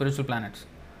are the spiritual planets.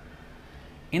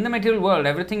 In the material world,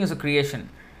 everything is a creation.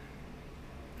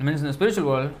 It means in the spiritual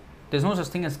world, there is no such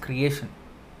thing as creation.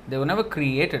 They were never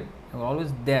created, they were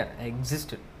always there,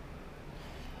 existed.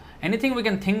 Anything we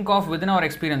can think of within our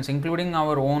experience, including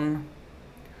our own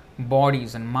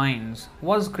bodies and minds,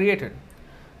 was created.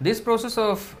 This process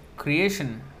of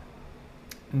creation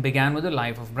began with the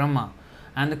life of Brahma,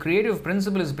 and the creative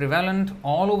principle is prevalent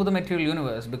all over the material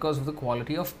universe because of the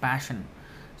quality of passion.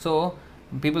 So,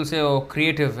 people say, oh,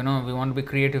 creative, we want to be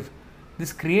creative.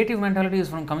 This creative mentality is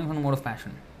coming from the mode of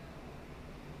passion.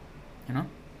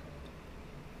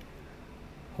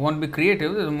 Who want to be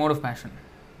creative, there is a mode of passion.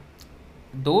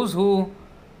 Those who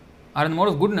are in the mode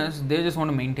of goodness, they just want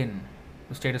to maintain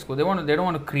the status quo. They don't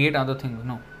want to create other things.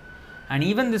 No. And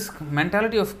even this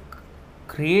mentality of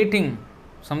creating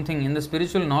something in the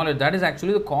spiritual knowledge, that is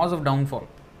actually the cause of downfall.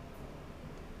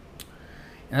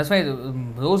 And that's why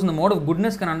those in the mode of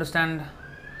goodness can understand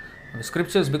the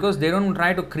scriptures, because they don't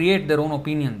try to create their own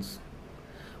opinions.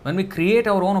 When we create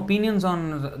our own opinions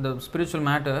on the spiritual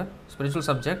matter, spiritual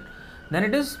subject, then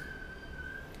it is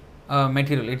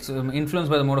material. It's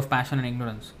influenced by the mode of passion and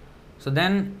ignorance. So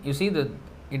then you see that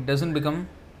it doesn't become,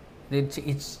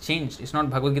 it's changed. It's not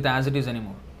Bhagavad Gita as it is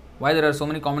anymore. Why there are so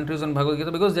many commentaries on Bhagavad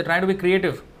Gita? Because they try to be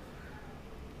creative.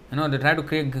 They try to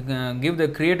give the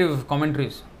creative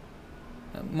commentaries.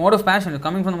 Mode of passion is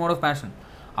coming from the mode of passion.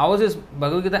 Ours is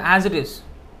Bhagavad Gita as it is.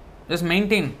 Just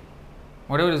maintain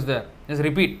whatever is there. Just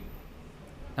repeat.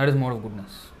 That is mode of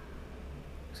goodness.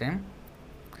 Same.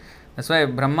 That's why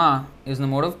Brahma is in the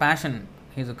mode of passion.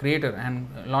 He is a creator, and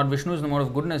Lord Vishnu is in the mode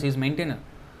of goodness. He is maintainer.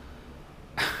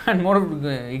 And mode of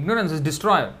ignorance is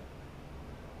destroyer.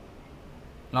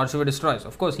 Lord Shiva destroys.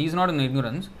 Of course, he is not in the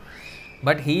ignorance,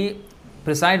 but he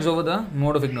presides over the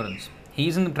mode of ignorance. He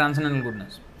is in the transcendental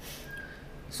goodness.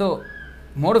 So,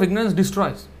 mode of ignorance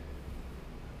destroys.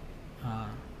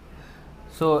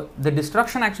 So, the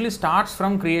destruction actually starts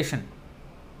from creation.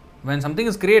 When something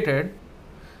is created,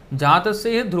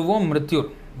 Jatasya dhruvo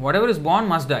mrityur. Whatever is born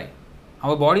must die.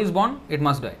 Our body is born, it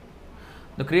must die.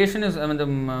 The creation is,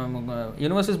 the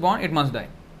universe is born, it must die.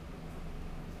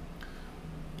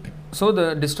 So,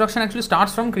 the destruction actually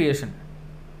starts from creation.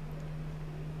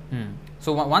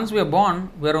 So, once we are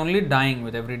born, we are only dying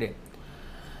with every day.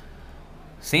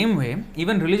 Same way,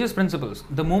 even religious principles.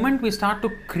 The moment we start to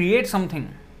create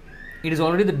something, it is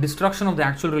already the destruction of the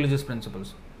actual religious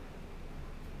principles.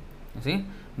 You see,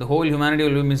 the whole humanity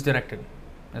will be misdirected.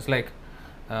 It's like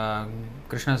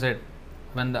Krishna said,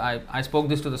 when I spoke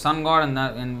this to the sun god, and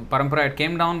in Parampara it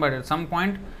came down, but at some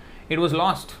point it was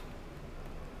lost.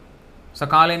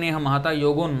 Sakale neha mahata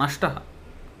yogo nashtaha.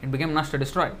 It became nashta,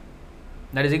 destroyed.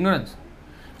 That is ignorance.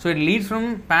 So it leads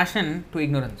from passion to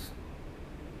ignorance.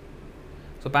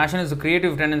 So passion is the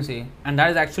creative tendency, and that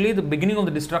is actually the beginning of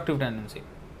the destructive tendency.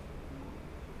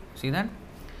 See that?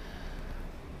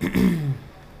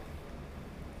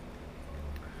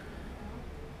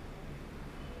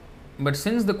 But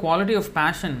since the quality of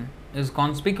passion is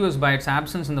conspicuous by its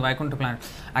absence in the Vaikuntha planet,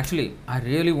 actually, I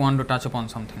really want to touch upon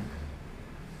something.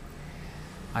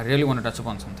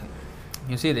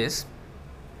 You see this?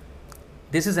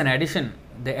 This is an edition.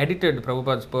 They edited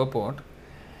Prabhupada's purport,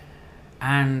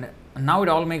 and now it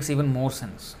all makes even more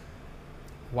sense.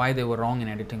 Why they were wrong in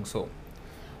editing so.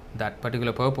 That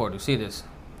particular purport, you see this?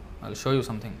 I'll show you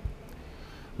something,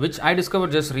 which I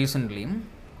discovered just recently,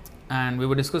 and we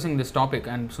were discussing this topic,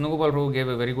 and Sunagopal Prabhu gave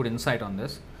a very good insight on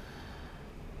this,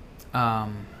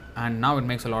 and now it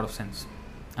makes a lot of sense.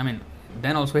 I mean,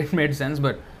 then also it made sense,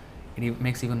 but it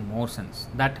makes even more sense.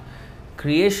 That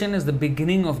creation is the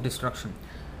beginning of destruction,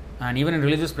 and even in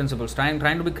religious principles, trying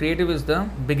to be creative is the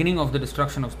beginning of the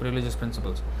destruction of religious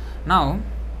principles. Now,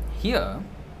 here,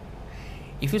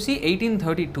 if you see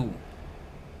 1832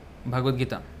 Bhagavad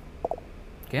Gita,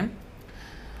 okay,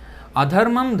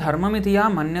 adharmam dharmamitiya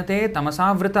manyate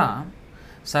tamasavrita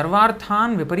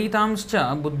sarvarthan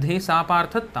viparitamscha buddhi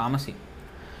saparthat tamasi.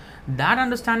 That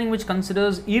understanding which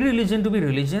considers irreligion to be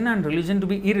religion and religion to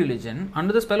be irreligion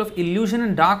under the spell of illusion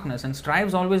and darkness and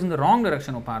strives always in the wrong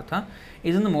direction, O Partha,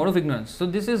 is in the mode of ignorance. So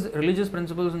this is religious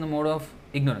principles in the mode of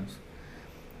ignorance.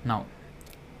 Now,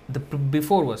 the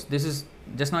before was, this is,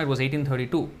 just now it was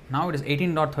 1832, now it is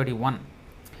 18.31.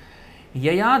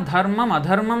 Yaya dharmam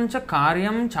adharmam cha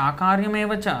karyam chakaryam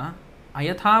eva cha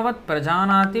ayathavat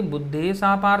prajanati buddhi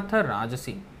sapartha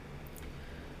rajasi.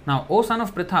 Now, O son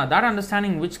of Pritha, that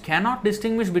understanding which cannot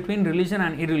distinguish between religion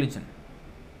and irreligion.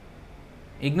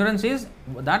 Ignorance is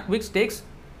that which takes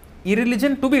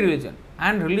irreligion to be religion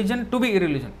and religion to be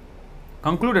irreligion.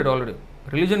 Concluded already.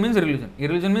 Religion means religion.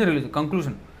 Irreligion means religion.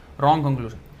 Conclusion. Wrong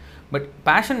conclusion. But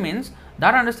passion means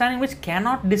that understanding which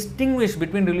cannot distinguish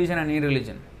between religion and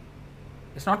irreligion.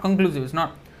 It's not conclusive. It's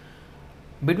not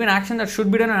between action that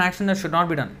should be done and action that should not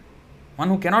be done. One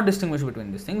who cannot distinguish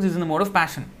between these things is in the mode of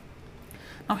passion.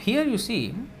 Now here you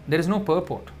see there is no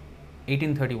purport,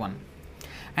 1831.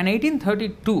 And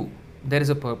 1832 there is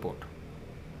a purport.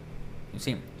 You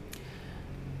see,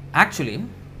 actually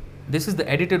this is the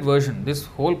edited version. This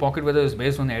whole Pocket Weather is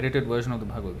based on the edited version of the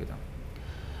Bhagavad Gita.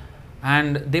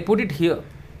 And they put it here.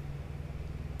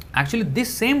 Actually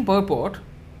this same purport,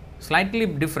 slightly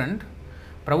different,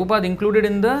 Prabhupada included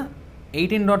in the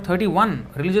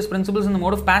 18.31, religious principles in the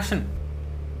mode of passion,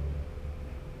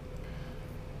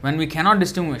 when we cannot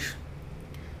distinguish.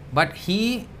 But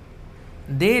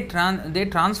they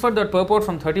transferred that purport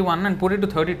from 31 and put it to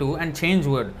 32 and changed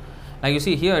word. Like you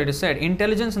see here, it is said,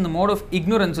 intelligence in the mode of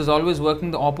ignorance is always working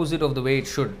the opposite of the way it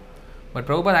should. But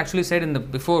Prabhupada actually said in the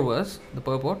before verse, the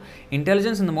purport,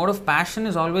 intelligence in the mode of passion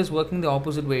is always working the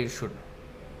opposite way it should.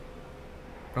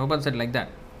 Prabhupada said like that.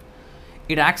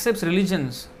 It accepts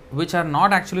religions which are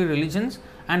not actually religions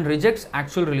and rejects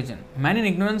actual religion. Men in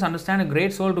ignorance understand a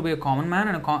great soul to be a common man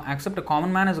and accept a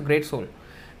common man as a great soul.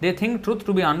 They think truth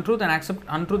to be untruth and accept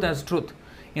untruth as truth.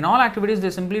 In all activities, they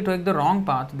simply take the wrong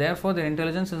path. Therefore, their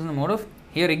intelligence is in the mode of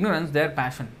here ignorance, their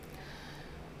passion.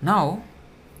 Now,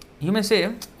 you may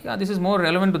say, yeah, this is more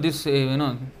relevant to this,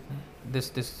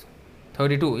 this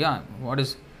 32. Yeah, what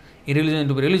is irreligion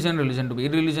to be religion, religion to be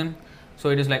irreligion. So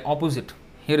it is like opposite.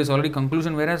 Here is already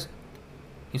conclusion. Whereas,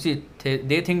 you see,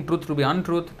 they think truth to be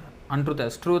untruth, untruth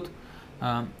as truth.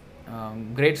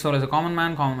 Great soul as a common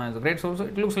man as a great soul. So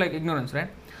it looks like ignorance, right?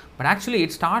 But actually,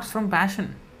 it starts from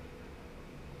passion.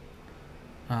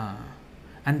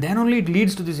 And then only it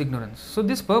leads to this ignorance. So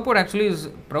this purport actually is,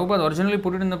 Prabhupada originally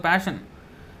put it in the passion,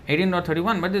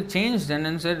 18.31, but they changed and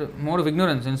then said mode of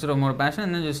ignorance instead of mode of passion,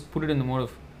 and then just put it in the mode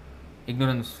of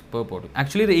ignorance purport.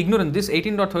 Actually the ignorance, this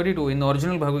 18.32 in the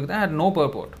original Bhagavad Gita had no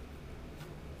purport.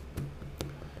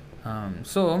 And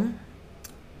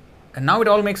now it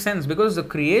all makes sense, because the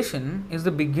creation is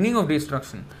the beginning of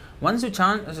destruction. Once you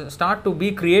start to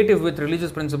be creative with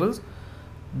religious principles,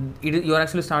 you are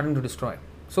actually starting to destroy.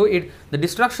 So the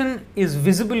destruction is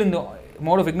visible in the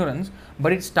mode of ignorance,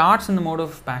 but it starts in the mode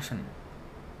of passion.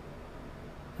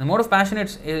 In the mode of passion,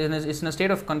 it's in a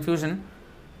state of confusion,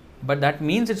 but that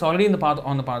means it's already on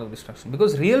the path of destruction.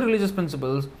 Because real religious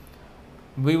principles,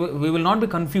 we will not be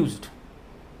confused,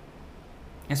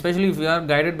 especially if we are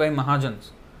guided by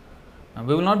Mahajans.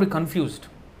 We will not be confused.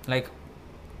 Like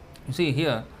you see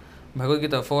here, Bhagavad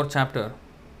Gita 4th chapter,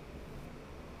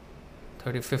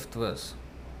 35th verse.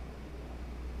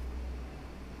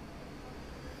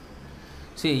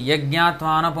 See,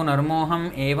 yajñātvāna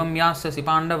punarmoham evam yasyasi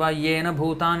pandava yena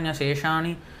bhutanya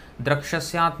sheshani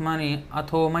drakshasyatmani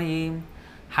athomayi.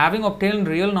 Having obtained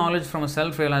real knowledge from a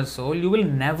self-realized soul, you will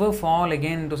never fall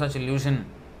again into such illusion.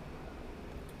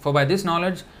 For by this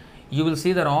knowledge, you will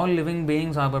see that all living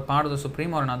beings are but part of the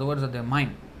Supreme, or in other words, of their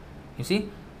mind. You see,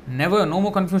 no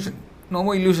more confusion, no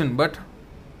more illusion. But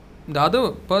the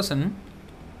other person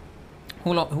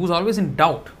who's always in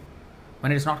doubt,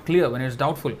 when it is not clear, when it is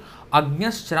doubtful,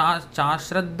 agnyas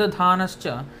chashraddha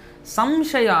dhanascha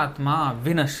samshayatma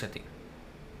vinashyati.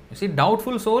 You see,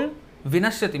 doubtful soul,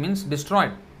 vinashyati means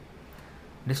destroyed.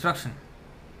 Destruction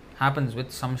happens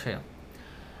with samshaya.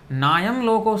 Nayam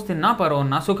lokosti na paro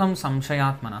na sukham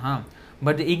samshayatmanaha.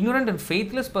 But the ignorant and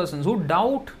faithless persons who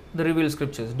doubt the revealed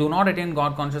scriptures, do not attain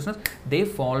God consciousness, they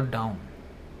fall down.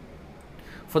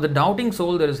 For the doubting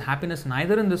soul, there is happiness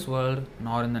neither in this world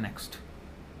nor in the next.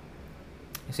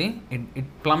 You see, it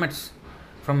plummets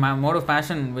from mode of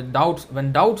passion with doubts.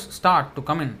 When doubts start to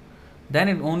come in, then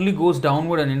it only goes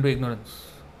downward and into ignorance.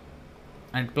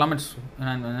 And it plummets,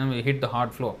 and then we hit the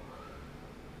hard floor.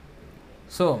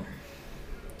 So,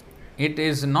 it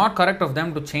is not correct of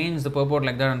them to change the purport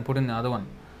like that and put in the other one.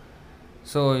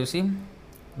 So, you see,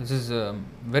 this is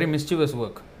very mischievous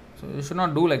work. So, you should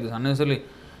not do like this unnecessarily,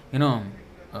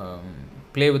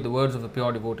 play with the words of the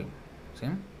pure devotee. See?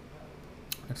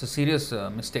 It's a serious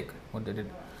mistake what they did.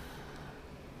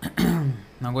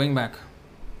 Now going back.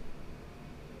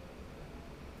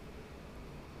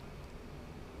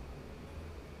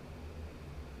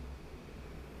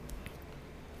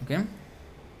 Okay.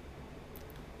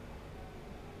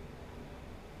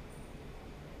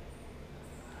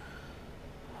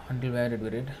 Until where did we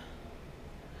read?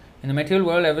 In the material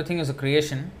world, everything is a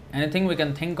creation. Anything we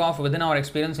can think of within our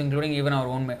experience, including even our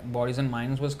own bodies and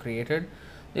minds, was created.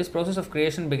 This process of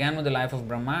creation began with the life of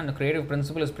Brahma, and the creative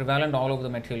principle is prevalent all over the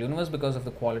material universe because of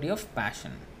the quality of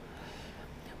passion.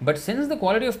 But since the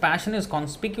quality of passion is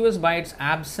conspicuous by its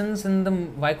absence in the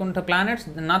Vaikuntha planets,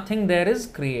 nothing there is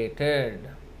created.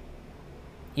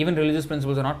 Even religious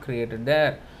principles are not created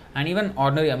there. And even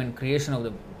ordinary, creation of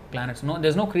the planets. No,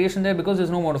 there's no creation there because there's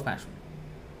no mode of passion.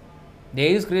 There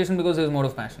is creation because there is mode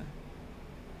of passion.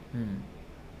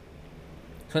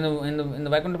 So in the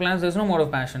Vaikuntha planets, there is no mode of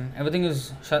passion. Everything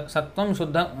is sattvam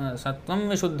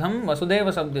vishuddham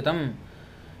vasudeva sabdhitam.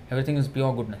 Everything is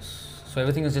pure goodness. So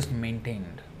everything is just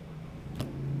maintained.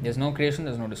 There's no creation,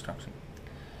 there's no destruction.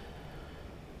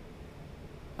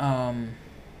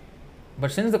 But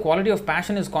since the quality of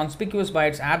passion is conspicuous by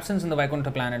its absence in the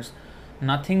Vaikuntha planets,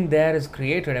 nothing there is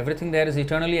created. Everything there is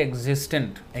eternally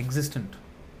existent.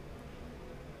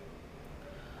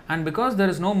 And because there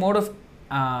is no mode of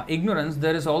ignorance,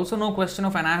 there is also no question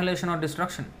of annihilation or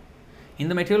destruction. In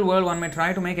the material world, one may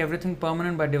try to make everything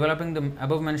permanent by developing the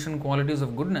above mentioned qualities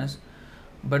of goodness,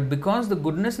 but because the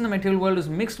goodness in the material world is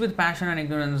mixed with passion and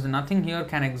ignorance, nothing here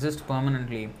can exist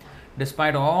permanently,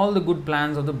 despite all the good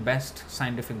plans of the best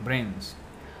scientific brains.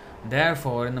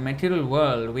 Therefore, in the material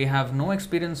world, we have no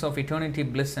experience of eternity,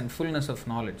 bliss and fullness of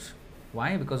knowledge.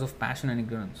 Why? Because of passion and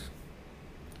ignorance.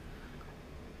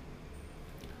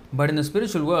 But in the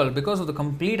spiritual world, because of the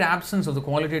complete absence of the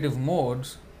qualitative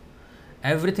modes,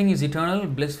 everything is eternal,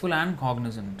 blissful and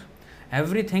cognizant.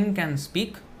 Everything can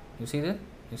speak. You see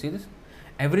this?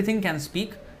 Everything can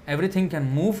speak. Everything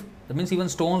can move. That means even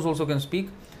stones also can speak.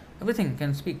 Everything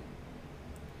can speak.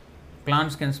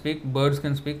 Plants can speak. Birds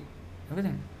can speak.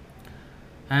 Everything.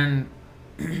 And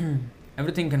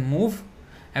everything can move.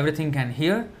 Everything can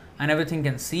hear. And everything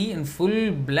can see in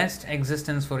full blessed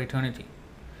existence for eternity.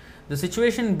 The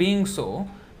situation being so,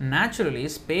 naturally,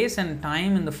 space and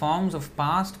time in the forms of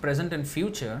past, present and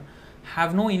future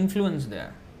have no influence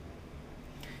there.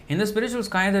 In the spiritual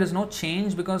sky, there is no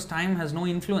change because time has no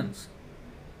influence.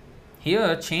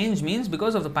 Here, change means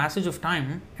because of the passage of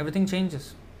time, everything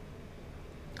changes.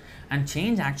 And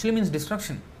change actually means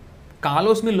destruction.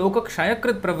 Kalosmi loka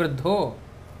kshayakrit pravriddho.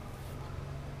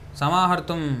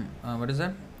 Samahartum, what is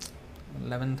that?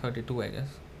 1132, I guess.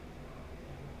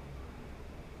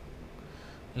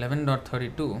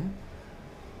 11.32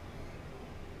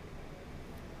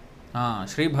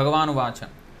 Shri Bhagavan Uvacha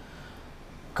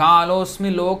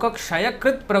Kalosmi loka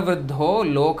kshayakrit pravriddho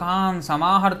lokan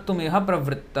samahartum iha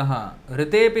pravrittah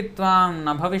ritepitvam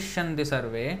nabhavishyanti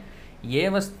sarve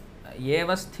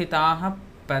yevasthitaha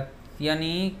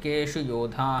patyani keshu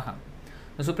yodhaha.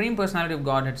 The Supreme Personality of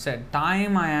Godhead said,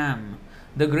 Time I am,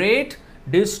 the great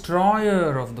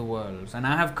destroyer of the worlds, and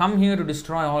I have come here to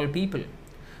destroy all people.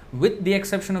 With the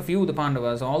exception of you, the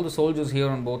Pandavas, all the soldiers here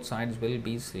on both sides will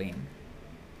be slain.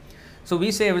 So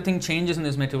we say everything changes in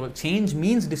this material world. Change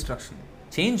means destruction.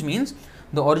 Change means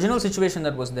the original situation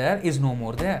that was there is no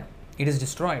more there. It is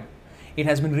destroyed. It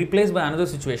has been replaced by another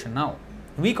situation now.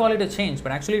 We call it a change,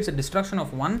 but actually it's a destruction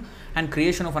of one and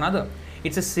creation of another.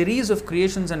 It's a series of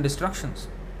creations and destructions.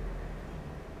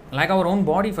 Like our own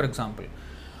body, for example.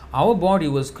 Our body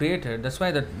was created, that's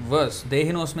why that verse,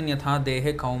 Dehinosmin yatha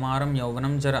dehe kaumaram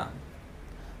yauvanam jara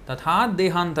tatha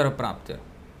dehantara praptya.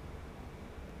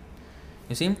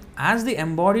 You see, as the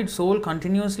embodied soul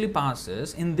continuously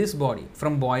passes in this body,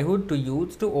 from boyhood to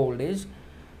youth to old age,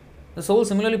 the soul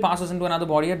similarly passes into another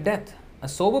body at death. A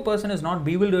sober person is not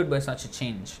bewildered by such a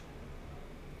change.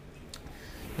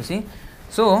 You see,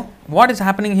 so what is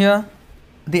happening here?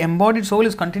 The embodied soul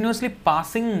is continuously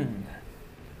passing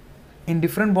in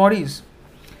different bodies,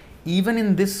 even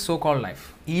in this so-called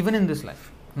life, even in this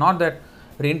life. Not that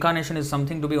reincarnation is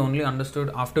something to be only understood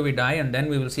after we die and then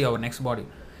we will see our next body.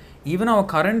 Even our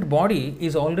current body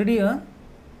is already a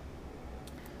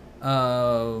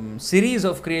series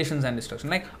of creations and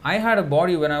destruction. Like I had a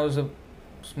body when I was a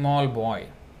small boy,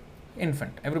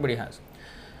 infant, everybody has.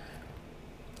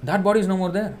 That body is no more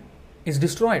there. It's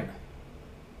destroyed,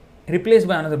 replaced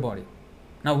by another body.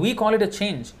 Now we call it a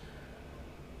change.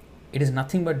 It is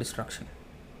nothing but destruction.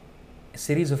 A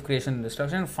series of creation and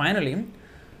destruction. And finally,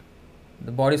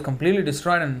 the body is completely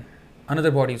destroyed and another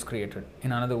body is created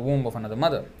in another womb of another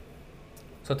mother.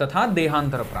 So, tatha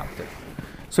dehantara praptir.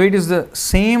 So, it is the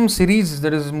same series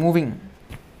that is moving.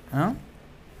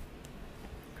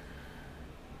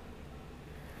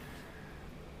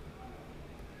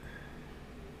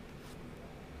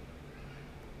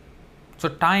 So,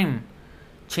 time,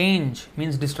 change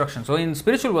means destruction. So, in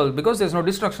spiritual world, because there is no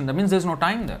destruction, that means there is no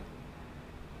time there.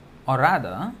 Or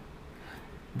rather,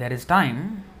 there is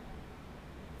time,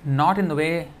 not in the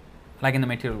way like in the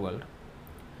material world.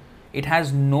 It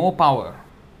has no power.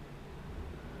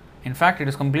 In fact, it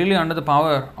is completely under the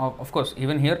power of course,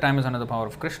 even here time is under the power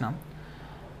of Krishna.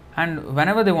 And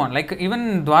whenever they want, like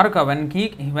even Dwarka,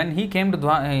 when he came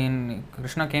to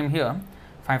Krishna came here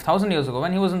 5,000 years ago,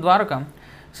 when he was in Dwarka,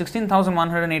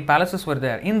 16,108 palaces were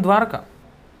there in Dwarka.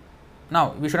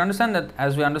 Now, we should understand that,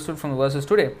 as we understood from the verses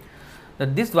today,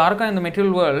 that this Dwarka in the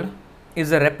material world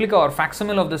is a replica or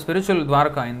facsimile of the spiritual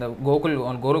Dwarka in the Gokul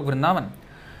or Golok Vrindavan.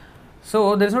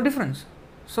 So, there is no difference.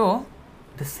 So,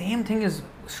 the same thing is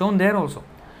shown there also.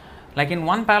 Like in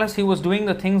one palace, he was doing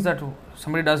the things that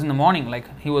somebody does in the morning, like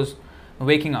he was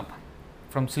waking up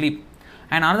from sleep.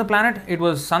 And another planet, it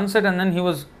was sunset, and then he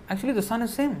was, actually the sun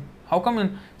is same. How come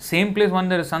in same place one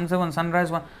there is sunset, one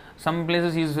sunrise, one, some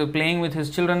places he is playing with his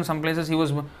children, some places he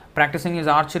was practicing his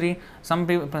archery, some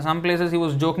places he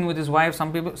was joking with his wife,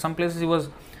 some places he was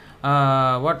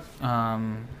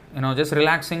just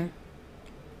relaxing.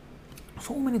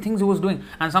 So many things he was doing,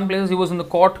 and some places he was in the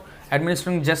court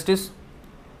administering justice.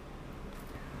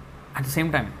 At the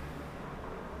same time,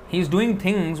 he is doing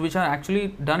things which are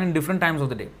actually done in different times of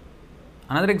the day.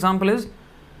 Another example is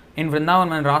in Vrindavan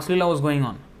when Ras Leela was going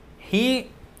on. He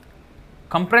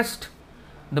compressed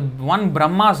the one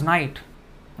Brahma's night,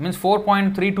 that means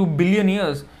 4.32 billion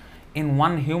years, in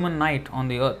one human night on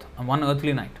the earth, one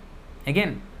earthly night.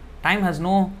 Again, time has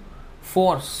no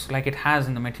force like it has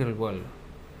in the material world,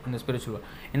 in the spiritual world.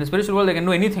 In the spiritual world, they can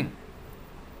do anything.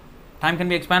 Time can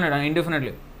be expanded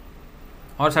indefinitely.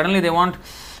 Or suddenly they want,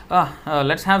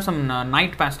 let's have some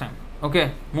night pastime.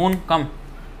 Okay, moon, come.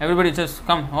 Everybody just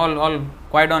come, all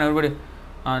quiet down, everybody.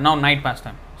 Now night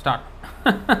pastime, start.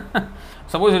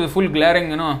 Suppose it is full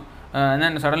glaring, and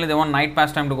then suddenly they want night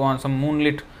pastime to go on, some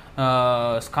moonlit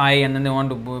sky, and then they want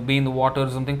to be in the water or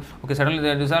something. Okay, suddenly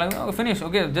they decide, finish,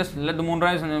 okay, just let the moon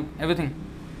rise and everything.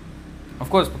 Of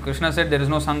course, Krishna said there is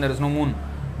no sun, there is no moon.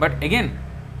 But again,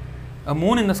 a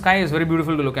moon in the sky is very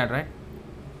beautiful to look at, right?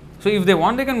 So if they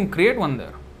want, they can create one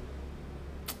there.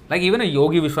 Like even a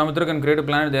yogi, Vishwamitra, can create a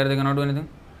planet there, they cannot do anything.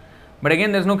 But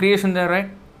again, there is no creation there, right?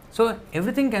 So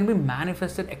everything can be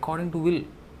manifested according to will.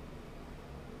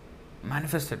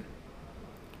 Manifested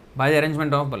by the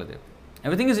arrangement of Baladev.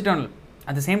 Everything is eternal.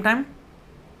 At the same time,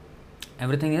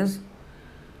 everything is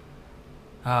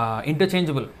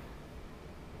interchangeable.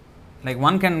 Like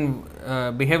one can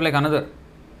behave like another.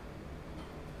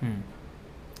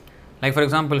 Like for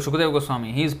example, Shukadeva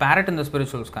Goswami, he is parrot in the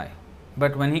spiritual sky.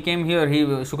 But when he came here, he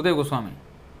was Shukadeva Goswami.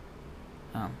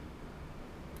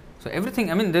 So everything,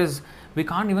 we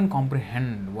can't even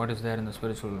comprehend what is there in the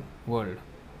spiritual world.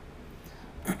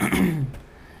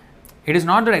 It is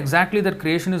not that exactly that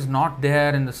creation is not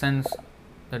there in the sense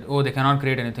that, they cannot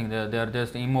create anything, they are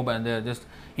just immobile, they are just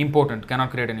impotent, cannot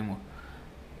create anymore.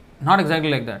 Not exactly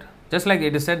like that. Just like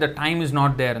it is said that time is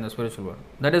not there in the spiritual world.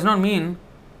 That does not mean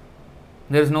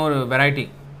there is no variety,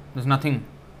 there is nothing.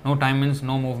 No time means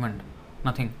no movement,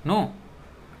 nothing. No.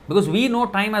 Because we know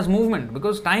time as movement,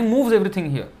 because time moves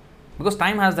everything here. Because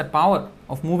time has that power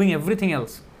of moving everything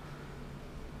else.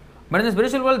 But in the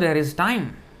spiritual world, there is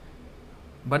time.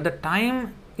 But the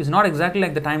time is not exactly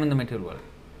like the time in the material world.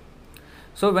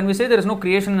 So when we say there is no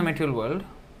creation in the material world,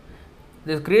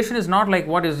 the creation is not like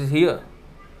what is here.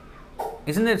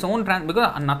 Isn't there its own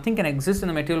because nothing can exist in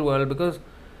the material world because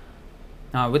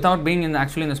without being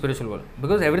actually in the spiritual world.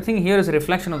 Because everything here is a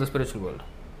reflection of the spiritual world.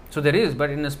 So there is, but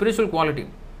in the spiritual quality.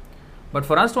 But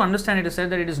for us to understand, it is said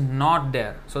that it is not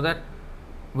there, so that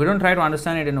we don't try to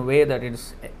understand it in a way that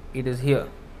it is here.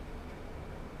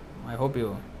 I hope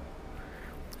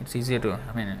it's easier to,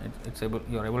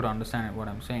 you're able to understand what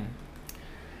I'm saying.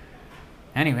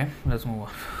 Anyway, let's move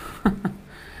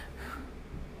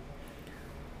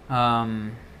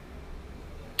on.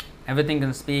 Everything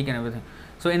can speak and everything.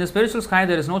 So in the spiritual sky,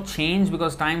 there is no change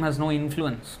because time has no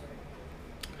influence.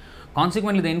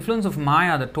 Consequently, the influence of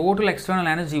Maya, the total external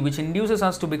energy which induces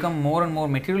us to become more and more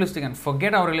materialistic and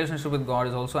forget our relationship with God,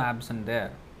 is also absent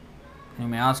there. You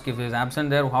may ask, if it is absent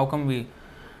there, how come we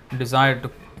desire to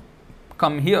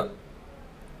come here?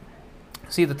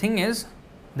 See, the thing is,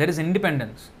 there is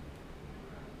independence.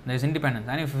 There is independence.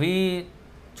 And if we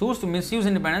choose to misuse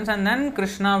independence, and then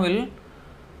Krishna will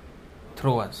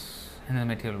throw us in the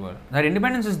material world. That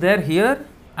independence is there here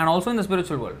and also in the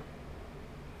spiritual world.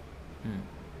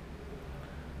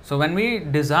 So when we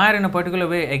desire in a particular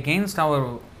way against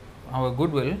our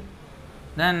goodwill,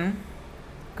 then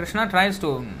Krishna tries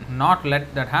to not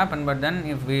let that happen, but then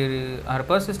if we are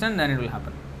persistent, then it will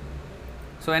happen.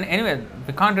 So anyway,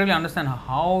 we can't really understand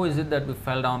how is it that we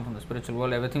fell down from the spiritual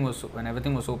world when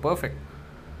everything was so perfect.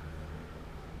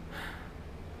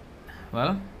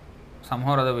 Well,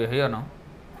 somehow or other we are here now.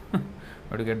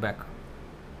 But to get back.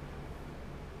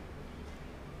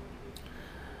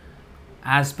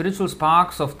 As spiritual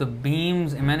sparks of the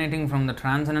beams emanating from the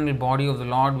transcendental body of the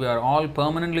Lord, we are all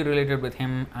permanently related with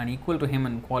Him and equal to Him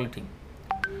in quality.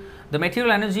 The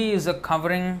material energy is a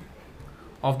covering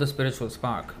of the spiritual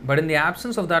spark, but in the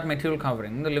absence of that material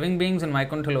covering, the living beings in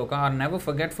Vaikuntha Loka are never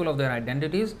forgetful of their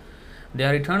identities. They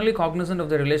are eternally cognizant of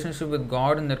their relationship with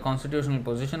God in their constitutional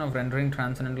position of rendering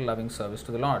transcendental loving service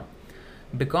to the Lord.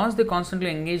 Because they constantly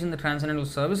engage in the transcendental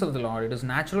service of the Lord, it is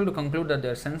natural to conclude that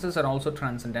their senses are also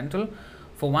transcendental,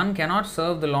 for one cannot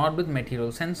serve the Lord with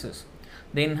material senses.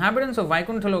 The inhabitants of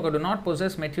Vaikuntha Loka do not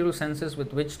possess material senses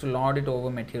with which to lord it over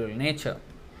material nature.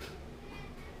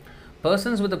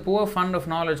 Persons with a poor fund of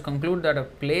knowledge conclude that a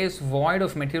place void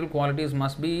of material qualities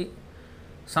must be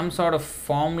some sort of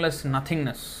formless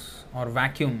nothingness or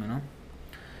vacuum,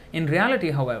 In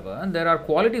reality, however, there are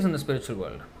qualities in the spiritual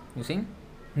world. You see,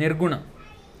 nirguna,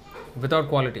 without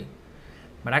quality.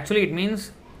 But actually it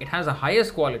means it has the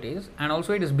highest qualities and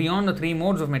also it is beyond the three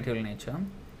modes of material nature.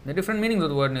 The different meanings of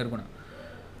the word nirguna.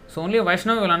 So only a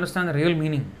Vaishnava will understand the real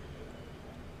meaning.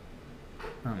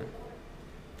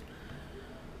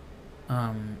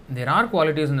 There are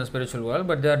qualities in the spiritual world,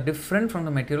 but they are different from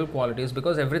the material qualities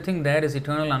because everything there is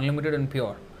eternal, unlimited and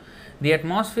pure. The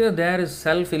atmosphere there is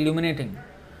self-illuminating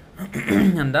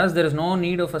and thus there is no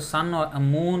need of a sun or a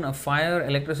moon, a fire,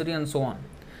 electricity and so on.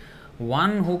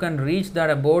 One who can reach that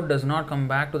abode does not come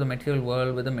back to the material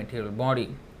world with a material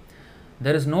body.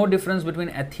 There is no difference between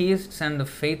atheists and the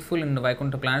faithful in the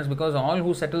Vaikuntha planets because all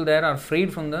who settle there are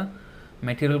freed from the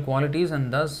material qualities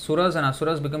and thus Suras and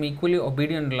Asuras become equally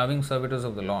obedient loving servitors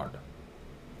of the Lord.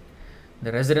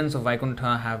 The residents of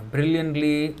Vaikuntha have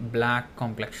brilliantly black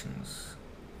complexions.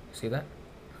 See that?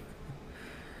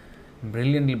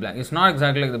 Brilliantly black. It's not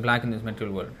exactly like the black in this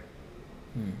material world.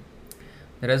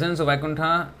 The residents of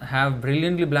Vaikuntha have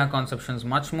brilliantly black conceptions,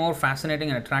 much more fascinating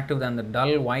and attractive than the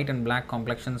dull white and black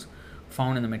complexions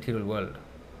found in the material world.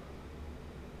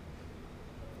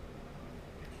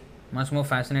 Much more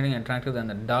fascinating and attractive than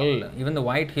the dull, even the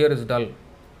white here is dull.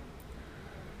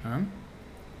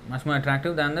 Much more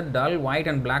attractive than the dull white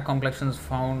and black complexions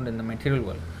found in the material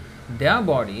world. Their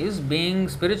bodies, being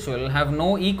spiritual, have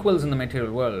no equals in the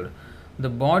material world. The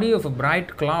body of a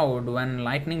bright cloud, when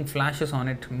lightning flashes on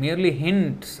it, merely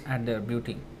hints at their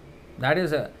beauty. That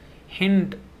is a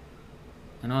hint,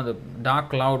 the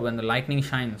dark cloud when the lightning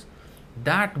shines.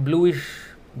 That bluish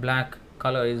black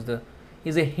color is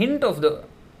a hint of the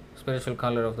spiritual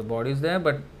color of the body is there,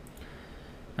 but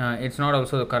it's not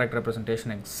also the correct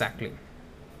representation exactly.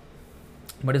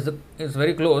 But it's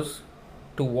very close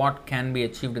to what can be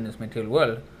achieved in this material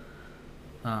world,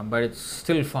 but it's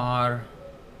still far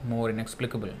more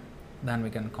inexplicable than we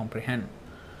can comprehend.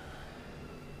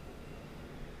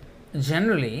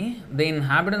 Generally, the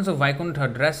inhabitants of Vaikuntha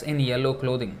dress in yellow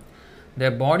clothing. Their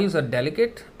bodies are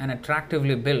delicate and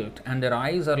attractively built, and their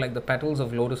eyes are like the petals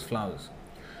of lotus flowers.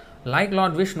 Like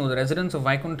Lord Vishnu, the residents of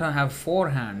Vaikuntha have 4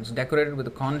 hands decorated with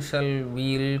a conch shell,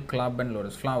 wheel, club and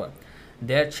lotus flower.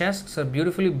 Their chests are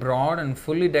beautifully broad and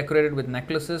fully decorated with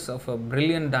necklaces of a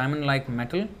brilliant diamond-like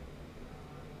metal.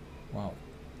 Wow.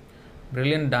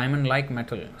 Brilliant diamond-like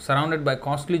metal, surrounded by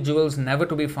costly jewels never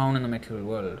to be found in the material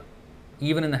world,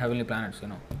 even in the heavenly planets,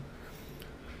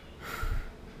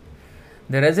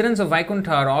 The residents of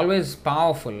Vaikuntha are always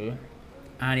powerful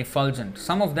and effulgent.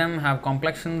 Some of them have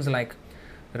complexions like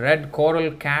red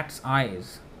coral cat's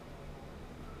eyes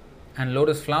and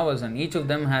lotus flowers, and each of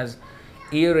them has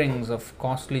earrings of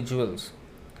costly jewels.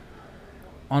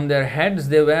 On their heads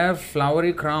they wear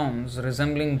flowery crowns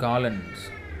resembling garlands.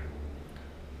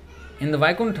 In the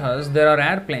Vaikunthas, there are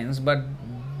airplanes, but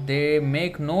they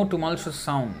make no tumultuous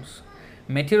sounds.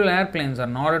 Material airplanes are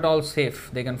not at all safe.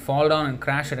 They can fall down and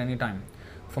crash at any time,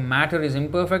 for matter is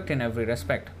imperfect in every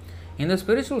respect. In the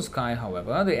spiritual sky,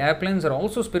 however, the airplanes are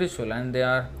also spiritual and they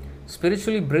are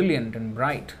spiritually brilliant and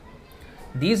bright.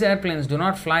 These airplanes do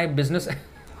not fly business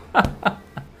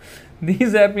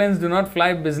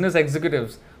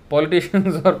executives,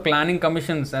 politicians or planning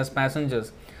commissions as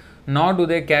passengers, nor do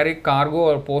they carry cargo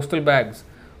or postal bags,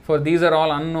 for these are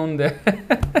all unknown there.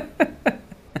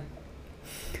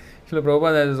 Srila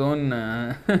Prabhupada has his own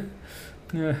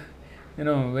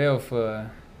way of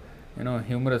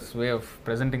humorous way of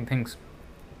presenting things.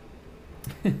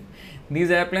 These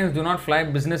airplanes do not fly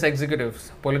business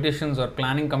executives, politicians or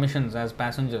planning commissions as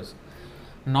passengers,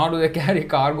 nor do they carry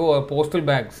cargo or postal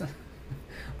bags,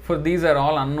 for these are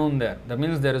all unknown there. That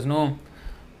means there is no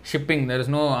shipping, there is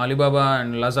no Alibaba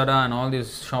and Lazada and all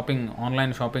this shopping,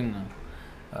 online shopping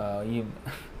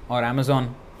or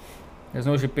Amazon. There is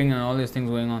no shipping and all these things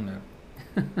going on there.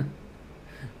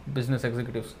 Business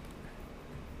executives.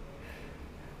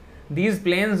 These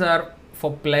planes are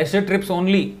for pleasure trips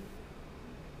only.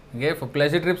 Okay, for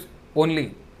pleasure trips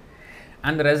only.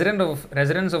 And the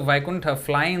residents of Vaikuntha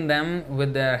fly in them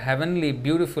with their heavenly,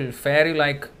 beautiful,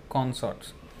 fairy-like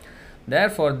consorts.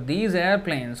 Therefore, these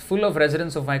airplanes, full of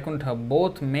residents of Vaikuntha,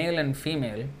 both male and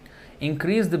female,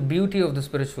 increase the beauty of the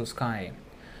spiritual sky.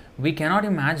 We cannot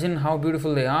imagine how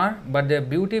beautiful they are, but their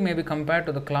beauty may be compared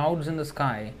to the clouds in the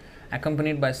sky,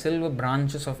 accompanied by silver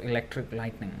branches of electric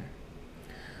lightning.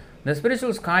 The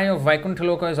spiritual sky of Vaikuntha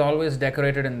Loka is always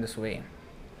decorated in this way.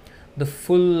 The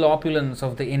full opulence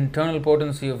of the internal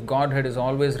potency of Godhead is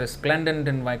always resplendent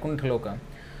in Vaikuntha Loka,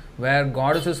 where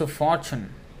goddesses of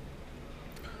fortune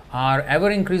are ever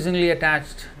increasingly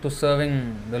attached to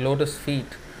serving the lotus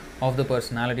feet of the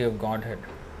personality of Godhead.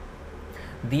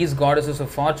 These goddesses of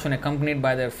fortune, accompanied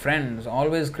by their friends,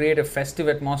 always create a festive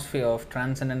atmosphere of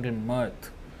transcendental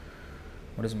mirth.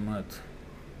 What is mirth?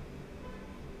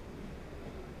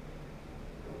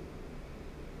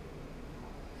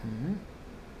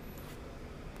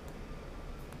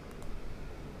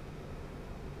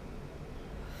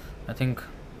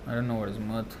 I don't know what is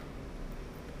mirth.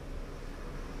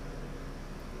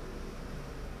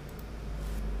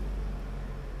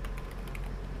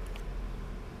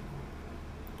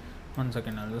 One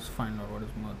second, I'll just find out what is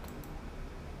mirth.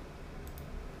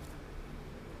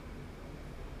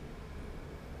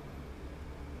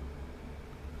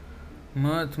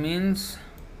 Mirth means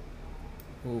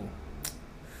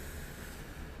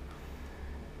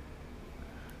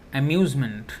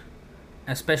amusement,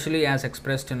 especially as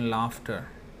expressed in laughter,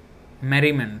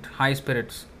 merriment, high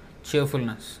spirits,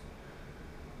 cheerfulness.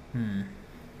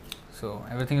 So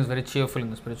everything is very cheerful in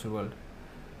the spiritual world.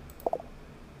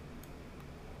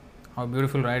 How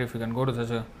beautiful, right? If you can go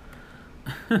to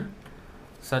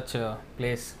such a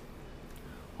place.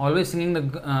 Always singing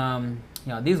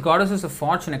these goddesses of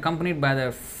fortune, accompanied by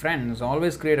their friends,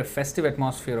 always create a festive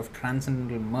atmosphere of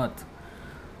transcendental mirth,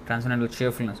 transcendental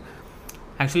cheerfulness.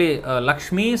 Actually,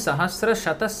 Lakshmi Sahasra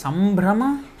Shata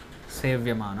Sambhrama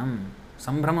Sevyamanam.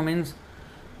 Sambhrama means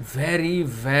very,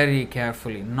 very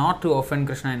carefully, not to offend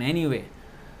Krishna in any way,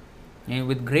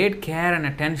 with great care and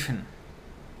attention,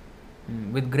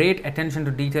 with great attention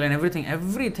to detail and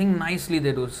everything nicely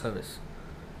they do service,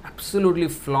 absolutely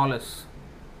flawless.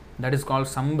 That is called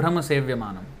Sambhrama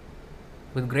Sevyamanam,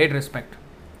 with great respect.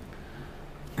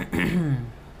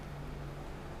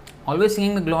 Always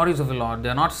singing the glories of the Lord. They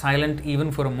are not silent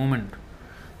even for a moment.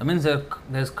 That means there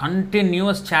is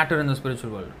continuous chatter in the spiritual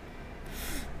world.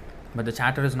 But the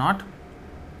chatter is not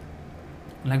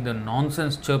like the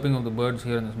nonsense chirping of the birds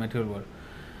here in this material world.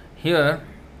 Here,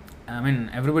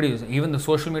 everybody is, even the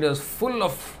social media is full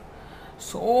of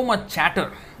so much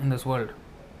chatter in this world.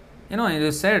 It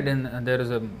is said,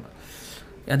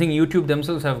 I think YouTube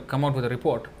themselves have come out with a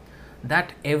report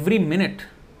that every minute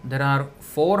there are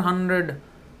 400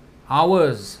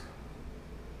 hours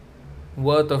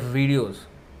worth of videos,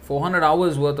 400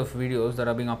 hours worth of videos that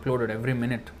are being uploaded every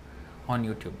minute on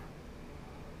YouTube.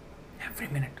 Every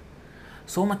minute.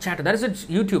 So much chatter. That is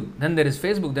YouTube. Then there is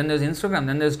Facebook. Then there is Instagram.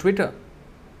 Then there is Twitter.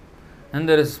 Then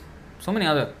there is so many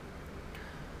other.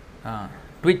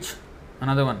 Twitch,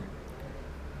 another one.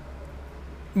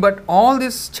 But all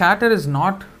this chatter is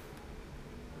not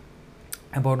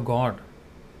about God.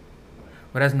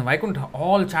 Whereas in the Vaikuntha,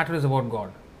 all chatter is about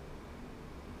God.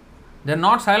 They are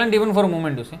not silent even for a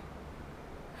moment, you see.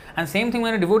 And same thing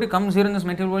when a devotee comes here in this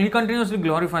material world, he continuously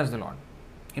glorifies the Lord.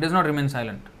 He does not remain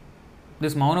silent.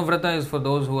 This Mauna Vrata is for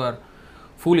those who are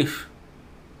foolish.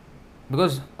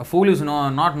 Because a fool is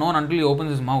not known until he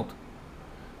opens his mouth.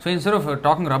 So instead of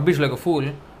talking rubbish like a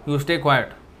fool, you stay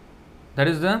quiet. That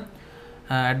is the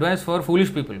advice for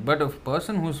foolish people. But a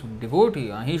person who is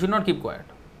devotee, he should not keep quiet.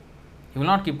 He will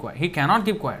not keep quiet. He cannot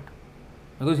keep quiet.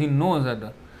 Because he knows that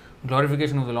the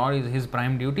glorification of the Lord is his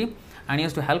prime duty and he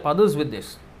has to help others with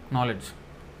this knowledge.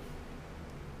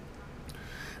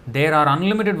 There are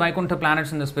unlimited Vaikuntha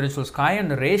planets in the spiritual sky,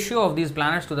 and the ratio of these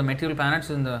planets to the material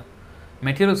planets in the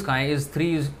material sky is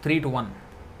 3 to 1.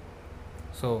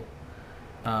 So,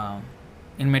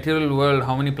 in material world,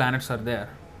 how many planets are there?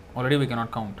 Already we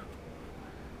cannot count.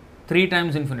 3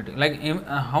 times infinity. Like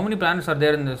how many planets are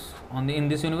there in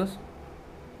this universe?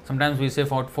 Sometimes we say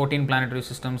 14 planetary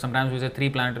systems. Sometimes we say 3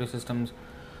 planetary systems.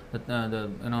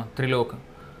 Triloka.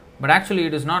 But actually,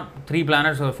 it is not 3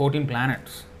 planets or 14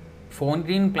 planets.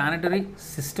 14 planetary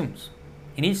systems.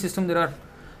 In each system, there are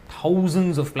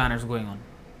thousands of planets going on.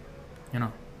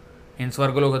 In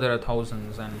Svargaloka, there are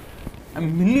thousands and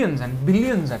millions and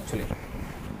billions actually.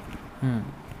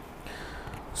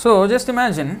 So, just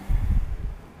imagine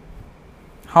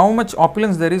how much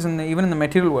opulence there is even in the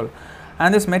material world.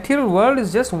 And this material world is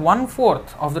just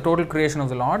 1/4 of the total creation of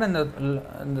the Lord, and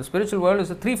the spiritual world is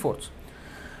the 3/4.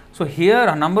 So here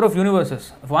a number of universes.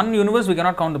 One universe we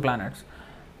cannot count the planets,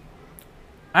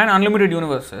 and unlimited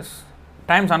universes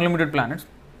times unlimited planets.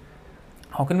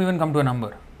 How can we even come to a number?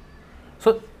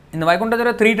 So in the Vaikuntha there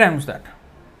are 3 times that.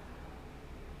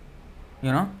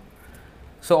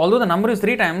 So although the number is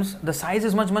 3 times, the size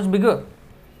is much bigger.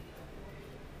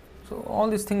 So all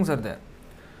these things are there.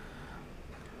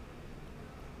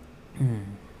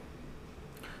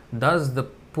 Thus the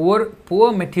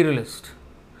poor materialist.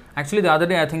 Actually, the other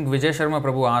day I think Vijay Sharma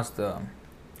Prabhu asked the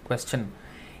question: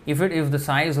 if the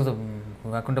size of the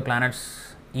Vaikuntha planets,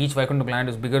 each Vaikuntha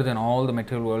planet is bigger than all the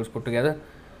material worlds put together,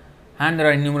 and there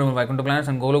are innumerable Vaikuntha planets,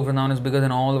 and Golok Vrindavan is bigger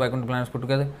than all the Vaikuntha planets put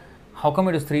together, how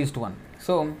come it is 3:1?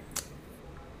 So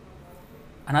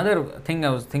another thing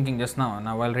I was thinking just now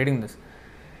while reading this,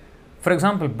 for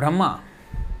example, Brahma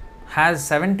has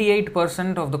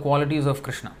 78% of the qualities of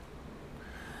Krishna,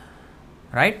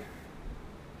 right?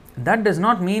 That does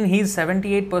not mean he is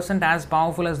 78% as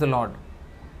powerful as the Lord.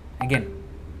 Again,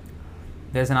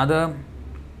 there's another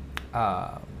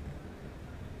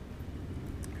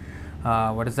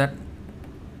what is that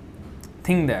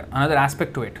thing there, another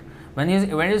aspect to it. When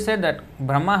you said that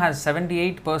Brahma has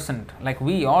 78%, like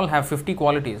we all have 50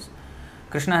 qualities,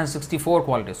 Krishna has 64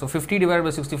 qualities, so 50 divided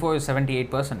by 64 is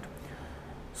 78%.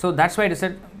 So that's why it is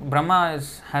said Brahma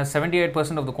has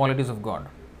 78% of the qualities of God.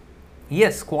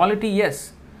 Yes, quality,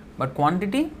 yes, but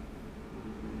quantity?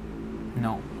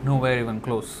 No, nowhere even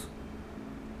close.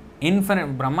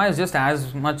 Infinite. Brahma is just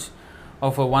as much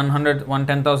of a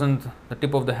 1/10,000th the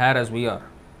tip of the hair as we are.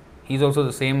 He is also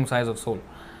the same size of soul.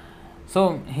 So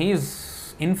he is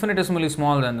infinitesimally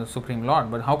small than the Supreme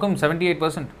Lord. But how come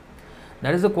 78%?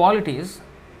 That is the qualities,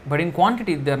 but in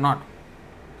quantity they are not.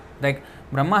 Like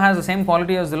Brahma has the same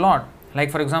quality as the Lord. Like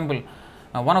for example,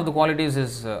 one of the qualities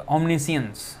is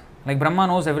omniscience. Like Brahma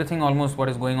knows everything, almost what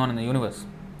is going on in the universe,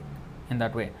 in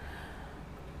that way.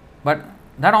 But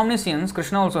that omniscience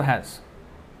Krishna also has.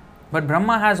 But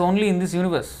Brahma has only in this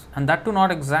universe, and that too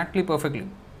not exactly perfectly,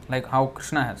 like how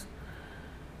Krishna has.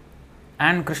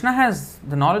 And Krishna has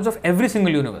the knowledge of every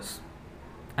single universe,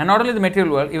 and not only the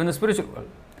material world, even the spiritual world.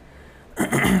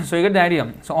 So you get the idea.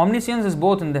 So omniscience is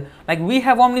both in the, like we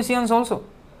have omniscience also,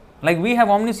 like we have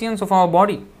omniscience of our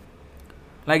body.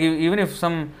 Like even if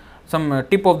some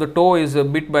tip of the toe is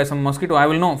bit by some mosquito, I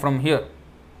will know from here.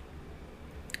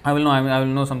 I will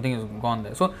know something is gone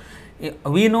there. So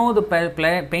we know the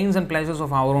pains and pleasures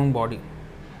of our own body.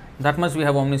 That much we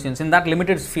have omniscience in that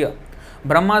limited sphere.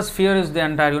 Brahma's sphere is the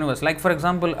entire universe. Like for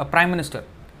example, a prime minister,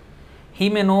 he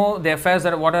may know the affairs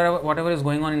that whatever is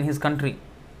going on in his country.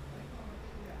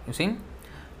 You see,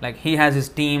 like he has his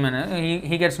team and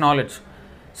he gets knowledge.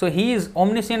 So he is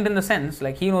omniscient in the sense,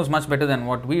 like he knows much better than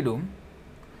what we do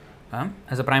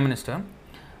as a prime minister.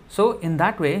 So in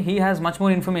that way, he has much more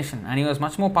information and he has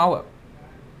much more power.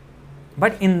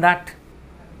 But in that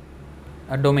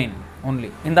domain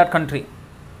only, in that country,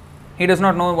 he does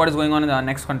not know what is going on in the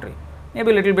next country.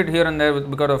 Maybe a little bit here and there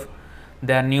because of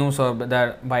their news or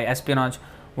by espionage,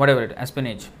 whatever it,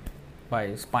 espionage,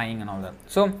 by spying and all that.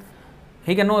 So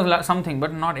he can know something,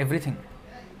 but not everything.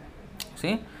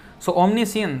 See, so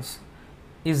omniscience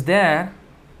is there,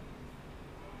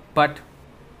 but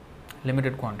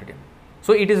limited quantity.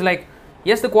 So it is like,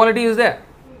 yes, the quality is there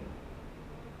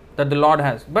that the Lord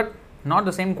has, but not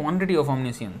the same quantity of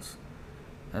omniscience.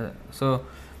 So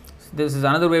this is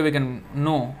another way we can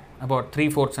know about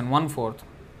 3/4 and 1/4.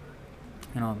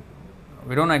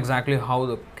 We don't know exactly how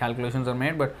the calculations are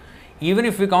made, but even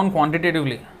if we count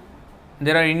quantitatively,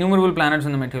 there are innumerable planets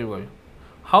in the material world.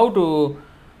 How to do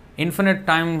infinite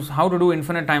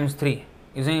times 3?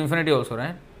 Is an infinity also,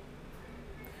 right?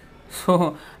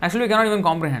 So actually we cannot even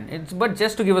comprehend. It's but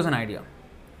just to give us an idea.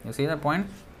 You see that point?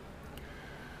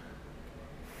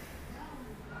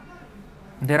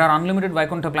 There are unlimited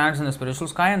Vaikuntha planets in the spiritual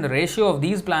sky, and the ratio of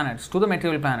these planets to the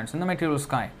material planets in the material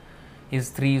sky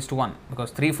is 3:1,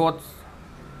 because 3/4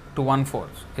 to 1/4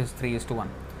 is 3:1.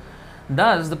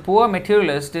 Thus, the poor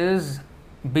materialist is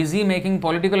busy making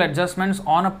political adjustments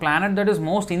on a planet that is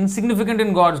most insignificant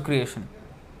in God's creation.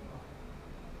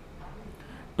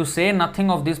 To say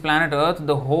nothing of this planet Earth,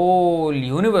 the whole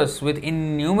universe with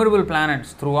innumerable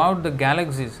planets throughout the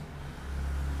galaxies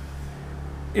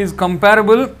is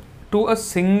comparable to a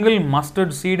single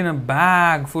mustard seed in a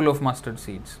bag full of mustard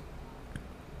seeds.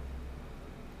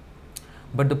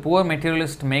 But the poor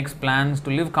materialist makes plans to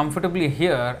live comfortably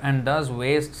here and thus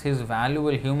wastes his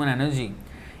valuable human energy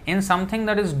in something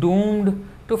that is doomed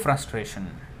to frustration.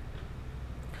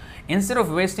 Instead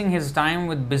of wasting his time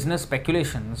with business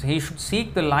speculations, he should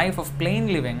seek the life of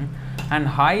plain living and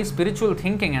high spiritual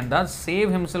thinking, and thus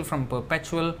save himself from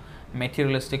perpetual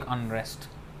materialistic unrest.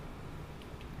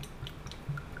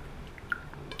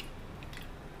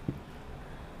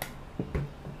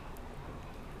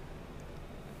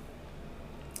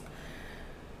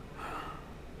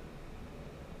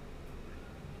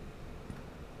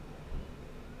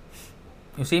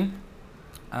 You see,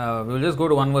 we will just go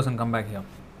to one verse and come back here.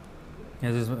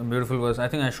 This is a beautiful verse. I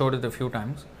think I showed it a few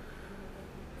times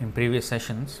in previous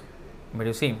sessions. But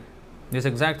you see, this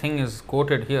exact thing is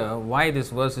quoted here. Why this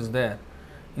verse is there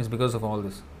is because of all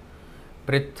this.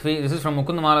 Prithvi, this is from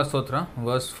Mukundamala Stotra,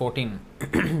 verse 14.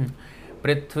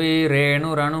 Prithvi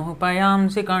renu ranu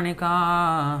payamsi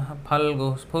kanika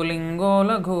phalgu sphulingo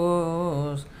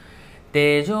laghus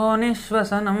tejo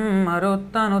nishvasanam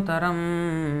maruttanutaram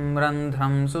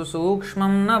randhram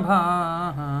susukshmam nabha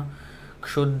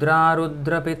kshudra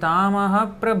rudra pitamaha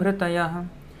prabhritayah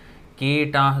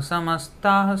कीटाः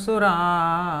समस्ताः सुरा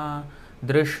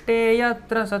दृष्टे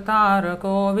यत्र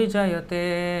सतारको विजयते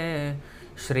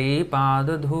श्रीपादधूलिकणाः.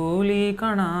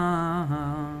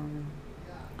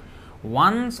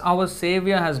 Once our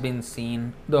Savior has been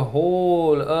seen, the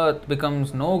whole earth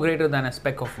becomes no greater than a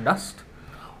speck of dust.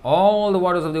 All the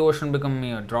waters of the ocean become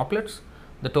mere droplets.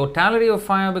 The totality of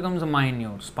fire becomes a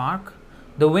minute spark.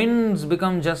 The winds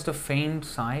become just a faint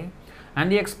sigh. And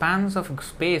the expanse of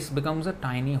space becomes a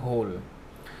tiny hole.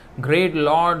 Great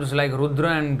lords like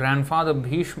Rudra and grandfather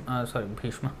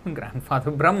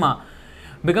grandfather Brahma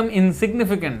become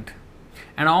insignificant,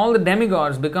 and all the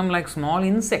demigods become like small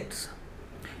insects.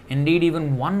 Indeed,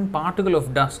 even one particle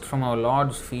of dust from our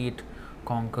Lord's feet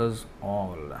conquers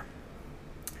all.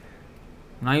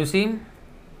 Now you see,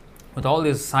 with all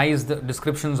these sized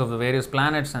descriptions of the various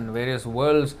planets and various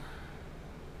worlds,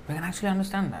 we can actually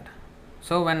understand that.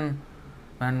 So when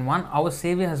our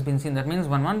Savior has been seen, that means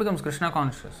when one becomes Krishna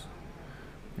conscious,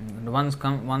 once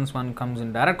one comes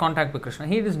in direct contact with Krishna,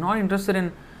 he is not interested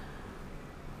in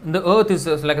the earth is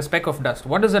like a speck of dust.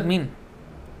 What does that mean?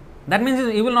 That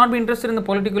means he will not be interested in the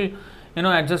political,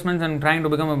 adjustments and trying to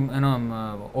become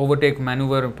a, overtake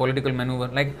maneuver, political maneuver,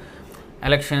 like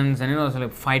elections and so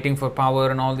like fighting for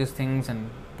power and all these things and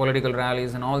political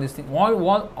rallies and all these things.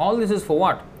 All this is for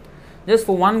what? Just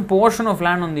for one portion of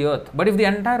land on the earth. But if the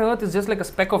entire earth is just like a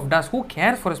speck of dust, who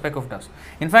cares for a speck of dust?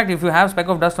 In fact, if you have a speck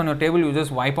of dust on your table, you just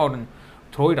wipe out and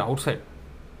throw it outside.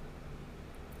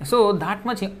 So that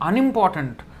much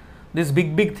unimportant, these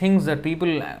big things that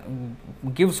people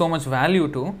give so much value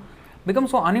to, become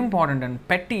so unimportant and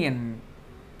petty and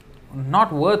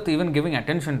not worth even giving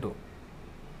attention to.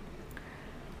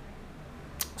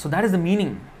 So that is the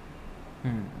meaning.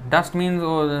 Dust means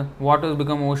the waters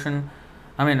become ocean.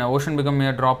 Ocean become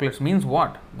mere droplets means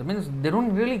what? That means they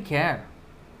don't really care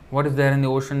what is there in the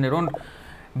ocean. They don't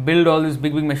build all these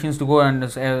big machines to go and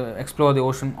explore the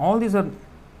ocean. All these are,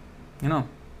 and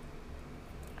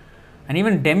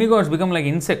even demigods become like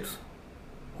insects.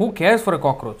 Who cares for a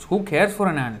cockroach? Who cares for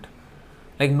an ant?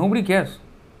 Like nobody cares.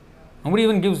 Nobody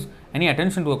even gives any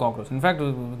attention to a cockroach. In fact,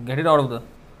 get it out of the...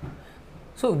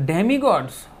 So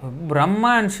demigods,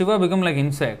 Brahma and Shiva become like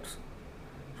insects.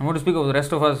 I'm going to speak of the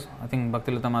rest of us. I think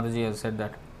Bhaktilata Mataji has said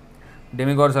that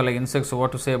demigods are like insects, so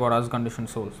what to say about us conditioned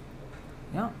souls?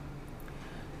 Yeah.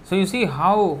 So you see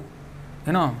how,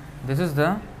 this is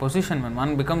the position when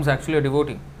one becomes actually a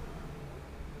devotee.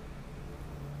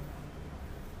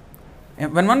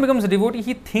 When one becomes a devotee,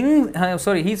 he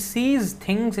sees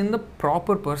things in the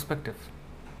proper perspective.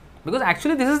 Because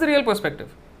actually this is the real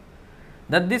perspective.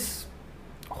 That this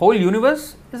whole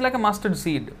universe is like a mustard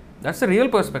seed. That's the real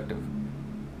perspective.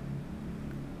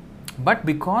 But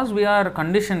because we are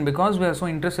conditioned, because we are so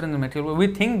interested in the material, we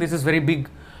think this is very big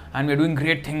and we are doing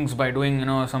great things by doing,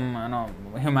 some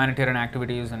humanitarian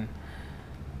activities and,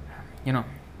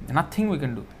 nothing we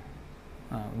can do.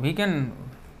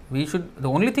 The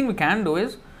only thing we can do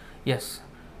is, yes,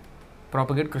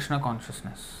 propagate Krishna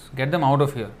consciousness, get them out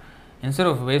of here. Instead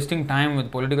of wasting time with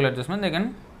political adjustment, they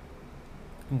can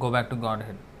go back to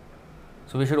Godhead.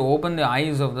 So we should open the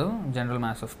eyes of the general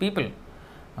mass of people.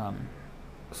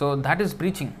 So that is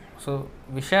preaching. So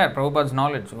we share Prabhupada's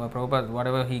knowledge, or Prabhupada,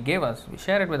 whatever he gave us, we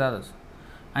share it with others.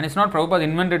 And it's not Prabhupada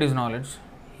invented his knowledge.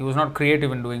 He was not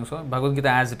creative in doing so. Bhagavad Gita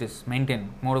as it is,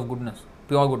 maintained, mode of goodness,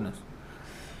 pure goodness.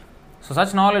 So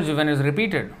such knowledge, when it is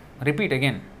repeated, repeat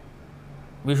again.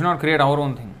 We should not create our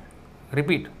own thing.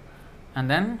 Repeat. And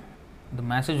then the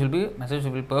message will be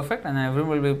perfect, and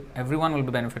everyone will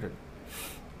be benefited.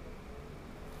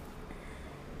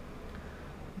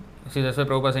 See, that's why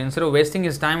Prabhupada says, instead of wasting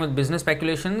his time with business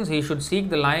speculations, he should seek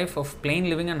the life of plain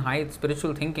living and high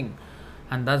spiritual thinking,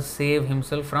 and thus save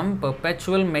himself from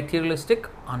perpetual materialistic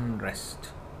unrest.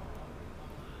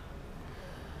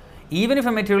 Even if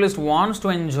a materialist wants to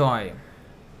enjoy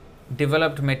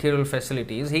developed material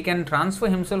facilities, he can transfer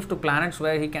himself to planets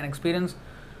where he can experience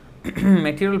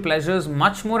material pleasures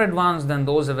much more advanced than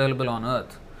those available on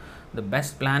earth. The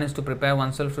best plan is to prepare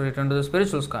oneself to return to the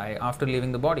spiritual sky after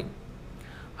leaving the body.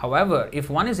 However, if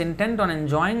one is intent on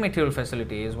enjoying material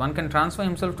facilities, one can transfer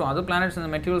himself to other planets in the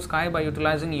material sky by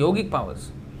utilizing yogic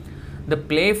powers. The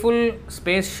playful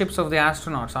spaceships of the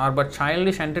astronauts are but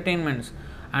childish entertainments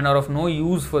and are of no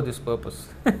use for this purpose.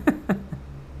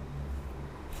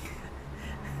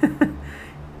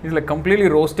 He's like completely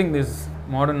roasting these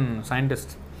modern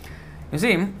scientists. You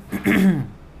see,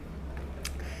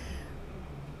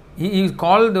 he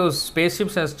called those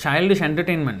spaceships as childish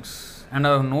entertainments and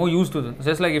are of no use to them.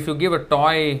 Just like if you give a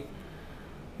toy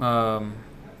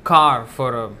car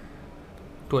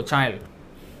to a child,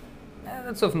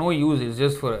 that's of no use. It's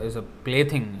just it's a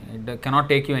plaything. It cannot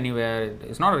take you anywhere.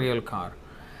 It's not a real car.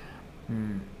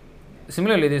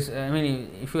 Similarly,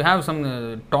 if you have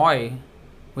some toy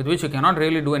with which you cannot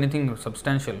really do anything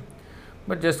substantial,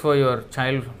 but just for your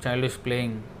childish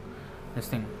playing, this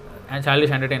thing, and childish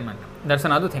entertainment, that's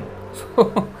another thing.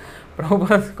 So,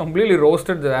 Prabhupada completely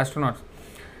roasted the astronauts.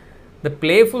 The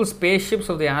playful spaceships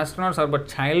of the astronauts are but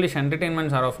childish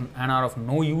entertainments and are of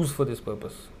no use for this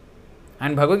purpose.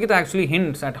 And Bhagavad Gita actually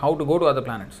hints at how to go to other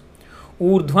planets.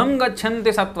 Urdhvam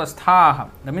gachanti sattvasthaha.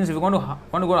 That means if you want to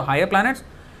go to higher planets,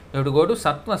 you have to go to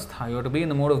sattvastha. You have to be in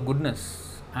the mode of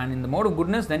goodness. And in the mode of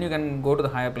goodness, then you can go to the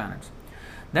higher planets.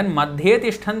 Then madhye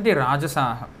tishthanti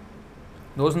rajasaha.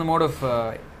 Those in the mode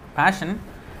of passion,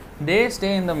 they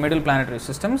stay in the middle planetary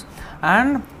systems.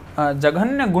 And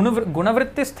jaghanya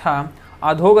gunavrittistha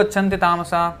adho gachanti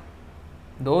tamasa.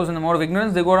 Those in the mode of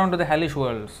ignorance, they go down to the hellish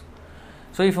worlds.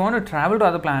 So if you want to travel to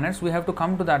other planets, we have to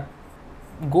come to that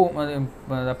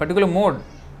the particular mode,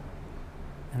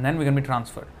 and then we can be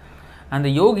transferred. And the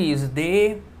yogis,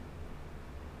 they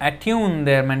attune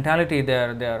their mentality,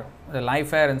 their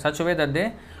life air in such a way that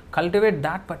they cultivate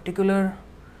that particular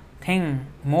thing,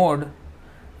 mode,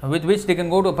 with which they can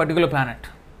go to a particular planet.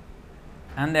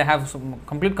 And they have some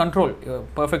complete control. A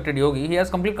perfected yogi, he has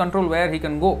complete control where he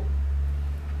can go,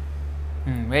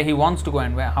 where he wants to go,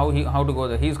 and how to go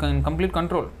there. He is in complete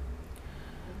control.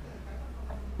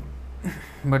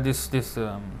 But this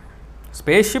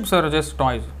spaceships are just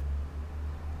toys.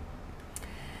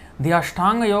 The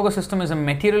Ashtanga Yoga system is a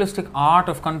materialistic art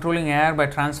of controlling air by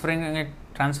transferring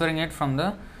it from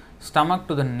the stomach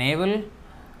to the navel,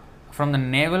 from the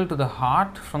navel to the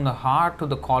heart, from the heart to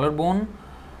the collarbone,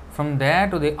 from there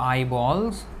to the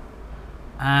eyeballs,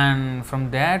 and from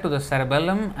there to the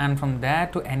cerebellum, and from there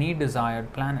to any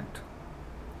desired planet.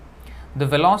 The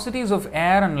velocities of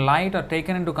air and light are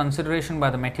taken into consideration by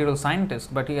the material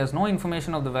scientist, but he has no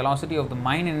information of the velocity of the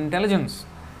mind and intelligence,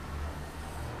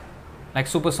 like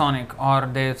supersonic, or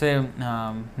they say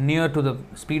near to the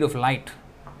speed of light.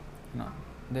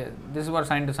 This is what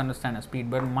scientists understand as speed,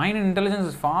 but mind and intelligence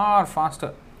is far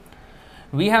faster.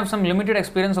 We have some limited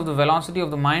experience of the velocity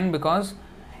of the mind because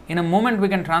in a moment we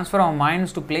can transfer our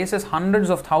minds to places hundreds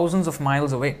of thousands of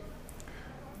miles away.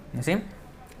 You see?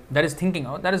 That is thinking.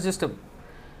 That is just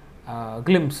a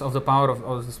glimpse of the power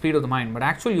of the speed of the mind. But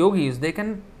actual yogis, they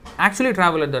can actually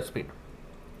travel at that speed.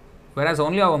 Whereas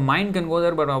only our mind can go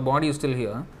there, but our body is still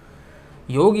here.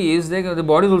 Yogis, the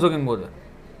bodies also can go there.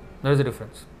 There is a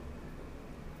difference.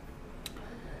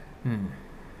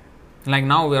 Like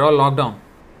now we are all locked down.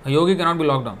 A yogi cannot be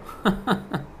locked down.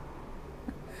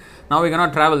 Now we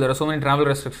cannot travel. There are so many travel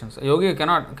restrictions. A yogi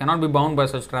cannot be bound by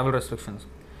such travel restrictions.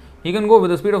 He can go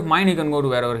with the speed of mind. He can go to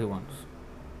wherever he wants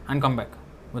and come back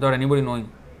without anybody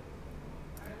knowing.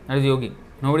 That is yogi.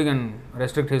 Nobody can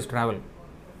restrict his travel.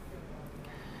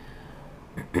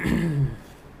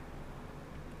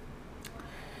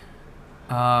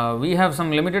 We have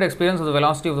some limited experience of the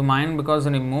velocity of the mind because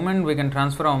in a moment we can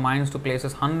transfer our minds to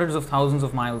places hundreds of thousands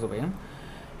of miles away.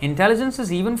 Intelligence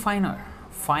is even finer.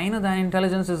 Finer than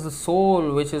intelligence is the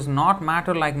soul, which is not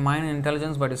matter like mind and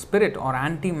intelligence, but is spirit or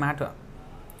antimatter.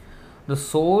 The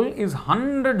soul is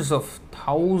hundreds of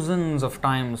thousands of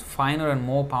times finer and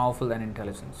more powerful than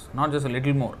intelligence, not just a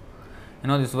little more. You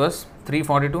know this verse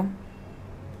 342.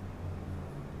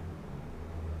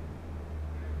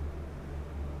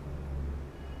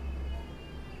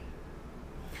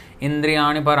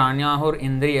 Indriyani paranyahur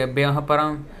indriyebhyah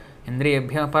param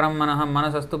indriyebhyah param manah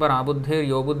manasastu para buddhir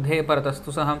yo buddhe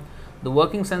paratastu saham The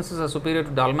working senses are superior to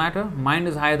dull matter. Mind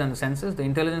is higher than the senses. The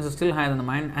intelligence is still higher than the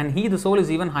mind, and the soul, is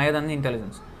even higher than the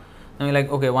intelligence. Now you're like,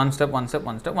 okay, one step, one step,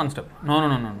 one step, one step.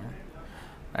 No.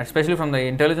 Especially from the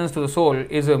intelligence to the soul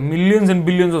is millions and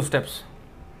billions of steps.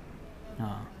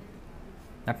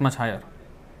 That much higher.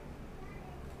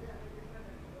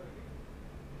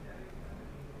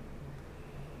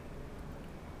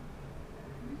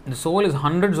 The soul is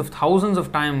hundreds of thousands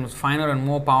of times finer and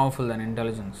more powerful than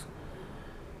intelligence.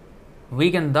 We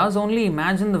can thus only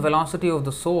imagine the velocity of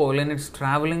the soul in its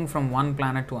traveling from one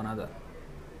planet to another.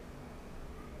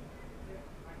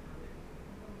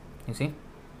 You see?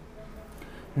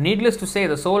 Needless to say,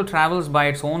 the soul travels by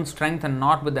its own strength and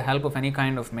not with the help of any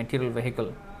kind of material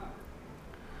vehicle.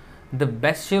 The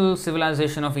bestial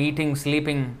civilization of eating,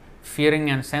 sleeping, fearing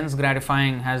and sense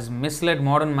gratifying has misled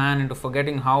modern man into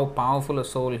forgetting how powerful a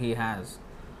soul he has.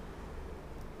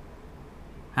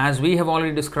 As we have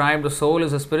already described, the soul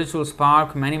is a spiritual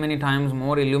spark many times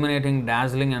more illuminating,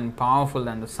 dazzling and powerful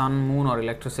than the sun, moon or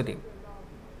electricity.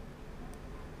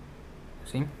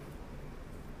 See?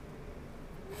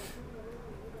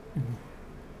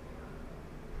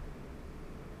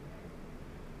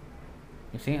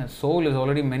 You see, a soul is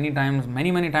already many times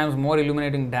more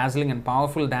illuminating, dazzling and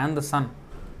powerful than the sun.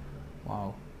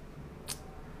 Wow.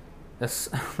 The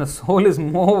soul is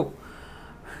more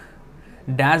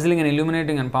dazzling and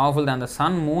illuminating and powerful than the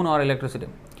sun, moon or electricity.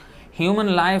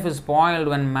 Human life is spoiled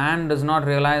when man does not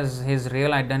realize his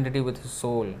real identity with his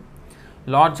soul.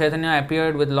 Lord Chaitanya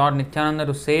appeared with Lord Nityananda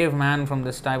to save man from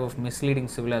this type of misleading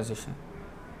civilization.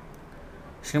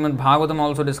 Srimad Bhagavatam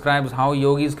also describes how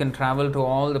yogis can travel to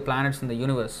all the planets in the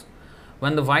universe.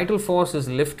 When the vital force is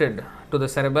lifted to the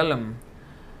cerebellum,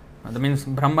 that means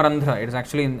Brahmarandhra, it is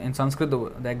actually in Sanskrit,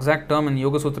 the exact term in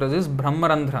Yoga Sutras is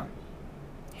Brahmarandhra,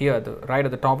 here right at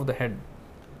the top of the head.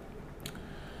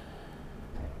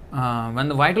 When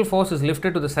the vital force is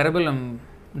lifted to the cerebellum,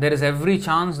 there is every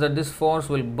chance that this force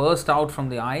will burst out from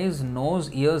the eyes,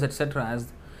 nose, ears, etc., as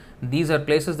these are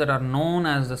places that are known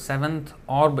as the seventh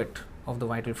orbit of the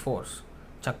vital force,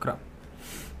 chakra.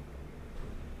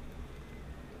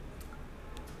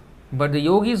 But the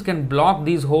yogis can block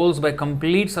these holes by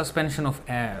complete suspension of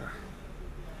air.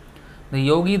 The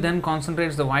yogi then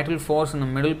concentrates the vital force in the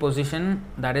middle position,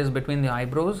 that is between the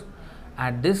eyebrows.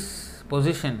 At this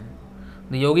position,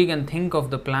 the yogi can think of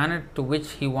the planet to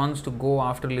which he wants to go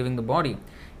after leaving the body.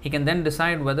 He can then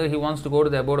decide whether he wants to go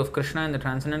to the abode of Krishna in the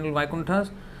transcendental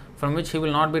Vaikunthas, from which he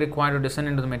will not be required to descend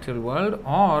into the material world,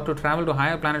 or to travel to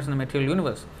higher planets in the material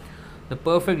universe. The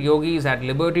perfect yogi is at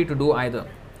liberty to do either.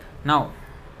 Now,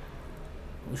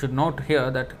 we should note here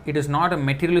that it is not a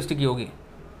materialistic yogi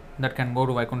that can go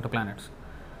to Vaikuntha planets.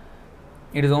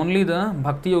 It is only the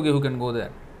bhakti yogi who can go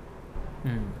there.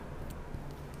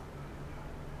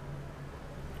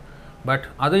 But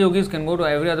other yogis can go to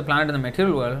every other planet in the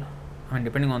material world,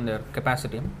 depending on their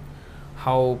capacity,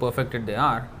 how perfected they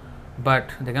are.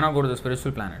 But they cannot go to the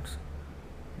spiritual planets.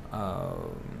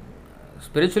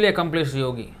 Spiritually accomplished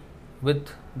yogi with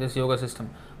this yoga system,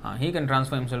 he can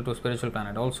transfer himself to a spiritual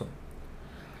planet also.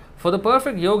 For the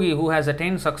perfect yogi who has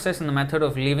attained success in the method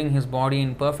of leaving his body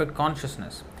in perfect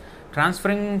consciousness,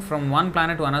 transferring from one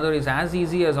planet to another is as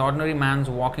easy as ordinary man's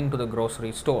walking to the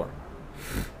grocery store.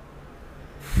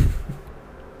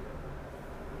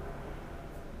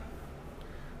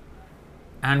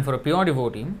 And for a pure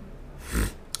devotee,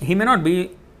 he may not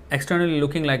be externally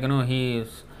looking like, he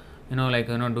is,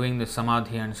 doing this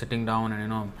samadhi and sitting down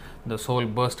and, the soul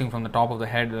bursting from the top of the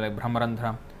head like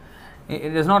Brahmarandhra.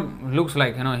 It does not looks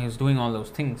like, he's doing all those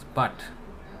things, but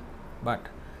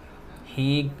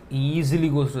he easily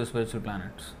goes to the spiritual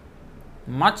planets.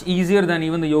 Much easier than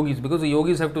even the yogis, because the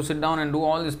yogis have to sit down and do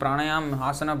all this pranayam,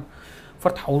 asana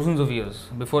for thousands of years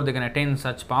before they can attain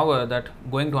such power that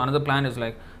going to another planet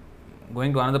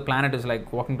is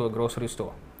like walking to a grocery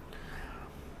store.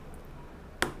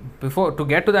 To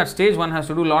get to that stage, one has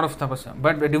to do a lot of tapasya.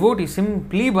 But a devotee,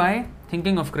 simply by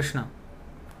thinking of Krishna,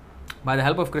 by the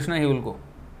help of Krishna, he will go.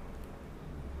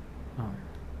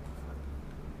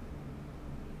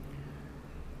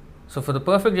 So for the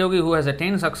perfect yogi who has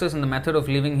attained success in the method of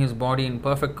leaving his body in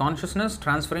perfect consciousness,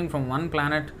 transferring from one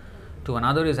planet to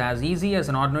another is as easy as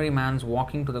an ordinary man's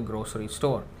walking to the grocery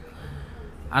store.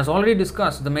 As already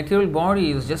discussed, the material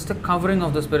body is just a covering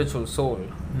of the spiritual soul.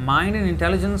 Mind and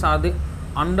intelligence are the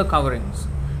undercoverings,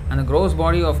 and the gross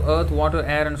body of earth, water,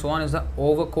 air and so on is the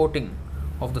overcoating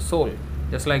of the soul.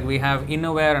 Just like we have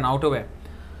innerwear and outerwear.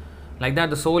 Like that,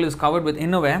 the soul is covered with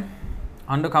innerwear,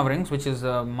 undercoverings, which is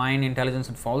mind, intelligence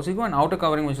and false ego, and outer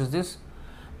covering, which is this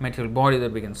material body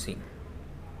that we can see.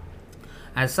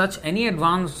 As such, any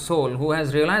advanced soul who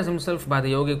has realized himself by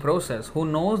the yogic process, who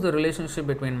knows the relationship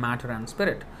between matter and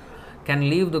spirit, can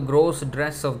leave the gross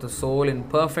dress of the soul in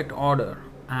perfect order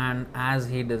and as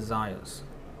he desires.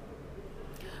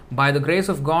 By the grace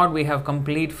of God, we have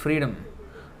complete freedom.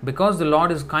 Because the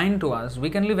Lord is kind to us, we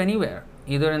can live anywhere,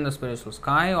 either in the spiritual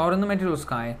sky or in the material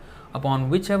sky, upon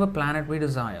whichever planet we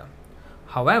desire.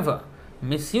 However,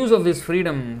 misuse of this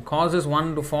freedom causes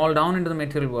one to fall down into the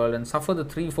material world and suffer the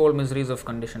threefold miseries of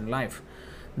conditioned life.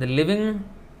 The living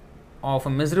of a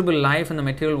miserable life in the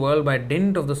material world by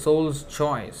dint of the soul's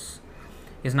choice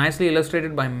is nicely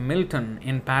illustrated by Milton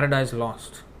in Paradise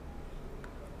Lost.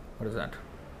 What is that?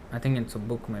 I think it's a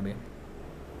book, maybe.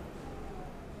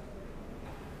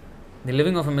 The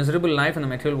living of a miserable life in the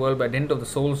material world by dint of the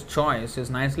soul's choice is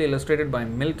nicely illustrated by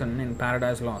Milton in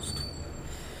Paradise Lost.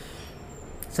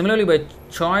 Similarly, by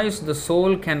choice, the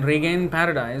soul can regain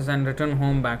paradise and return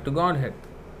home back to Godhead.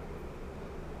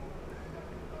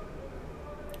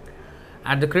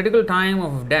 At the critical time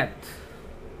of death,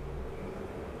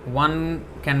 one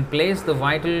can place the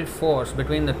vital force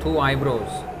between the two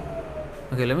eyebrows.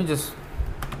 Okay, let me just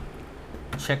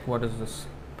check what is this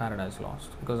Paradise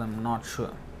Lost, because I'm not sure.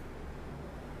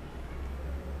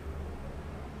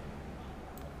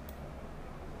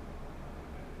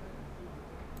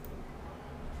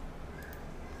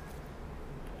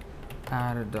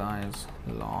 Paradise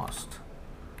Lost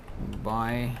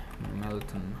by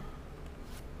Milton.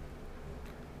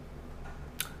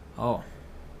 Oh,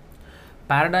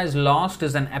 Paradise Lost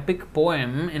is an epic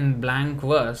poem in blank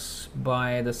verse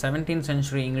by the 17th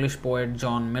century English poet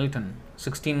John Milton,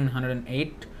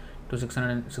 1608 to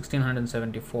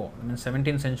 1674. I mean,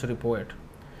 17th century poet.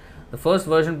 The first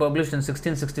version, published in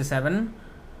 1667,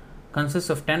 consists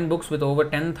of 10 books with over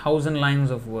 10,000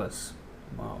 lines of verse.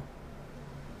 Wow.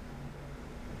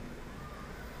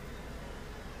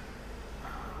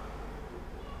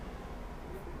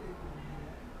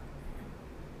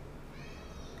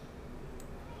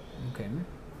 Okay.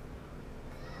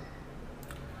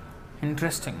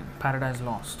 Interesting. Paradise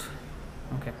Lost.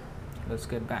 Okay, let's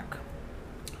get back.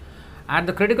 At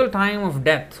the critical time of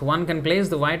death, one can place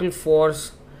the vital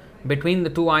force between the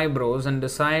two eyebrows and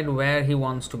decide where he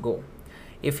wants to go.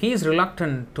 If he is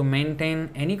reluctant to maintain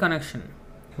any connection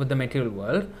with the material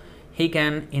world, he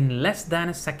can, in less than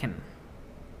a second,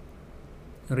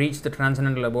 reach the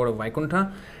transcendental abode of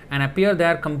Vaikuntha and appear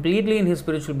there completely in his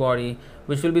spiritual body,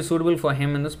 which will be suitable for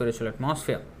him in the spiritual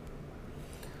atmosphere.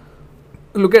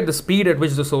 Look at the speed at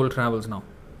which the soul travels now.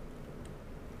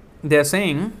 They are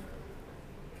saying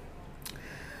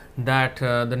that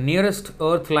the nearest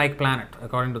Earth-like planet,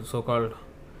 according to the so-called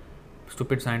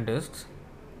stupid scientists,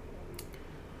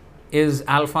 is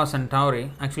Alpha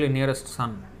Centauri, actually nearest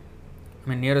sun. I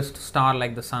mean, nearest star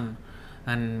like the sun,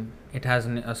 and it has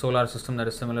a solar system that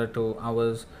is similar to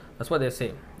ours. That's what they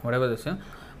say, whatever they say.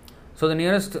 So the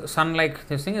nearest sun-like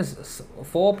this thing is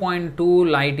 4.2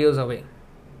 light years away.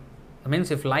 That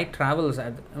means if light travels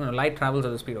at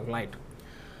the speed of light,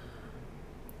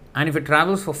 and if it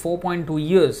travels for 4.2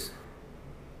 years,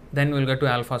 then we will get to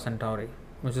Alpha Centauri,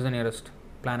 which is the nearest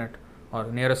planet or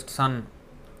nearest sun,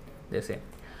 they say.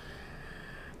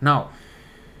 Now,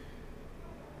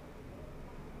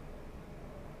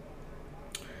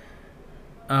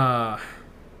 uh,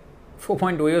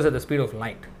 4.2 years at the speed of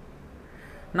light.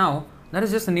 Now, that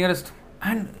is just the nearest.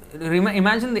 And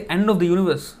imagine the end of the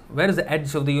universe. Where is the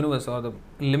edge of the universe or the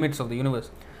limits of the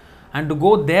universe? And to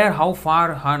go there, how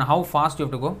far and how fast you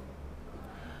have to go?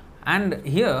 And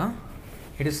here,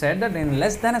 it is said that in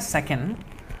less than a second,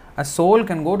 a soul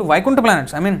can go to Vaikuntha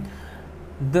planets. I mean,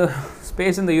 the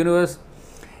space in the universe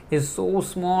is so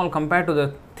small compared to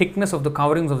the thickness of the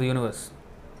coverings of the universe.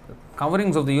 The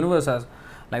coverings of the universe, as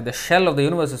like the shell of the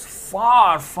universe, is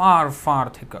far, far, far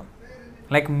thicker,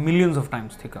 like millions of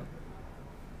times thicker.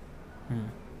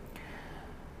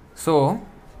 So,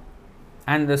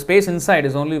 and the space inside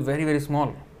is only very, very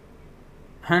small.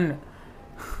 And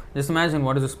just imagine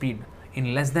what is the speed.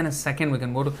 In less than a second, we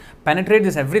can go to penetrate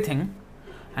this everything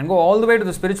and go all the way to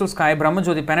the spiritual sky,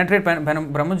 Brahmajyoti, penetrate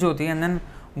Brahmajyoti, and then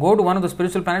go to one of the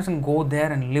spiritual planets and go there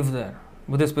and live there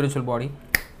with a spiritual body.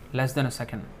 Less than a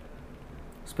second.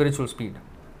 Spiritual speed.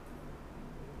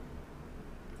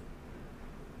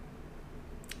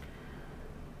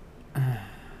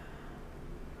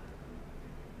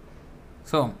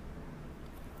 So,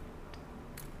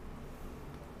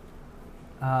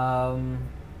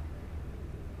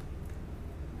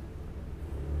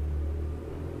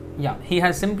 he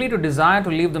has simply to desire to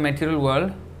leave the material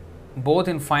world, both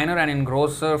in finer and in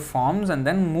grosser forms, and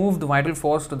then move the vital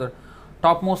force to the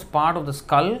topmost part of the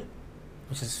skull,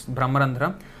 which is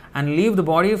Brahmarandhra, and leave the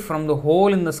body from the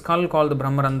hole in the skull called the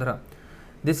Brahmarandhra.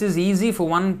 This is easy for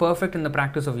one perfect in the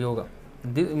practice of yoga.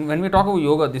 When we talk about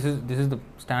yoga, this is the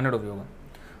standard of yoga.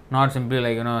 Not simply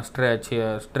like, stretch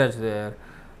here, stretch there,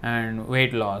 and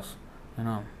weight loss,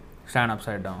 stand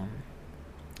upside down.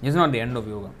 This is not the end of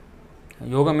yoga.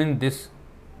 Yoga means this.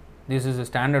 This is the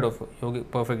standard of yogi,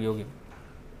 perfect yogi.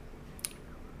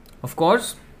 Of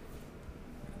course,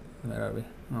 where are we?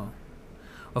 Oh.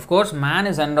 Of course, man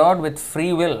is endowed with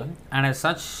free will, and as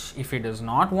such, if he does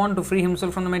not want to free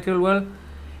himself from the material world,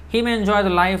 he may enjoy the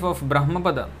life of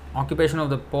Brahmapada, occupation of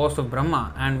the post of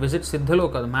Brahma, and visit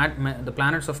Siddhaloka, the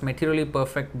planets of materially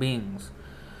perfect beings,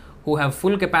 who have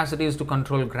full capacities to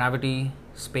control gravity,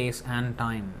 space, and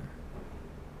time.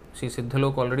 See,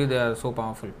 Siddhaloka already they are so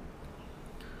powerful.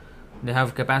 They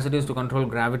have capacities to control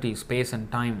gravity, space,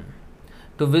 and time.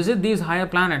 To visit these higher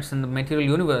planets in the material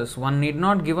universe, one need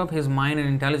not give up his mind and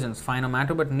intelligence, finer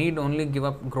matter, but need only give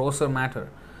up grosser matter,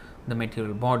 the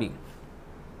material body.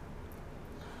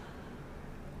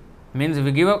 Means if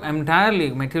we give up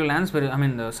entirely material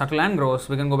and the subtle and gross,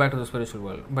 we can go back to the spiritual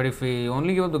world. But if we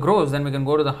only give up the gross, then we can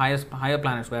go to the higher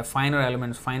planets where finer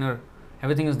elements,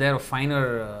 everything is there of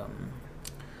finer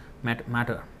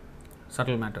matter,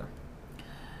 subtle matter,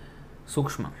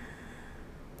 sukshma.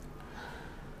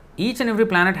 Each and every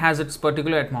planet has its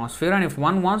particular atmosphere, and if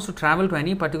one wants to travel to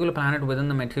any particular planet within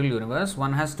the material universe,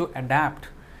 one has to adapt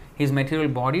his material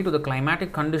body to the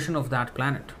climatic condition of that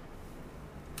planet.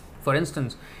 For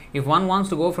instance, if one wants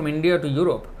to go from India to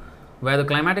Europe, where the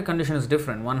climatic condition is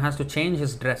different, one has to change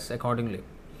his dress accordingly.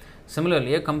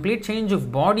 Similarly, a complete change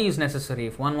of body is necessary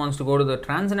if one wants to go to the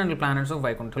transcendental planets of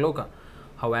Vaikuntha Loka.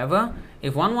 However,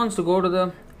 if one wants to go to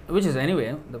the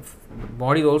the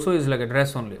body also is like a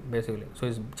dress only, basically. So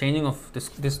it's changing of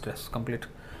this dress, complete,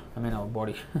 our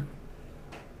body.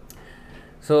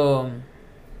 So,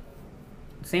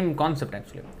 same concept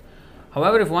actually.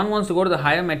 However, if one wants to go to the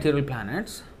higher material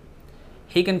planets,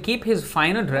 he can keep his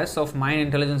finer dress of mind,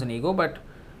 intelligence and ego, but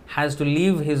has to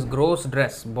leave his gross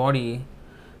dress, body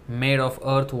made of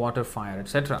earth, water, fire,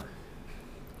 etc.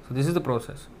 So this is the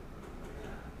process.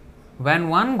 When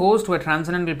one goes to a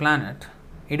transcendental planet,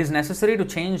 it is necessary to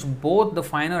change both the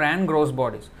finer and gross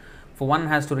bodies, for one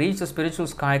has to reach the spiritual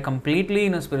sky completely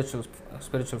in a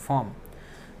spiritual form.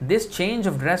 This change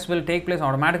of dress will take place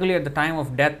automatically at the time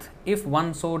of death if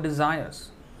one so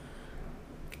desires.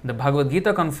 The Bhagavad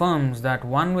Gita confirms that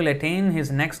one will attain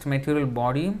his next material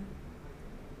body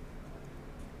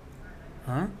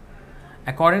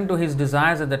according to his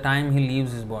desires at the time he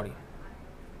leaves his body.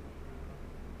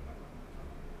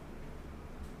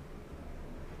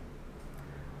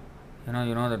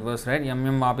 You know that verse, right? Yam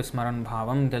yam vapi smaran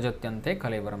bhavam tyajatyante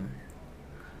kalevaram.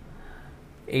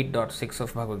 8.6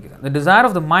 of Bhagavad Gita. The desire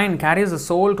of the mind carries the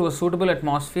soul to a suitable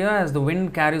atmosphere as the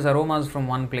wind carries aromas from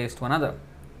one place to another.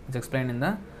 It's explained in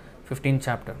the 15th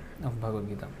chapter of Bhagavad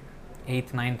Gita,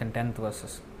 8th, 9th and 10th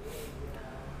verses.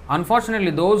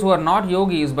 Unfortunately, those who are not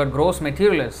yogis but gross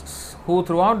materialists, who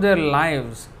throughout their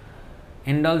lives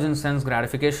indulge in sense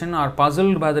gratification, are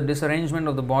puzzled by the disarrangement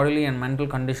of the bodily and mental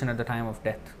condition at the time of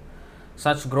death.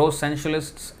 Such gross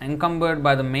sensualists, encumbered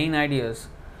by the main ideas,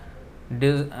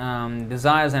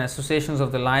 desires and associations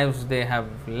of the lives they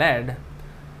have led,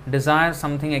 desire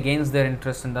something against their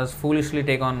interest and thus foolishly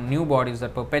take on new bodies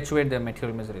that perpetuate their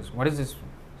material miseries. What is this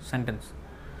sentence?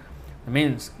 It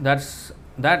means that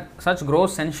such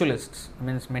gross sensualists,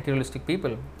 means materialistic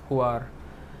people who are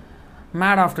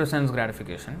mad after sense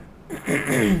gratification,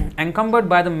 encumbered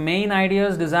by the main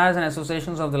ideas, desires and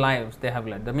associations of the lives they have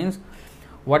led. That means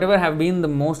whatever have been the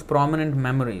most prominent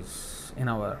memories in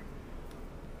our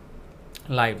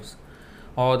lives,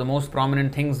 or the most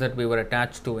prominent things that we were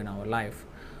attached to in our life,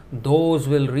 those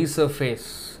will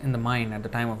resurface in the mind at the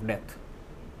time of death.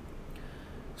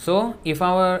 So, if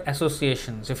our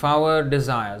associations, if our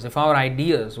desires, if our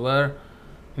ideas were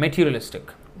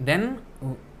materialistic, then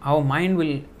our mind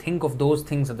will think of those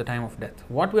things at the time of death.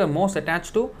 What we are most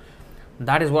attached to,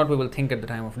 that is what we will think at the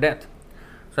time of death.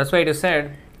 So that's why it is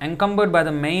said, encumbered by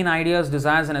the main ideas,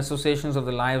 desires and associations of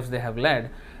the lives they have led,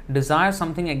 desire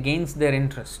something against their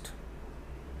interest,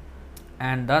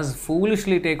 and thus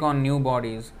foolishly take on new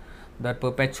bodies that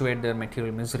perpetuate their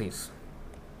material miseries.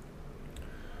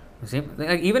 You see,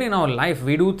 like even in our life,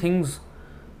 we do things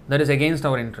that is against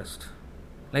our interest.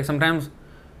 Like sometimes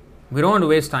we don't want to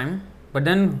waste time, but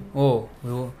then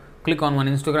we click on one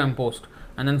Instagram post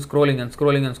and then scrolling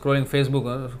Facebook,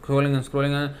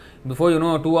 scrolling, and before you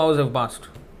know, 2 hours have passed.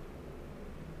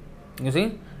 You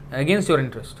see, against your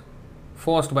interest,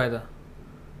 forced by the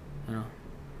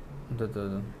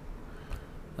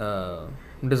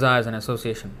desires and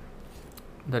association.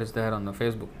 that is there on the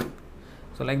Facebook.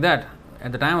 So like that,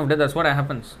 at the time of death, that's what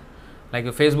happens. Like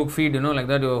your Facebook feed, like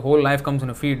that, your whole life comes in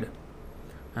a feed,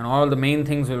 and all the main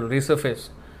things will resurface,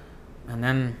 and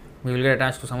then we will get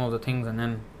attached to some of the things, and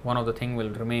then one of the thing will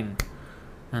remain,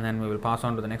 and then we will pass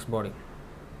on to the next body.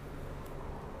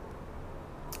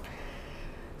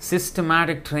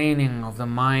 Systematic training of the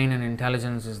mind and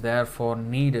intelligence is therefore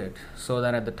needed, so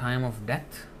that at the time of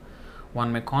death,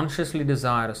 one may consciously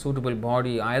desire a suitable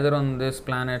body either on this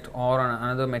planet or on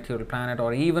another material planet,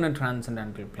 or even a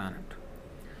transcendental planet.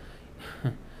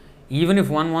 Even if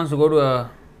one wants to go to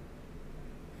a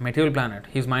material planet,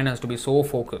 his mind has to be so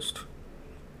focused.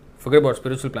 Forget about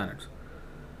spiritual planets.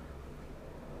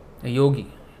 A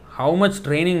yogi, how much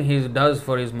training he does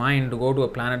for his mind to go to a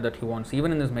planet that he wants,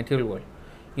 even in this material world.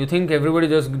 You think everybody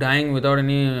just dying without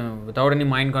any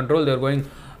mind control? They are going,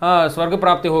 स्वर्ग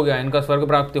प्राप्ति हो गया, इनका स्वर्ग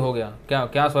प्राप्ति हो गया.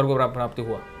 क्या स्वर्ग प्राप्ति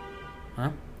हुआ?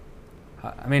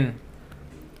 I mean,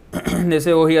 they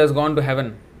say, oh, he has gone to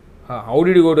heaven. How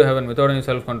did he go to heaven without any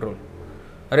self-control?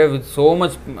 With so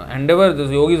much endeavor, these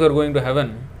yogis are going to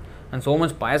heaven, and so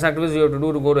much pious activities you have to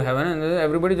do to go to heaven, and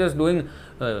everybody just doing,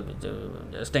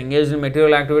 just engaged in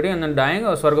material activity and then dying,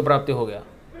 or swarga prapti ho gaya.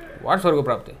 What swarga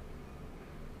prapti?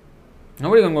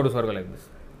 Nobody can go to swarga like this.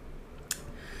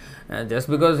 Just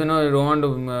because, you don't want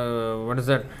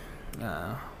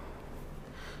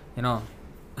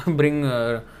to,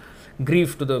 bring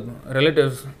grief to the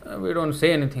relatives, we don't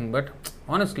say anything. But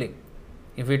honestly,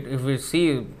 if we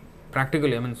see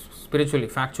practically, spiritually,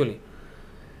 factually,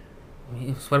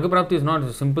 Swarga Prapti is not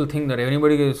a simple thing that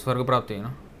anybody gets Swarga Prapti,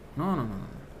 No.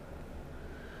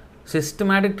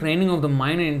 Systematic training of the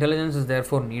mind and intelligence is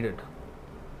therefore needed.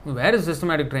 Where is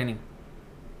systematic training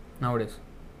nowadays?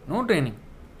 No training,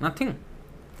 nothing.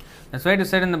 That's why it is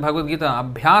said in the Bhagavad Gita,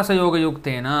 Abhyasa yoga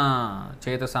yuktena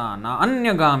chetasa na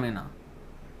anyagamena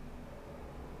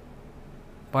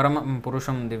param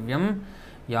purusham divyam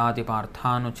yati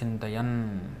parthanu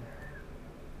chintayan.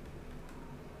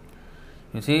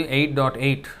 You see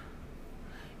 8.8.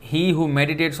 He who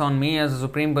meditates on me as the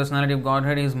Supreme Personality of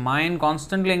Godhead, his mind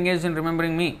constantly engaged in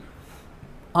remembering me,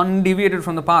 undeviated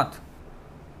from the path.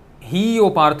 He,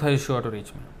 O Partha, is sure to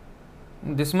reach me.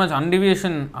 This much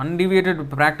undeviated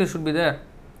practice should be there.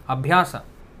 Abhyasa.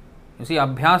 You see,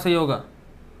 Abhyasa Yoga.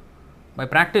 By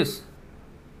practicing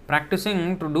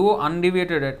to do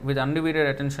with undeviated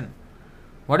attention.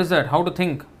 What is that? How to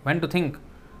think? When to think?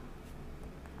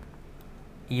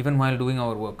 Even while doing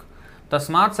our work.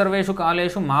 Tasmat sarveshu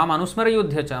kaleshu mam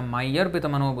anusmarayudhya cha mayyarpita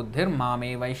manobuddhir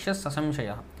mame vaishyas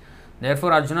sasamshayah.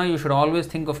 Therefore, Arjuna, you should always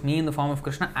think of me in the form of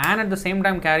Krishna, and at the same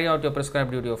time carry out your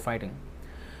prescribed duty of fighting.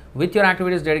 With your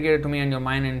activities dedicated to me and your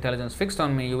mind and intelligence fixed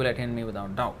on me, you will attain me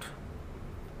without doubt.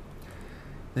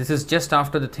 This is just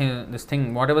after this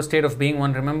thing. Whatever state of being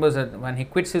one remembers, that when he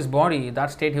quits his body,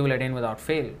 that state he will attain without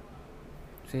fail.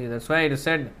 See, that's why it is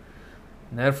said,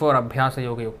 therefore, Abhyasa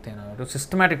Yoga Yuktena.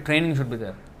 Systematic training should be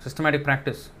there. Systematic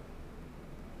practice.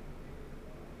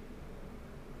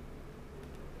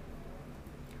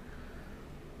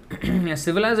 A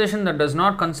civilization that does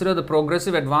not consider the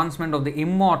progressive advancement of the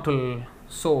immortal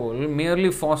soul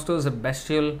merely fosters a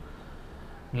bestial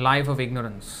life of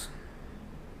ignorance.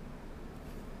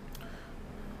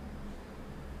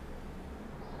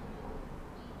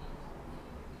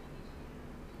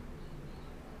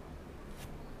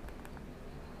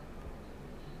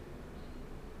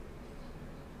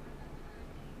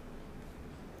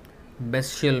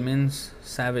 Bestial means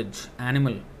savage,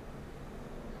 animal.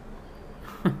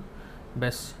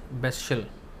 Bestial.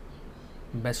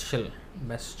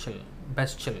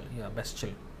 Yeah,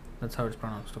 bestial. That's how it's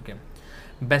pronounced. Okay.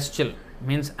 Bestial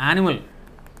means animal.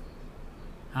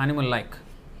 Animal-like.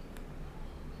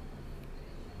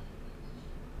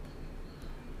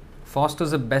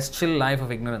 Fosters a bestial life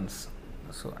of ignorance.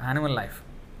 So, animal life.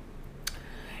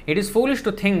 It is foolish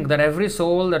to think that every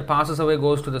soul that passes away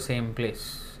goes to the same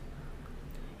place.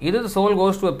 Either the soul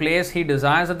goes to a place he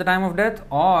desires at the time of death,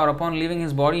 or upon leaving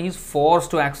his body he is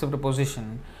forced to accept a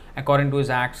position according to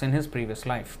his acts in his previous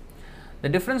life. The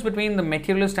difference between the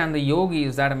materialist and the yogi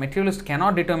is that a materialist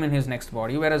cannot determine his next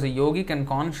body, whereas a yogi can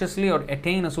consciously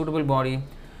attain a suitable body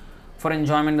for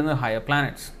enjoyment in the higher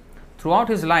planets. Throughout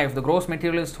his life, the gross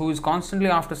materialist, who is constantly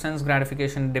after sense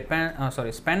gratification,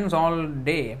 spends all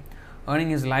day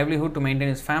earning his livelihood to maintain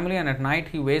his family, and at night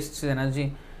he wastes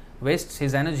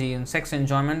his energy in sex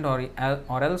enjoyment, or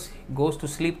else goes to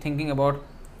sleep thinking about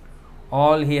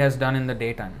all he has done in the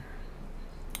daytime.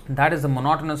 That is the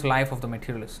monotonous life of the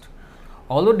materialist.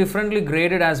 Although differently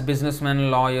graded as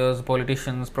businessmen, lawyers,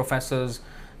 politicians, professors,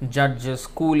 judges,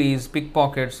 coolies,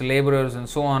 pickpockets, laborers, and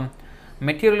so on,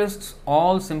 Materialists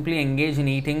all simply engage in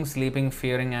eating, sleeping,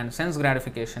 fearing, and sense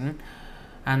gratification,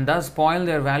 and thus spoil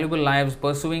their valuable lives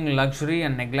pursuing luxury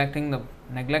and neglecting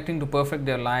to perfect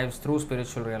their lives through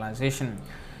spiritual realization.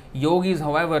 Yogis,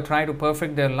 however, try to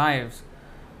perfect their lives,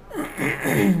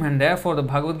 and therefore the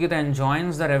Bhagavad Gita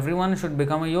enjoins that everyone should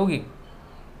become a yogi.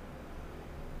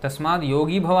 Tasmad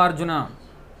yogi bhavarjuna.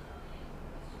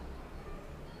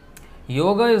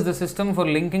 Yoga is the system for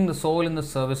linking the soul in the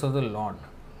service of the Lord.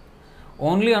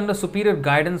 Only under superior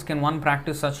guidance can one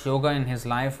practice such yoga in his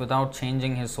life without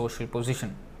changing his social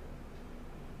position.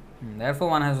 Therefore,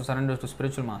 one has to surrender to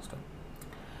spiritual master.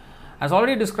 As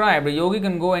already described, a yogi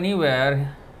can go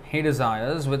anywhere he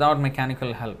desires without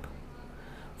mechanical help.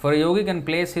 For a yogi can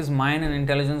place his mind and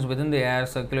intelligence within the air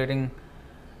circulating.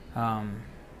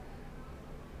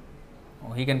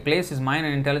 He can place his mind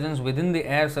and intelligence within the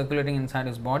air circulating inside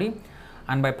his body,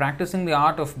 and by practicing the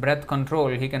art of breath control,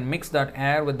 he can mix that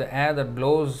air with the air that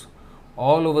blows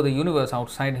all over the universe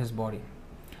outside his body.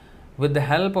 With the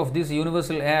help of this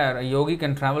universal air, a yogi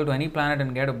can travel to any planet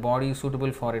and get a body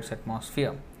suitable for its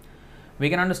atmosphere. We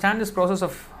can understand this process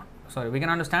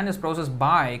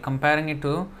by comparing it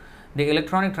to the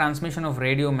electronic transmission of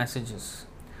radio messages.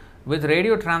 With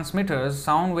radio transmitters,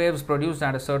 sound waves produced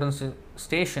at a certain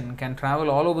station can travel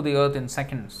all over the earth in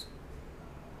seconds.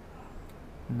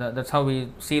 That's how we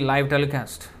see live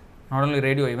telecast, not only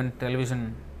radio, even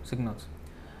television signals.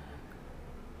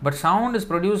 But sound is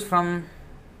produced from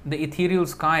the ethereal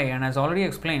sky, and as already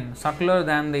explained, subtler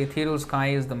than the ethereal sky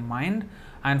is the mind,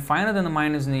 and finer than the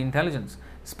mind is the intelligence.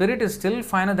 Spirit is still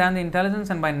finer than the intelligence,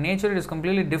 and by nature it is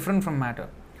completely different from matter.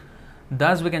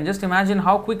 Thus, we can just imagine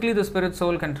how quickly the spirit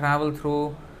soul can travel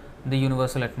through the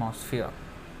universal atmosphere.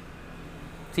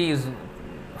 See, he is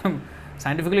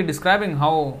scientifically describing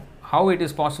how it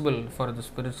is possible for the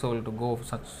spirit soul to go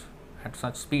at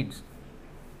such speeds.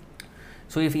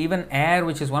 So, if even air,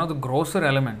 which is one of the grosser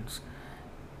elements,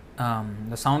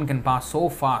 the sound can pass so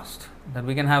fast that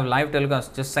we can have live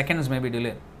telecast just seconds maybe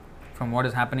delay from what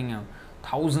is happening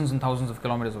thousands and thousands of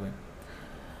kilometers away.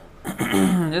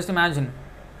 Just imagine.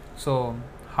 So,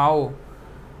 how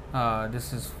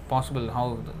this is possible,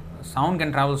 how the sound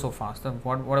can travel so fast.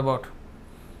 What about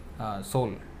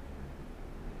soul?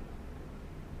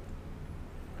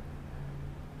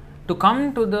 To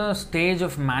come to the stage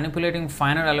of manipulating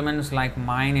finer elements like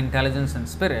mind, intelligence and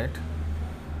spirit,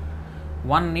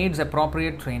 one needs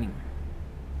appropriate training,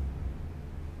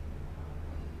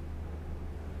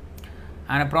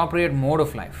 an appropriate mode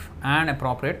of life, and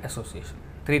appropriate association.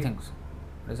 Three things.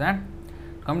 What is that?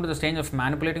 To come to the stage of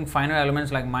manipulating finer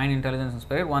elements like mind, intelligence and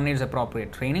spirit, one needs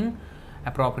appropriate training,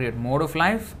 appropriate mode of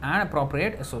life, and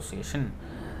appropriate association.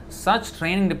 Such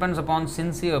training depends upon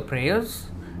sincere prayers,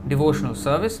 devotional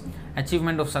service,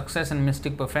 achievement of success and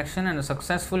mystic perfection, and a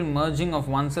successful merging of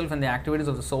oneself in the activities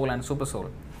of the soul and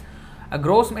supersoul. A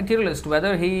gross materialist,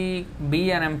 whether he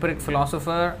be an empiric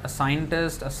philosopher, a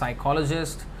scientist, a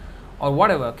psychologist, or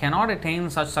whatever, cannot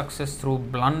attain such success through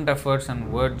blunt efforts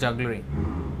and word jugglery.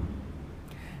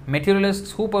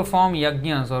 Materialists who perform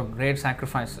yajnas or great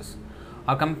sacrifices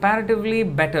are comparatively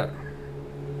better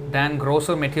than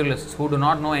grosser materialists who do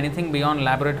not know anything beyond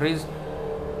laboratories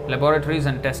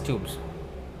and test tubes.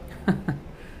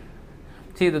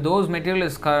 See, those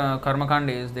materialist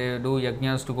karmakandis, they do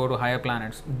yajnas to go to higher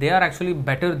planets. They are actually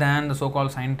better than the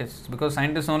so-called scientists, because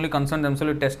scientists only concern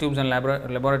themselves with test tubes and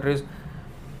laboratories,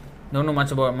 don't know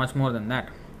much more than that.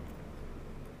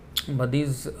 But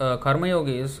these karma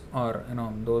yogis, or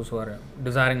those who are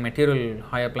desiring material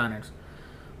higher planets,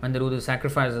 when they do the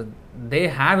sacrifices, they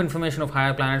have information of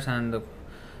higher planets and the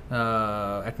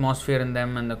atmosphere in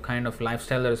them and the kind of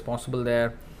lifestyle that is possible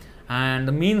there and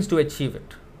the means to achieve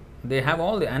it. They have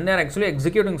and they are actually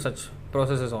executing such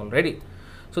processes already.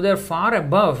 So they are far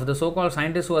above the so-called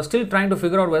scientists who are still trying to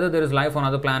figure out whether there is life on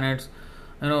other planets.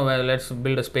 Well, let's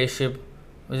build a spaceship,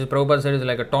 which is Prabhupada said is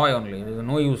like a toy only. There is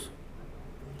no use.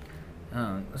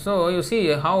 So you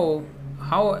see how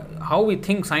we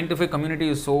think scientific community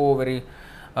is so very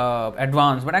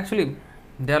advanced, but actually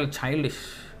they are childish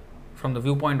from the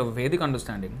viewpoint of Vedic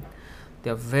understanding.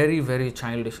 They are very, very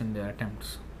childish in their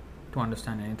attempts to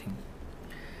understand anything.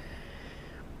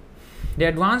 The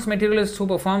advanced materialists who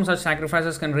perform such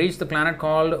sacrifices can reach the planet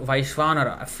called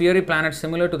Vaishvanara, a fiery planet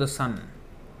similar to the sun.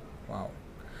 Wow.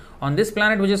 On this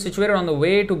planet, which is situated on the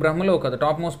way to Brahmaloka, the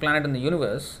topmost planet in the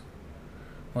universe,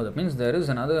 that means there is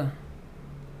another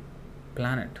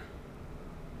planet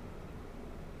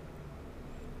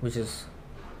which is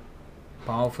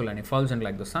powerful and effulgent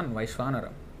like the sun,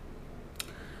 Vaishvanara.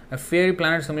 A fiery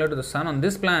planet similar to the sun. On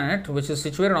this planet, which is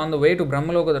situated on the way to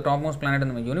Brahmaloka, the topmost planet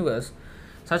in the universe,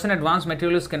 Such an advanced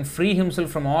materialist can free himself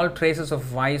from all traces of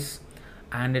vice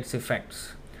and its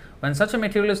effects. When such a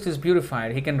materialist is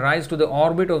purified, he can rise to the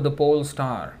orbit of the pole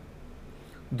star,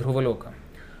 Dhruvaloka.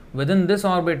 Within this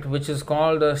orbit, which is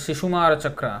called the Shishumara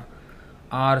Chakra,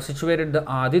 are situated the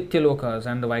Aditya Lokas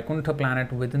and the Vaikuntha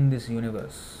planet within this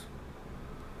universe.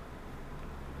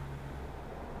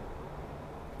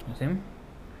 You see?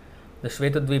 The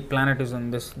Shvetadvip planet is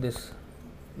on this.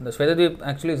 The Shvetadvip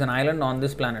actually is an island on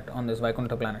this planet, on this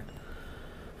Vaikuntha planet.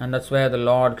 And that's where the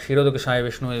Lord Kshirodakashaya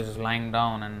Vishnu is lying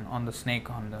down and on the snake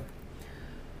on the...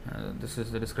 this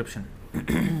is the description.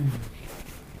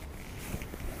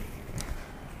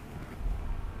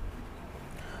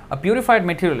 A purified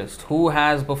materialist who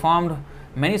has performed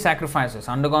many sacrifices,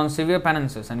 undergone severe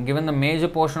penances, and given the major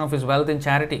portion of his wealth in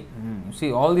charity. You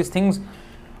see, all these things,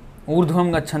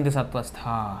 urdhvam gachanti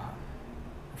sattvastha.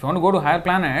 If you want to go to higher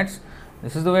planets,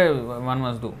 this is the way one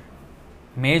must do.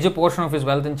 Major portion of his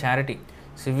wealth in charity,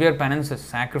 severe penances,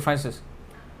 sacrifices,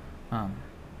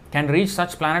 can reach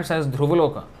such planets as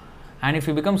Dhruvaloka. And if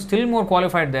he becomes still more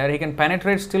qualified there, he can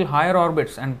penetrate still higher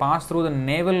orbits and pass through the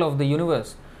navel of the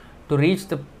universe to reach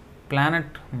the planet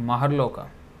Maharloka,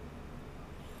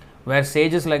 where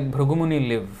sages like Bhrugumuni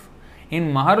live.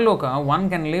 In Maharloka, one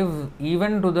can live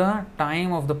even to the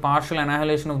time of the partial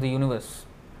annihilation of the universe.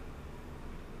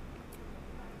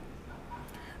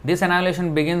 This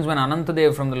annihilation begins when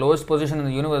Anantadev, from the lowest position in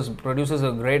the universe, produces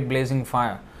a great blazing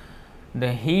fire.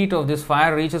 The heat of this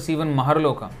fire reaches even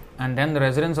Maharloka, and then the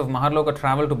residents of Maharloka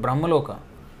travel to Brahmaloka.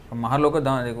 From Maharloka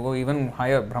down, they go even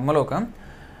higher, Brahmaloka,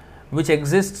 which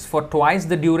exists for twice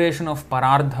the duration of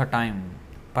Parardha time.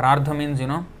 Parardha means,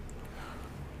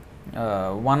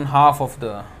 1/2 of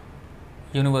the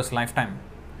universe lifetime.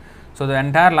 So the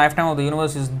entire lifetime of the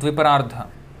universe is Dviparardha.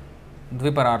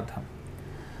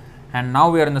 And now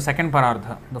we are in the second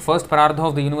Parardha. The first Parardha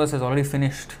of the universe is already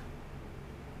finished.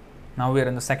 Now we are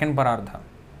in the second Parardha.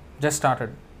 Just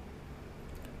started.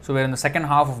 So we are in the second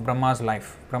half of Brahma's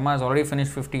life. Brahma has already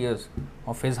finished 50 years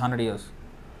of his 100 years.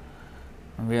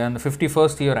 We are in the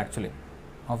 51st year actually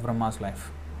of Brahma's life.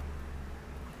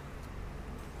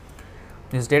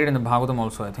 This is stated in the Bhagavatam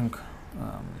also, I think.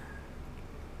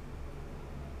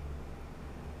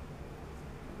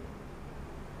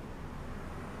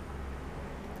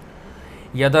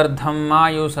 Yadardham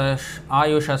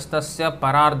ayushastasya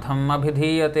parardham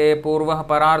abhidhiyate purvah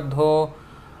parardho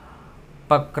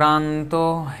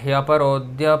pakranto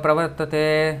hyaparodya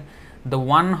pravartate. The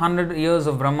 100 years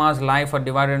of Brahma's life are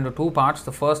divided into two parts,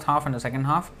 the first half and the second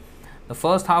half. The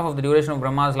first half of the duration of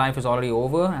Brahma's life is already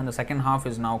over, and the second half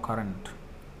is now current.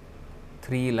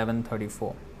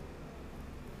 3:11:34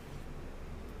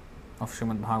 of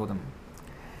Srimad Bhagavatam.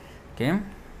 Okay.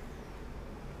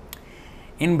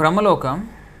 In Brahmaloka,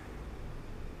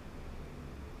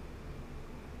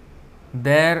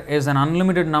 there is an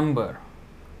unlimited number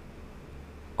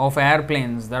of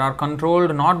airplanes that are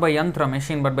controlled not by yantra,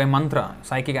 machine, but by mantra,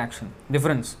 psychic action.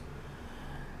 Difference.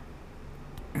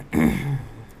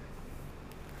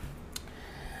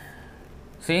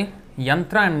 See,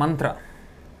 yantra and mantra.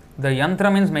 The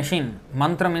yantra means machine,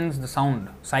 mantra means the sound,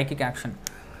 psychic action.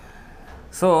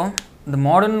 So, the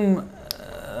modern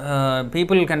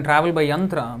people can travel by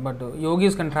yantra, but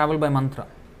yogis can travel by mantra.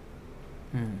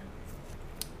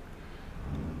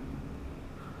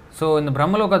 So, in the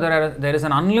Brahmaloka, there is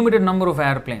an unlimited number of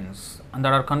airplanes and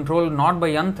that are controlled not by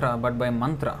yantra but by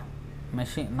mantra,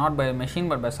 machine, not by machine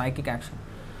but by psychic action.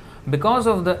 Because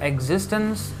of the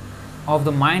existence of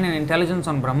the mind and intelligence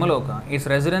on Brahmaloka, its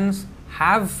residents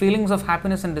have feelings of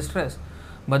happiness and distress,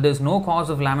 but there is no cause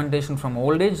of lamentation from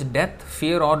old age, death,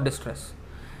 fear or distress.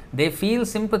 They feel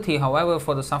sympathy, however,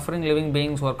 for the suffering living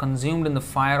beings who are consumed in the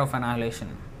fire of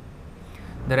annihilation.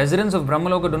 The residents of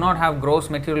Brahmaloka do not have gross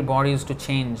material bodies to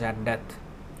change at death,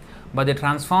 but they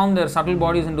transform their subtle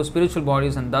bodies into spiritual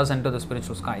bodies and thus enter the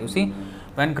spiritual sky. You see,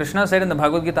 when Krishna said in the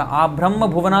Bhagavad Gita, Brahma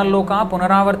Bhuvanaloka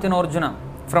Punaravartin Arjuna,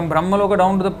 from Brahmaloka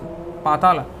down to the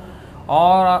Patala,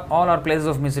 all are places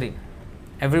of misery.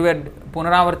 Everywhere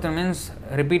Punaravartin means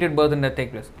repeated birth and death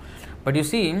take place. But you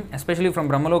see, especially from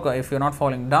Brahmaloka, if you are not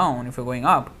falling down, if you are going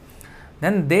up,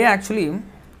 then they actually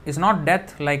is not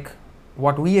death like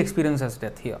what we experience as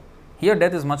death here. Here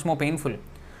death is much more painful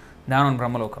than on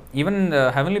Brahmaloka. Even in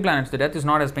the heavenly planets, the death is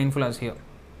not as painful as here.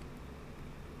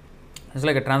 It's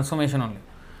like a transformation only.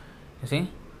 You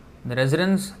see, the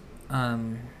residents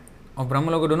of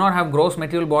Brahmaloka do not have gross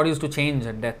material bodies to change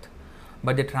at death,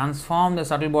 but they transform their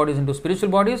subtle bodies into spiritual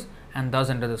bodies and thus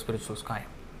enter the spiritual sky.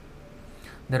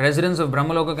 The residents of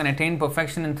Brahmaloka can attain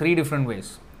perfection in three different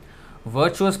ways.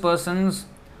 Virtuous persons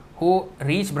who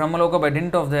reach Brahmaloka by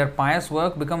dint of their pious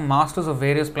work become masters of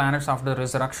various planets after the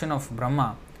resurrection of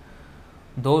Brahma.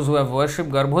 Those who have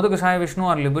worshipped Garbhodakashaya Vishnu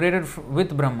are liberated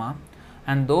with Brahma,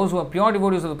 and those who are pure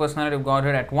devotees of the personality of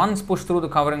Godhead at once push through the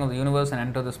covering of the universe and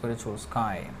enter the spiritual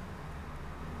sky.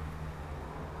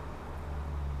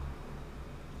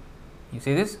 You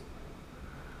see this?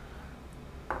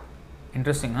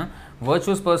 Interesting, huh?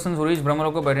 Virtuous persons who reach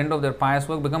Brahmaloka by dint of their pious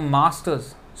work become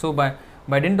masters. So by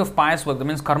dint of pious work, that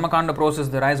means karma kanda process,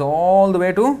 they rise all the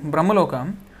way to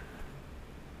Brahmaloka.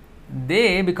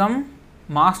 They become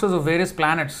masters of various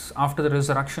planets after the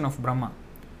resurrection of Brahma.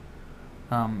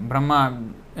 Brahma,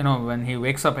 when he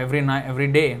wakes up every night, every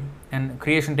day, and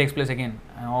creation takes place again,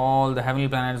 and all the heavenly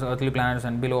planets, earthly planets,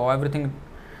 and below everything,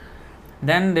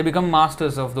 then they become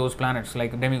masters of those planets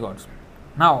like demigods.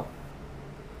 Now,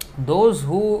 those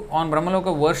who on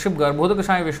Brahmaloka worship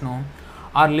Garbhodakashaya Vishnu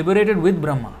are liberated with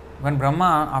Brahma. When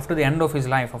Brahma, after the end of his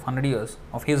life of 100 years,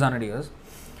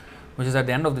 which is at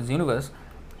the end of this universe,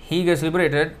 he gets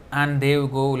liberated and they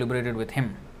go liberated with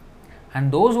him.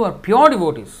 And those who are pure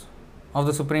devotees of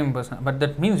the Supreme Person, but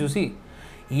that means, you see,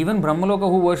 even Brahmaloka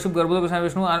who worship Garbhodakashaya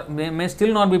Vishnu may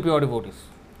still not be pure devotees.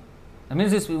 That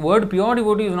means this word pure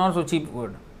devotee is not so cheap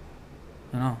word.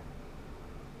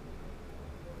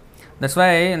 That's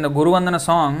why in the Guru Vandana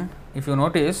song, if you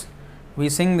notice, we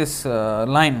sing this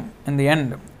line in the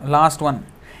end, last one.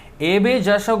 Ebe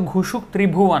Jasha Ghushuk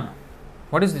Tribhuvan.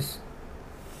 What is this?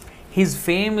 His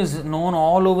fame is known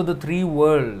all over the three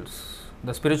worlds.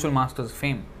 The spiritual master's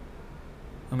fame.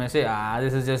 You may say,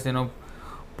 this is just,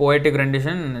 poetic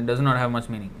rendition, it does not have much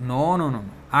meaning. No.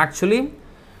 Actually,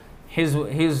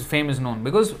 his fame is known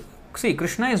because, see,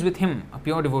 Krishna is with him, a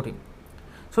pure devotee.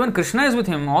 So when Krishna is with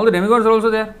him, all the demigods are also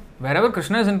there. Wherever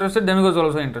Krishna is interested, demigods are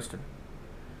also interested.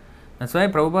 That's why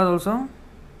Prabhupada also,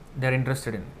 they are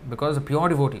interested in, because a pure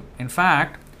devotee. In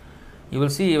fact, you will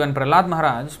see when Prahlad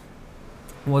Maharaj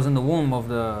was in the womb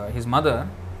of his mother,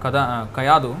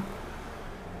 Kayadu,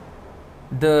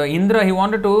 the Indra, he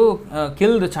wanted to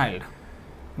kill the child.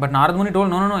 But Narad Muni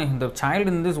told, no, the child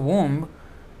in this womb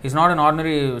is not an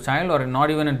ordinary child or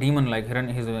not even a demon like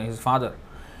his father.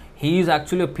 He is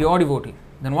actually a pure devotee.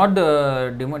 Then what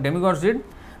the demigods did?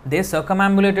 They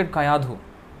circumambulated Kayadhu.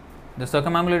 They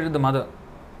circumambulated the mother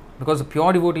because the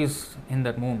pure devotee is in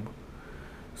that womb.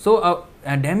 So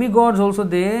demigods also,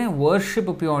 they worship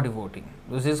a pure devotee.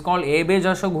 This is called Ebe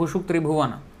Jasha Ghushuk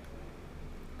Tribhuvana.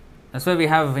 That's why we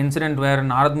have incident where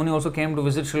Narad Muni also came to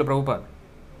visit Srila Prabhupada.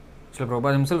 Srila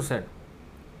Prabhupada himself said.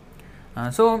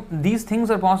 So these things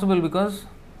are possible because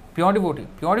pure devotee.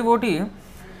 Pure devotee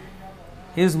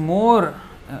is more,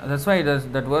 that's why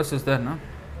that verse is there, no?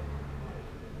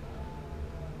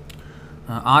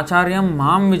 Acharyam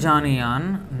mam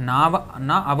vijaniyan na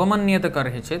avamanyeta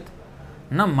karhichit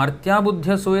na martya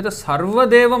buddhya suyeta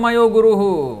sarvadeva mayo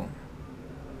guruhu.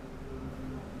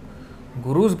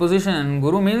 Guru's position,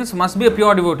 Guru means must be a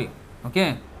pure devotee.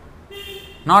 Okay?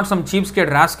 Not some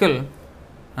cheapskate rascal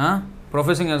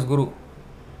professing as Guru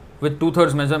with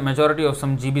 2/3 majority of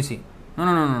some GBC.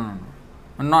 No.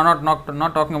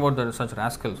 Not talking about such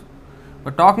rascals.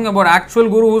 But talking about actual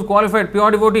Guru who is qualified,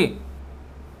 pure devotee.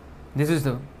 This is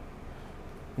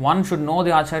one should know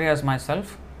the Acharya as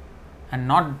myself and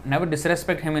never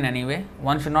disrespect him in any way.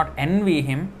 One should not envy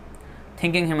him,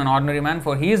 thinking him an ordinary man,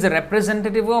 for he is the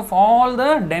representative of all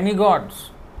the demigods.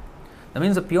 That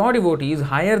means the pure devotee is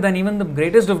higher than even the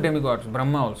greatest of demigods,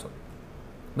 Brahma also.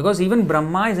 Because even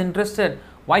Brahma is interested.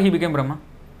 Why he became Brahma?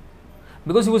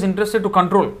 Because he was interested to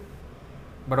control.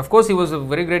 But of course he was a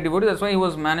very great devotee, that's why he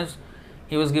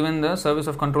was given the service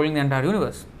of controlling the entire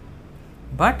universe.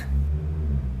 But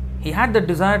he had the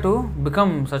desire to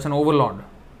become such an overlord.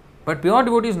 But pure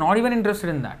devotee is not even interested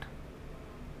in that.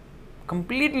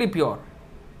 Completely pure.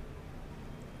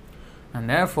 And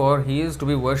therefore he is to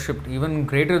be worshipped even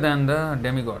greater than the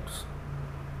demigods.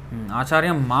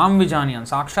 Acharya mam vijaniyan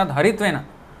sakshat haritvena,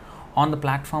 on the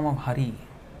platform of Hari.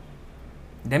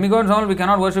 Demigods all, we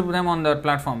cannot worship them on that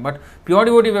platform, but pure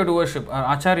devotee we have to worship,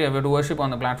 Acharya we have to worship on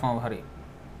the platform of Hari.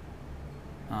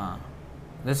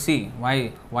 Let's see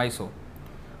why so.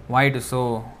 Why it is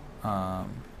so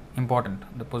important,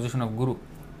 the position of Guru,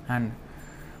 and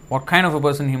what kind of a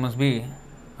person he must be,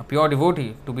 a pure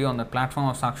devotee, to be on the platform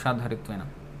of Sakshat Haritvena.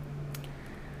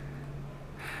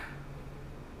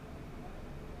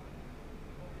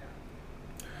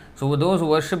 So those who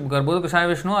worship Garbhodakashaya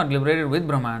Vishnu are liberated with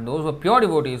Brahma, and those who are pure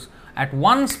devotees at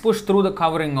once push through the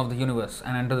covering of the universe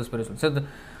and enter the spiritual. So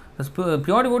the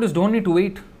pure devotees don't need to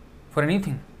wait for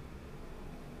anything.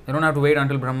 They don't have to wait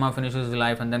until Brahma finishes his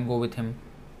life and then go with him.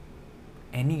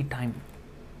 Any time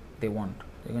they want,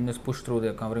 they can just push through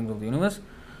the coverings of the universe,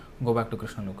 Go back to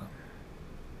Krishna Loka.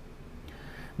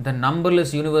 The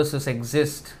numberless universes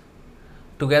exist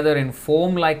together in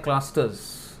foam-like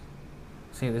clusters.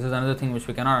 See, this is another thing which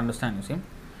we cannot understand, you see,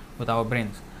 with our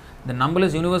brains. The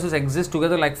numberless universes exist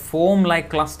together like foam-like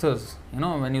clusters. You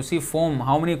know, when you see foam,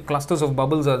 how many clusters of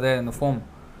bubbles are there in the foam?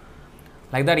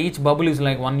 Like that, each bubble is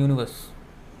like one universe.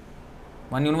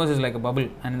 One universe is like a bubble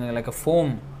and like a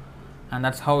foam, and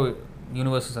that's how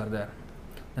universes are there.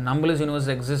 The numberless universes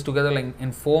exist together like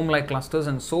in foam-like clusters,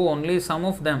 and so only some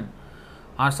of them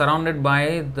are surrounded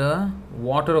by the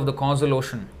water of the causal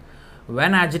ocean.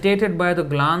 When agitated by the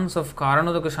glance of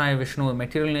Karanodakashaya Vishnu,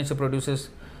 material nature produces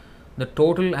the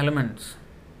total elements.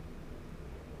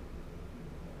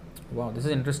 Wow, this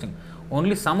is interesting.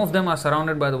 Only some of them are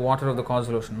surrounded by the water of the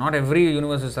causal ocean. Not every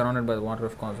universe is surrounded by the water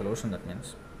of causal ocean, that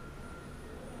means.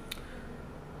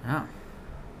 Yeah.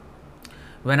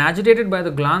 When agitated by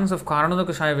the glance of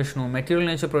Karanodakashaya Vishnu, material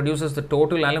nature produces the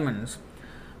total elements,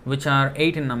 which are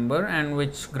 8 in number and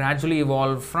which gradually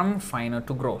evolve from finer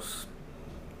to gross.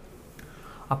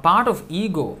 A part of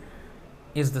ego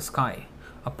is the sky,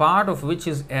 a part of which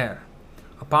is air,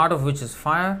 a part of which is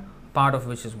fire, a part of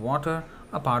which is water,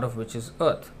 a part of which is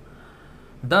earth.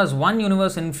 Thus, one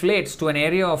universe inflates to an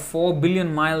area of 4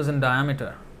 billion miles in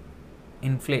diameter.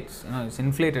 Inflates, it's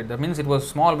inflated. That means it was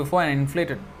small before and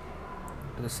inflated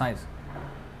to the size.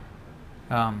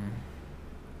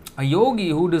 A yogi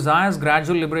who desires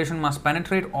gradual liberation must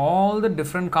penetrate all the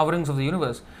different coverings of the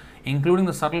universe, including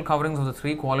the subtle coverings of the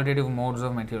 3 qualitative modes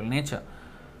of material nature.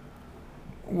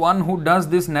 One who does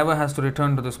this never has to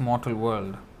return to this mortal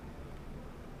world.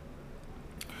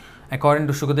 According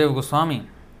to Shukadeva Goswami,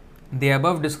 the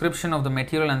above description of the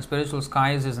material and spiritual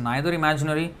skies is neither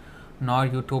imaginary nor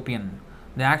utopian.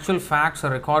 The actual facts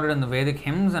are recorded in the Vedic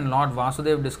hymns, and Lord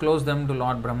Vasudeva disclosed them to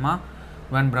Lord Brahma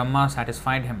when Brahma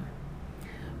satisfied him.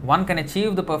 One can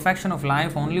achieve the perfection of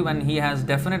life only when he has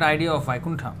definite idea of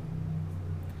Vaikuntha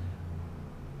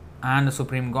and the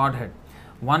Supreme Godhead.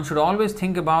 One should always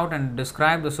think about and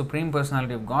describe the Supreme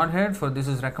Personality of Godhead, for this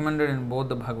is recommended in both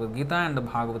the Bhagavad Gita and the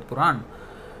Bhagavad Puran,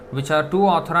 which are 2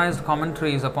 authorized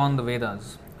commentaries upon the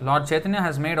Vedas. Lord Chaitanya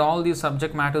has made all these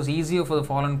subject matters easier for the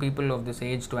fallen people of this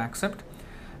age to accept,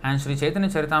 and Sri Chaitanya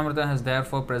Charitamrita has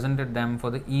therefore presented them for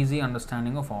the easy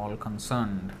understanding of all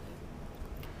concerned.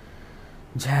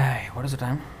 Jai, what is the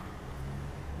time?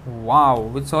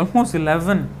 Wow, it's almost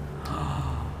 11.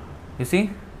 You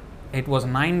see, it was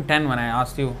 9:10 when I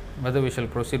asked you whether we shall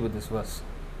proceed with this verse.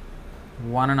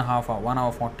 1.5 hour, 1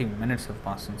 hour 40 minutes have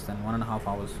passed since then. 1.5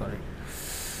 hours, sorry.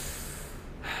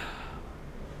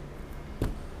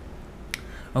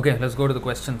 Okay, let's go to the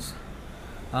questions.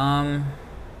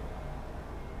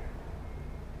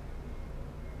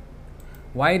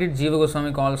 Why did Jiva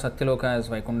Goswami call Satyaloka as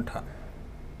Vaikuntha?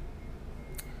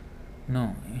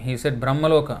 No, he said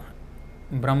Brahmaloka.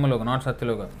 Brahmaloka, not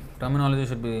Satyaloka. Terminology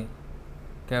should be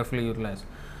carefully utilized.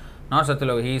 Not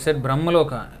Satyaloka. He said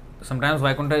Brahmaloka. Sometimes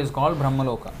Vaikuntha is called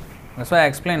Brahmaloka. That's why I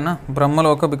explained, na?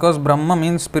 Brahmaloka, because Brahma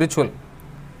means spiritual.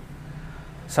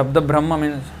 Sabda Brahma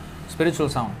means spiritual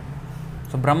sound.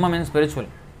 So Brahma means spiritual.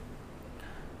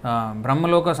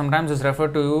 Brahmaloka sometimes is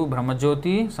referred to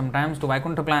Brahmajyoti, sometimes to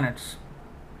Vaikuntha planets,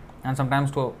 and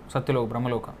sometimes to Satyaloka,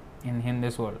 Brahmaloka in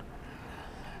this world.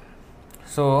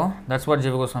 So that's what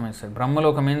Jiva Goswami said.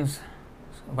 Brahmaloka means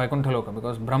Vaikuntha Loka,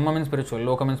 because Brahma means spiritual,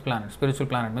 Loka means planet, spiritual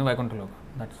planet means Vaikuntha Loka.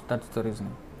 That's the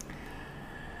reasoning.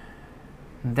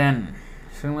 Then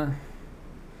Srimati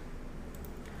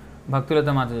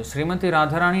Bhaktilata Mataji, Srimati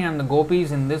Radharani and the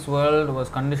gopis in this world was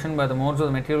conditioned by the modes of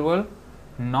the material world?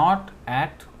 Not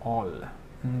at all.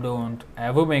 Don't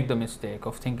ever make the mistake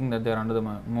of thinking that they are under the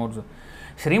modes of...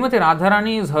 Srimati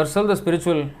Radharani is herself the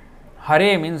spiritual.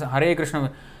 Hare means Hare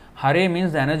Krishna. Hare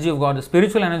means the energy of God, the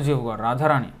spiritual energy of God,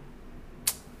 Radharani.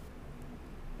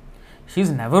 She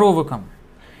is never overcome.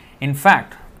 In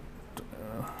fact,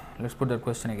 let's put that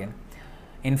question again.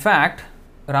 In fact,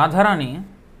 Radharani,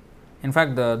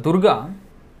 the Durga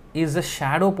is the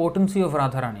shadow potency of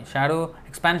Radharani, shadow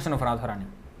expansion of Radharani.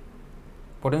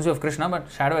 Potency of Krishna, but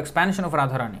shadow expansion of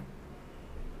Radharani.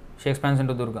 She expands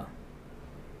into Durga.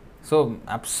 So,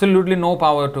 absolutely no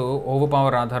power to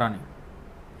overpower Radharani.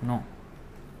 No.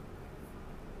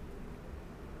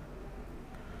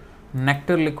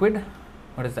 Nectar liquid?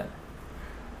 What is that?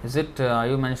 Is it, are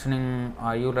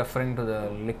you referring to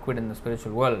the liquid in the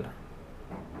spiritual world?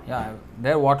 Yeah,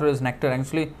 their water is nectar.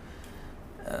 Actually,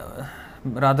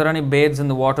 Radharani bathes in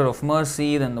the water of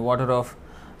mercy, then the water of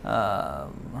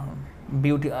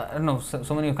beauty.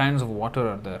 So many kinds of water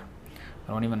are there.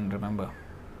 I don't even remember.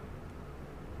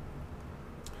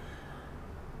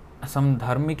 Some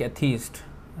dharmic atheist,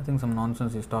 I think some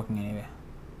nonsense he's talking anyway.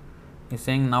 He's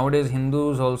saying nowadays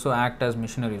Hindus also act as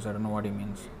missionaries. I don't know what he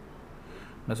means.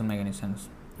 Doesn't make any sense.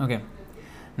 Okay.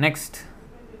 Next.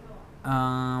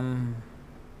 On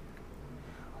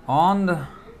the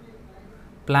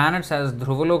planets as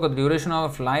Dhruvaloka, the duration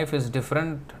of life is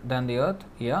different than the Earth?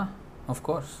 Yeah, of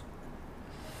course.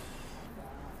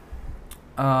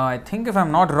 I think if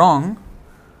I'm not wrong,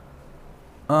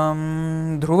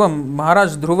 Dhruva,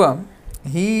 Maharaj Dhruva,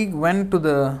 he went to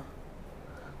the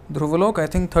Dhruvaloka, I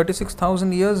think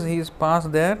 36,000 years he's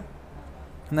passed there,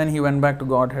 and then he went back to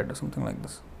Godhead or something like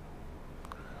this.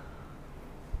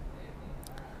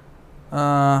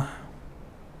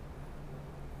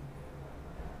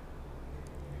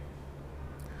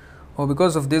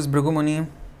 Because of this, Bhrigu Muni,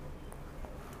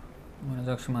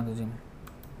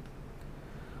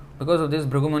 because of this,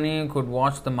 Bhrigu Muni could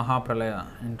watch the Mahapralaya.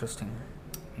 Interesting.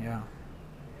 Yeah.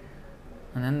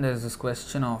 And then there's this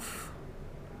question of,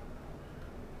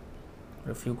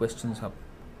 a few questions up.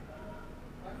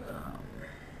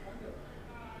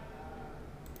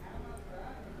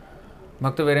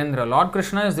 Bhakta Virendra, Lord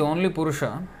Krishna is the only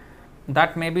Purusha.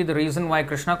 That may be the reason why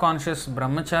Krishna conscious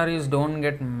brahmacharis don't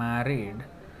get married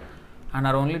and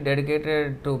are only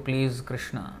dedicated to please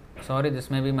Krishna. Sorry, this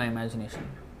may be my imagination.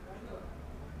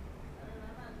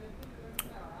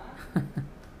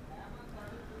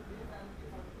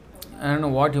 I don't know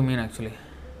what you mean actually.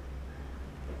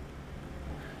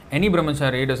 Any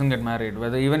brahmachari doesn't get married,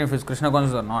 whether even if it's Krishna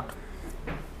conscious or not.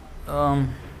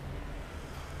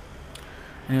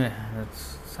 Anyway,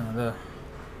 that's another.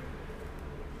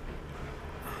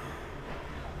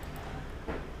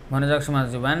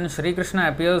 Manajakshamaji, when Shri Krishna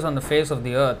appears on the face of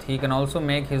the earth, he can also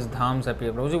make his dhams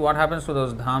appear. Prabhuji, what happens to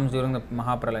those dhams during the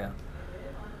Mahapralaya?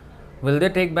 Will they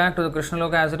take back to the Krishna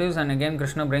Loka as it is, and again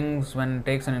Krishna brings when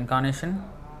takes an incarnation?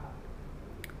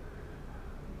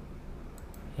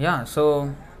 Yeah,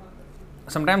 so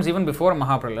sometimes even before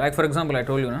Mahapralaya, like for example, I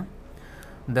told you,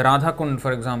 the Radha Kund,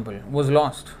 for example, was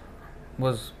lost.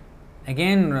 Was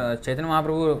again Chaitanya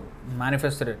Mahaprabhu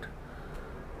manifested it.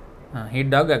 He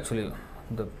dug actually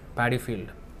the paddy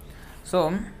field.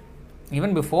 So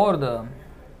even before the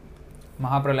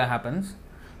Mahapralaya happens,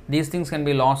 these things can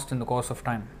be lost in the course of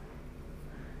time.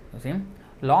 You see,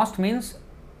 lost means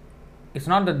it's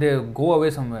not that they go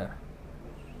away somewhere.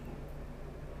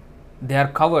 They are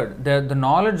covered. The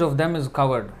knowledge of them is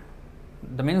covered.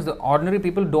 That means the ordinary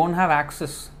people don't have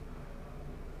access.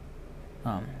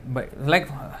 But like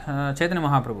Chaitanya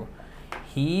Mahaprabhu,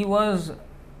 he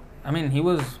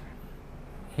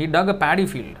dug a paddy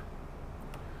field.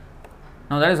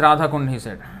 Now that is Radha Kund, he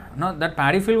said. Now that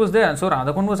paddy field was there, so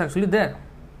Radha Kund was actually there.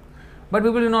 But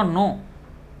people did not know,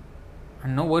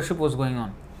 and no worship was going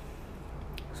on.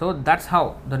 So that's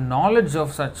how the knowledge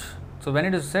of such. So when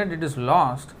it is said it is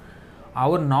lost,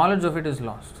 our knowledge of it is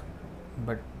lost,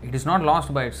 but it is not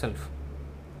lost by itself.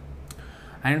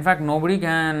 And in fact, nobody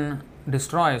can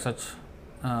destroy such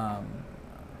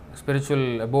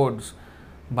spiritual abodes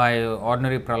by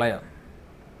ordinary pralaya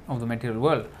of the material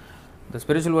world. The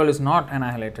spiritual world is not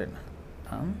annihilated,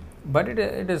 but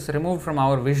it is removed from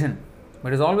our vision,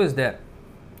 but it is always there,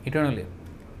 eternally.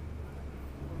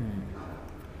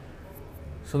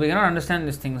 So we cannot understand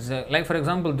these things. Like for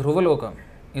example, Dhruvaloka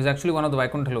is actually one of the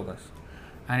Vaikuntha Lokas,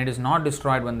 and it is not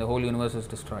destroyed when the whole universe is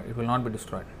destroyed. It will not be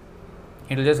destroyed.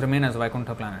 It will just remain as a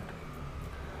Vaikuntha planet.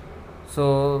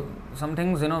 So some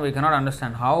things, we cannot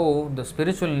understand how the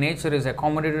spiritual nature is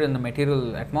accommodated in the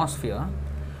material atmosphere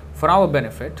for our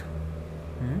benefit.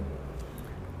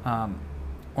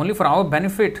 Only for our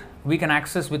benefit we can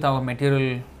access with our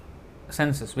material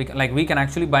senses. We can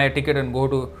actually buy a ticket and go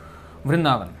to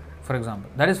Vrindavan, for example.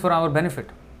 That is for our benefit.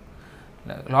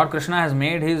 Lord Krishna has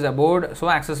made his abode so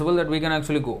accessible that we can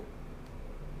actually go.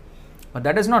 But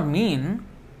that does not mean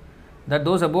that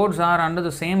those abodes are under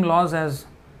the same laws as,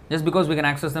 just because we can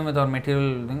access them with our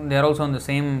material thing, they are also under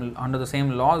the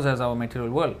same laws as our material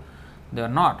world. They are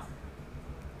not.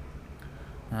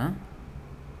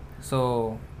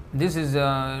 So this is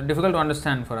difficult to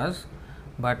understand for us,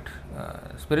 but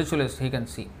spiritualist, he can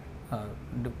see,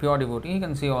 the pure devotee, he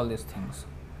can see all these things.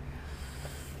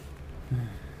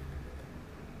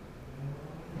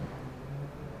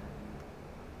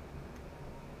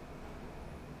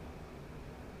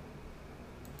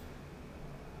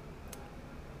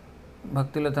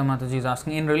 Bhaktilata Mataji is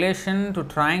asking, in relation to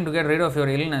trying to get rid of your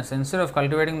illness instead of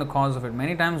cultivating the cause of it,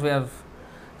 many times we have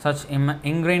such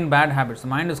ingrained bad habits. The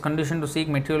mind is conditioned to seek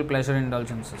material pleasure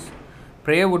indulgences.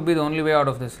 Prayer would be the only way out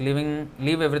of this.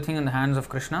 Leave everything in the hands of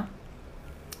Krishna.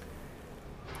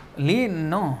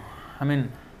 Not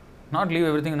leave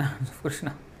everything in the hands of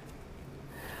Krishna.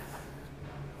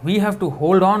 We have to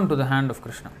hold on to the hand of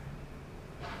Krishna.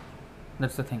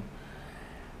 That's the thing.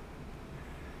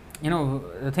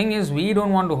 The thing is, we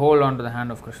don't want to hold on to the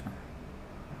hand of Krishna.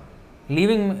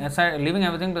 Leaving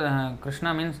everything to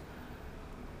Krishna means,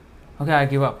 okay, I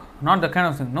give up. Not that kind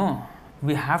of thing. No,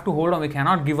 we have to hold on. We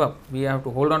cannot give up. We have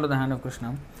to hold on to the hand of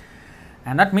Krishna.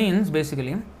 And that means,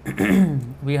 basically,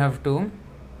 we have to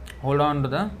hold on to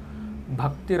the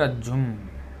Bhakti Rajjum.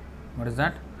 What is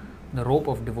that? The rope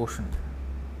of devotion.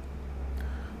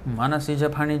 Manasi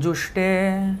japani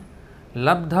jushte,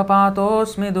 labdha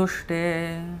patosmi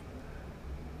dushte,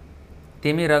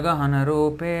 timiragahana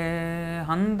rupe,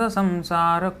 hanta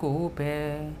samsara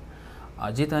kupe,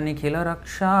 ajita nikhila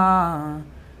raksha,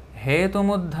 hetu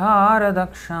muddhara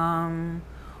daksham,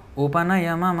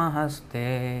 upanayama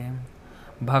mahaste,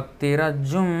 bhakti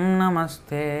rajjum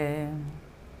namaste.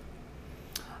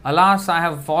 Alas, I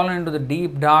have fallen into the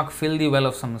deep, dark, filthy well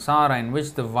of samsara in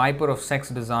which the viper of sex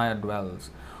desire dwells.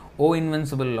 O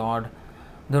invincible Lord,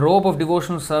 the rope of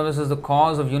devotional service is the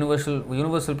cause of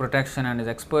universal protection and is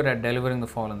expert at delivering the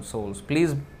fallen souls.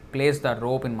 Please place that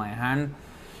rope in my hand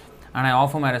and I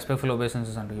offer my respectful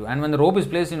obeisances unto you. And when the rope is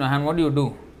placed in your hand, what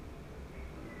do?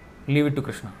 Leave it to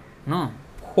Krishna. No.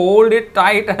 Hold it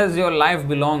tight as your life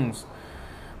belongs.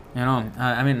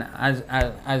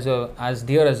 As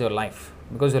dear as your life.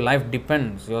 Because your life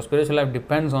depends, your spiritual life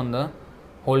depends on the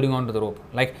holding on to the rope.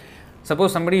 Like,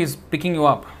 suppose somebody is picking you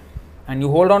up and you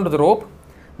hold on to the rope,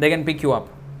 they can pick you up.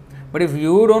 But if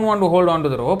you don't want to hold on to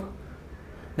the rope,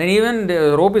 then even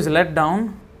the rope is let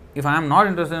down. If I am not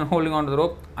interested in holding on to the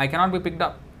rope, I cannot be picked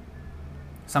up.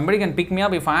 Somebody can pick me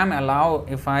up if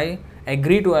I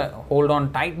agree to hold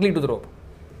on tightly to the rope,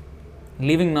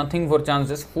 leaving nothing for chance,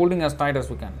 just holding as tight as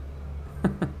we can.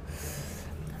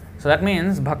 So that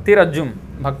means Bhakti Rajjum.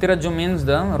 Bhakti Rajjum means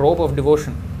the rope of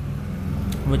devotion,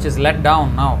 which is let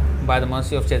down now by the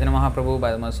mercy of Chaitanya Mahaprabhu,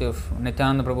 by the mercy of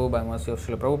Nityananda Prabhu, by the mercy of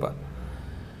Srila Prabhupada,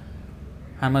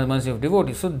 and by the mercy of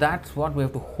devotees. So that's what we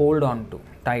have to hold on to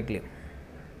tightly.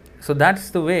 So that's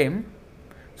the way.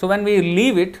 So when we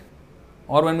leave it,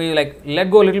 or when we let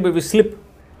go a little bit, we slip.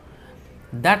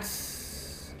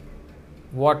 That's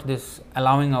what this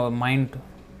allowing our mind,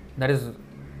 that is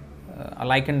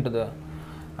likened to the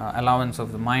allowance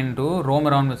of the mind to roam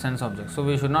around with sense objects. So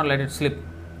we should not let it slip.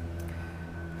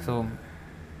 So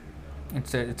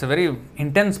it's a very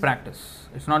intense practice.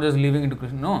 It's not just leaving it to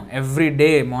Krishna. No, every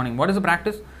day morning. What is the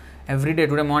practice? Every day.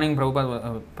 Today morning, Sundar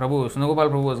Gopal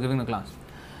Prabhu was giving the class.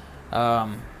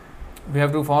 We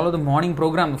have to follow the morning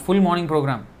program, the full morning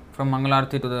program, from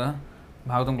Mangalarti to the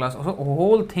Bhagavatam class. So a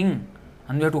whole thing,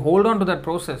 and we have to hold on to that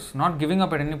process, not giving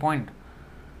up at any point.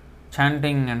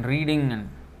 Chanting and reading and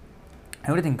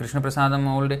everything, Krishna Prasadam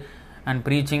all day, and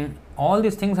preaching, all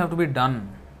these things have to be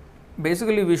done.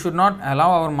 Basically, we should not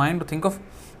allow our mind to think of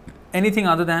anything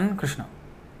other than Krishna.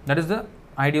 That is the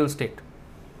ideal state.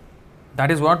 That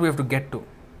is what we have to get to.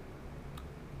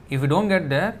 If we don't get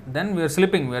there, then we are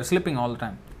slipping all the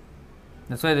time.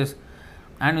 That's why this,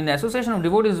 and in the association of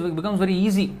devotees, it becomes very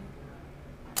easy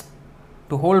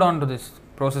to hold on to these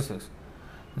processes.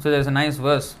 So there is a nice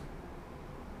verse.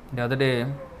 The other day,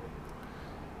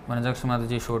 Vanajakshi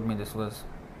Mataji showed me this verse.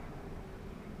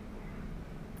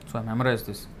 So I memorized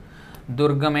this.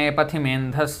 Durgame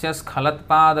pathimendhasya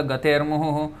skhalatpada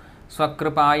gatermuhu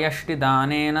swakripayashti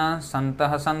danena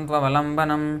santah santva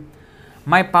valambanam.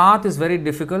 My path is very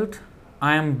difficult,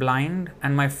 I am blind,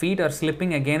 and my feet are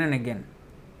slipping again and again.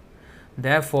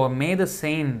 Therefore, may the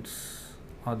saints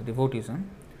or the devotees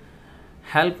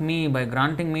help me by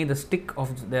granting me the stick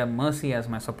of their mercy as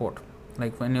my support.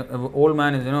 Like when an old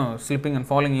man is slipping and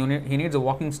falling, he needs a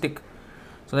walking stick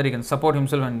so that he can support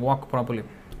himself and walk properly.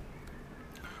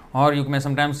 Or you may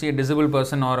sometimes see a disabled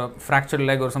person or a fractured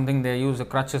leg or something, they use the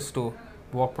crutches to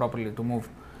walk properly, to move.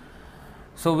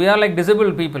 So we are like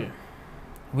disabled people.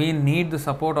 We need the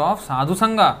support of Sadhu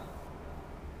Sangha.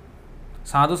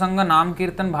 Sadhu Sangha, Nam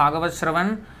Kirtan, Bhagavat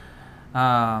Shravan,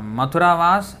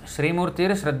 Mathuravas,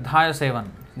 Srimurtir, Shraddhaya Sevan.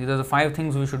 These are the 5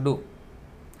 things we should do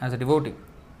as a devotee.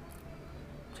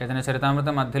 Chaitanya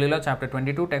Charitamrita, Madhya Lila, chapter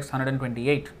 22, text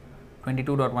 128,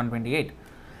 22.128.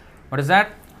 What is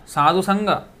that? Sadhu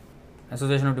Sangha,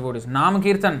 association of devotees. Nam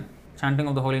Kirtan, chanting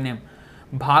of the holy name.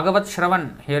 Bhagavat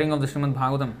Shravan, hearing of the Srimad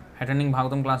Bhagavatam, attending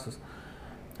Bhagavatam classes,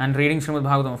 and reading Srimad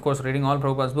Bhagavatam, of course, reading all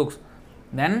Prabhupada's books.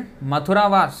 Then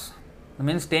Mathuravas,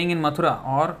 means staying in Mathura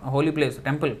or a holy place, a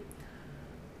temple.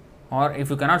 Or if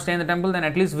you cannot stay in the temple, then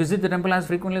at least visit the temple as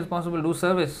frequently as possible, do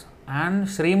service. And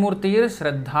Srimurtir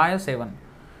Shraddhaya Sevan,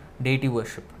 deity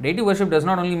worship. Deity worship does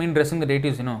not only mean dressing the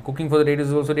deities, cooking for the deities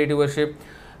is also deity worship,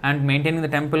 and maintaining the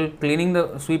temple,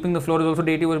 sweeping the floor is also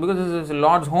deity worship, because this is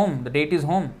Lord's home, the deity's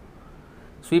home.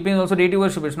 Sweeping is also deity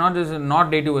worship. It's not just not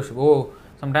deity worship. Oh,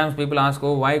 sometimes people ask,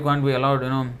 oh, why can't we allowed,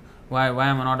 why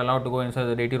am I not allowed to go inside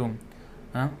the deity room?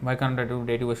 Why can't I do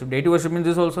deity worship? Deity worship means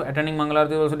this also. Attending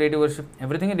Mangalarti is also deity worship.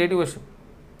 Everything is deity worship.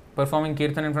 Performing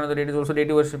kirtan in front of the deities is also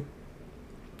deity worship.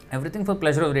 Everything for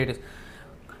pleasure of deities.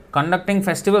 Conducting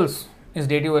festivals is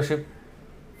deity worship.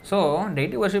 So,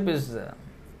 deity worship is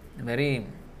very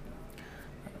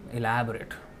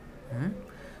elaborate.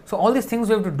 So, all these things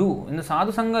we have to do. In the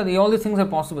Sadhu Sangha, all these things are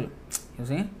possible. You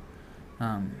see?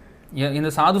 In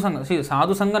the Sadhu Sangha,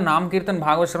 Sadhu Sangha, Nam Kirtan,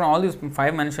 Bhagavad Shravan, all these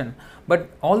 5 mentioned. But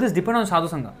all this depend on Sadhu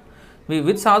Sangha.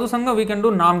 With Sadhu Sangha, we can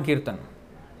do Nam Kirtan.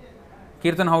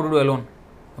 Kirtan, how to do alone.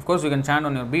 Of course, you can chant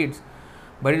on your beads.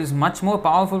 But it is much more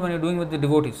powerful when you are doing with the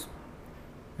devotees.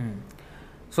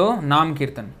 So, Nam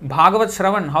Kirtan. Bhagavad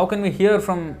Shravan, how can we hear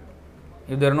from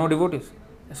if there are no devotees?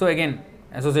 So, again,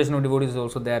 association of devotees is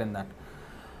also there in that.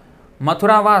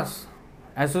 Mathura Vas,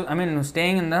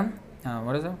 staying in the,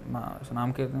 what is it? So,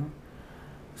 Nam Kirtan.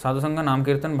 Sadhu Sangha, Nam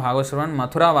Kirtan, Bhagavad Shravan,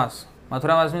 Mathura Vas.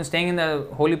 Mathura Vas means staying in the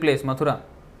holy place, Mathura.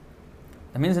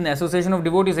 That means in the association of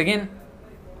devotees again.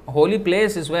 A holy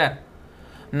place is where?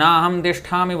 Naham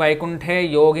tisthami vaikunthe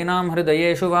yoginam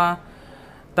hridayeshu va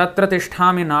tatra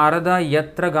tisthami narada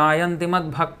yatra gayanti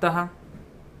mad bhaktaha.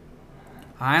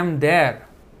 I am there.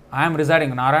 I am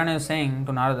residing. Narayana is saying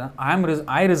to Narada,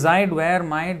 I reside where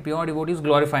my pure devotees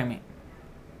glorify me.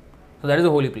 So that is a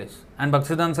holy place. And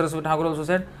Bhaktisiddhanta Saraswati Thakur also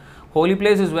said, holy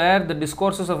place is where the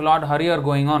discourses of Lord Hari are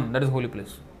going on. That is holy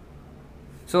place.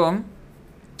 So,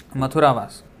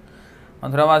 Mathuravas.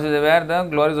 Mathuravas is where the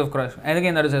glories of Christ. And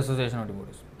again, that is association of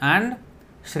devotees. And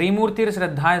Srimurtir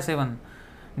Shraddhaya Sevan,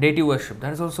 deity worship.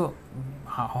 That is also,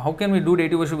 how can we do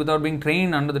deity worship without being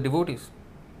trained under the devotees?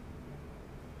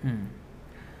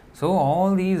 So,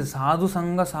 all these Sadhu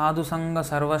Sangha,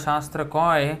 Sarva Shastra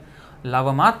Koi,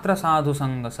 Lavamatra Sadhu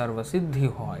Sangha, Sarva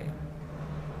Siddhi Hoy.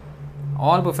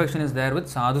 All perfection is there with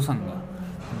Sadhu Sangha.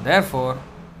 Therefore,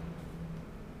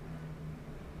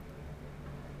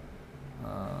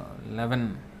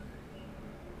 11,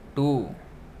 2,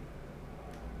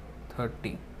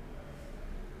 30.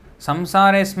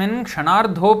 Samsaresmin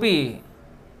kshanardhopi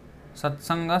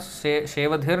satsanga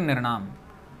shevadhir nirnam.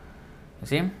 You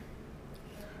see?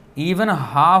 Even a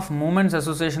half moment's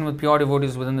association with pure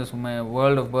devotees within this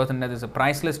world of birth and death is a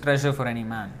priceless treasure for any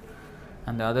man.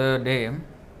 And the other day,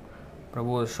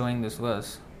 Prabhu was showing this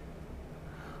verse.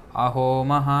 Aho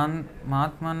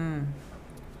Mahatman.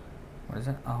 What is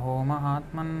it? Aho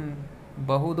Mahatman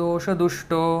Bahudosha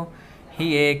Dushto Hi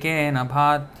Ekena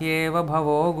Bhatyeva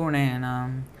Bhavo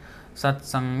Gunena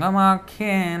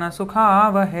Satsangamakhena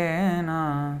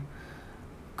Sukhavahena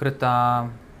Krita.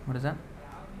 What is that?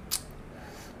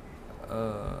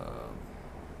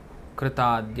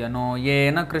 Kritadhyano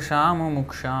Yena Krishamu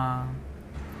Muksha.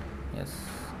 Yes.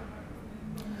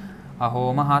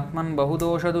 Aho Mahatman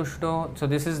Bahudosha Dushto. So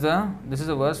this is a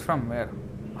verse from where?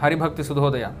 Hari Bhakti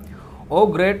Sudhodaya. O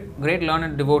great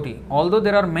learned devotee, although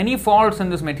there are many faults in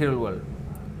this material world,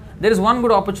 there is one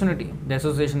good opportunity, the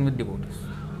association with devotees.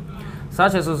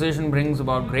 Such association brings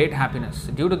about great happiness.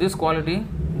 Due to this quality,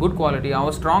 good quality,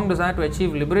 our strong desire to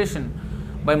achieve liberation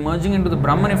by merging into the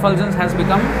Brahman effulgence has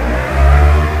become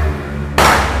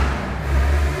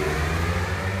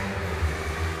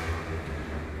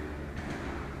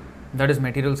that is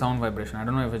material sound vibration. I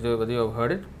don't know whether you have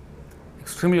heard it.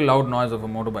 Extremely loud noise of a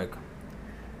motorbike.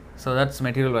 So that's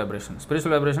material vibration.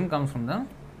 Spiritual vibration comes from the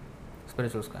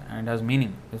spiritual sky and it has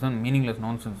meaning. This one meaningless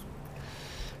nonsense.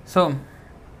 So,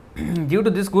 due to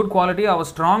this good quality, our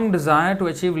strong desire to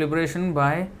achieve liberation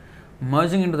by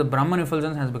merging into the Brahman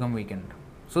effulgence has become weakened.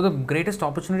 So the greatest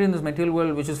opportunity in this material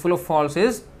world, which is full of faults,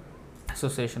 is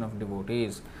association of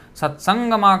devotees.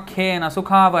 Satsangamakhena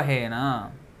sukhavahena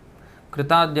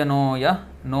kritadhyanoya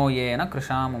noyena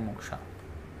krishama muksha.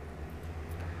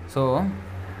 So,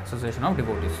 association of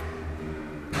devotees.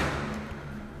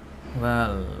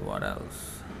 Well, what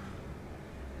else?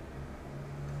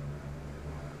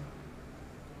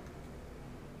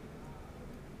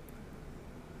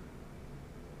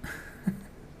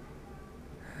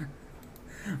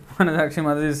 Manadakshi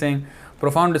Mataji is saying,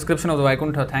 profound description of the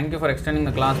Vaikuntha. Thank you for extending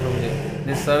the class, Prabhuji.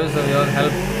 This service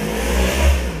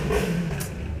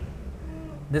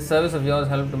of yours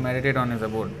helped to meditate on his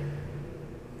abode.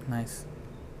 Nice.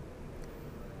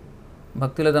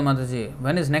 Bhaktilata Mataji,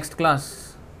 when is next class?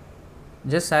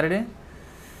 Just Saturday?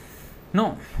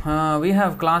 No, we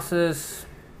have classes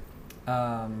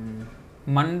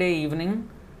Monday evening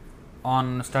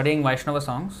on studying Vaishnava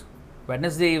songs,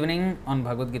 Wednesday evening on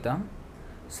Bhagavad Gita,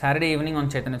 Saturday evening on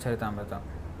Chaitanya Charitamrita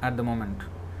at the moment.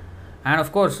 And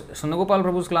of course, Sundagopal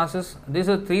Prabhu's classes, these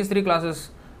are three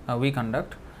classes we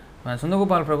conduct.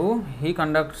 Sundar Prabhu, he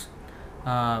conducts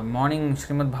morning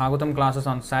Srimad Bhagavatam classes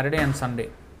on Saturday and Sunday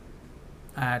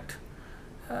at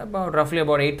roughly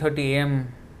about 8:30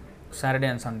 a.m. Saturday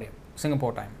and Sunday,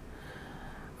 Singapore time.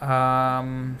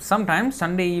 Sometimes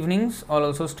Sunday evenings are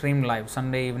also streamed live.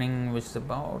 Sunday evening, which is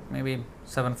about maybe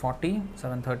 7:30,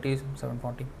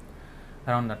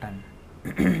 around that time.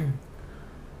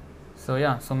 So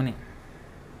yeah, so many.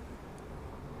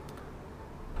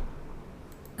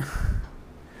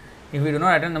 If we do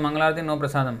not attend the Mangalarati, no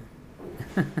prasadam.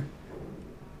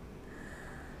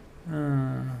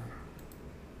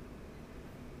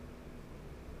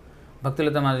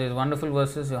 Bhaktilata Mataji, wonderful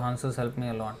verses, your answers helped me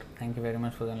a lot. Thank you very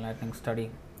much for the enlightening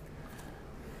study.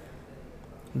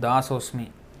 Dasosmi,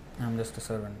 I am just a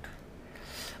servant.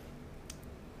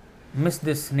 Missed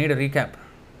this, need a recap.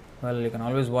 Well, you can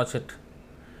always watch it.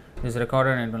 It is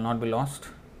recorded and it will not be lost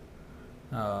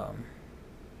on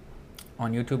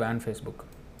YouTube and Facebook.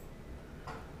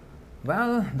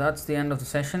 Well, that's the end of the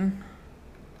session.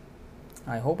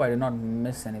 I hope I did not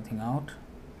miss anything out.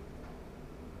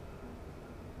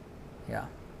 Yeah.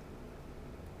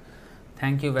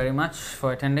 Thank you very much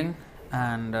for attending,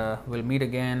 and we'll meet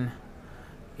again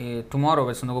tomorrow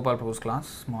with Sundar Gopal Prabhu's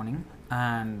class morning,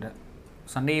 and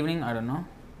Sunday evening, I don't know,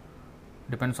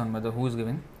 depends on whether who is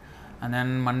giving, and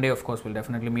then Monday, of course, we'll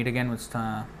definitely meet again with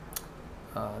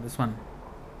this one,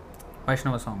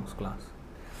 Vaishnava songs class.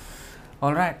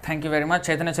 Alright, thank you very much.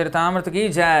 Chaitanya Charitamrita ki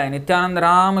jai, Nityananda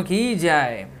Ram ki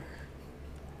jai,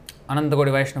 Ananta Koti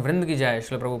Vaishnava Vrind ki jai,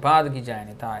 Srila Prabhupada ki jai,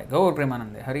 Nitai Gaur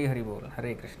Premanande, Hari Hari Bol,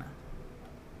 Hare Krishna.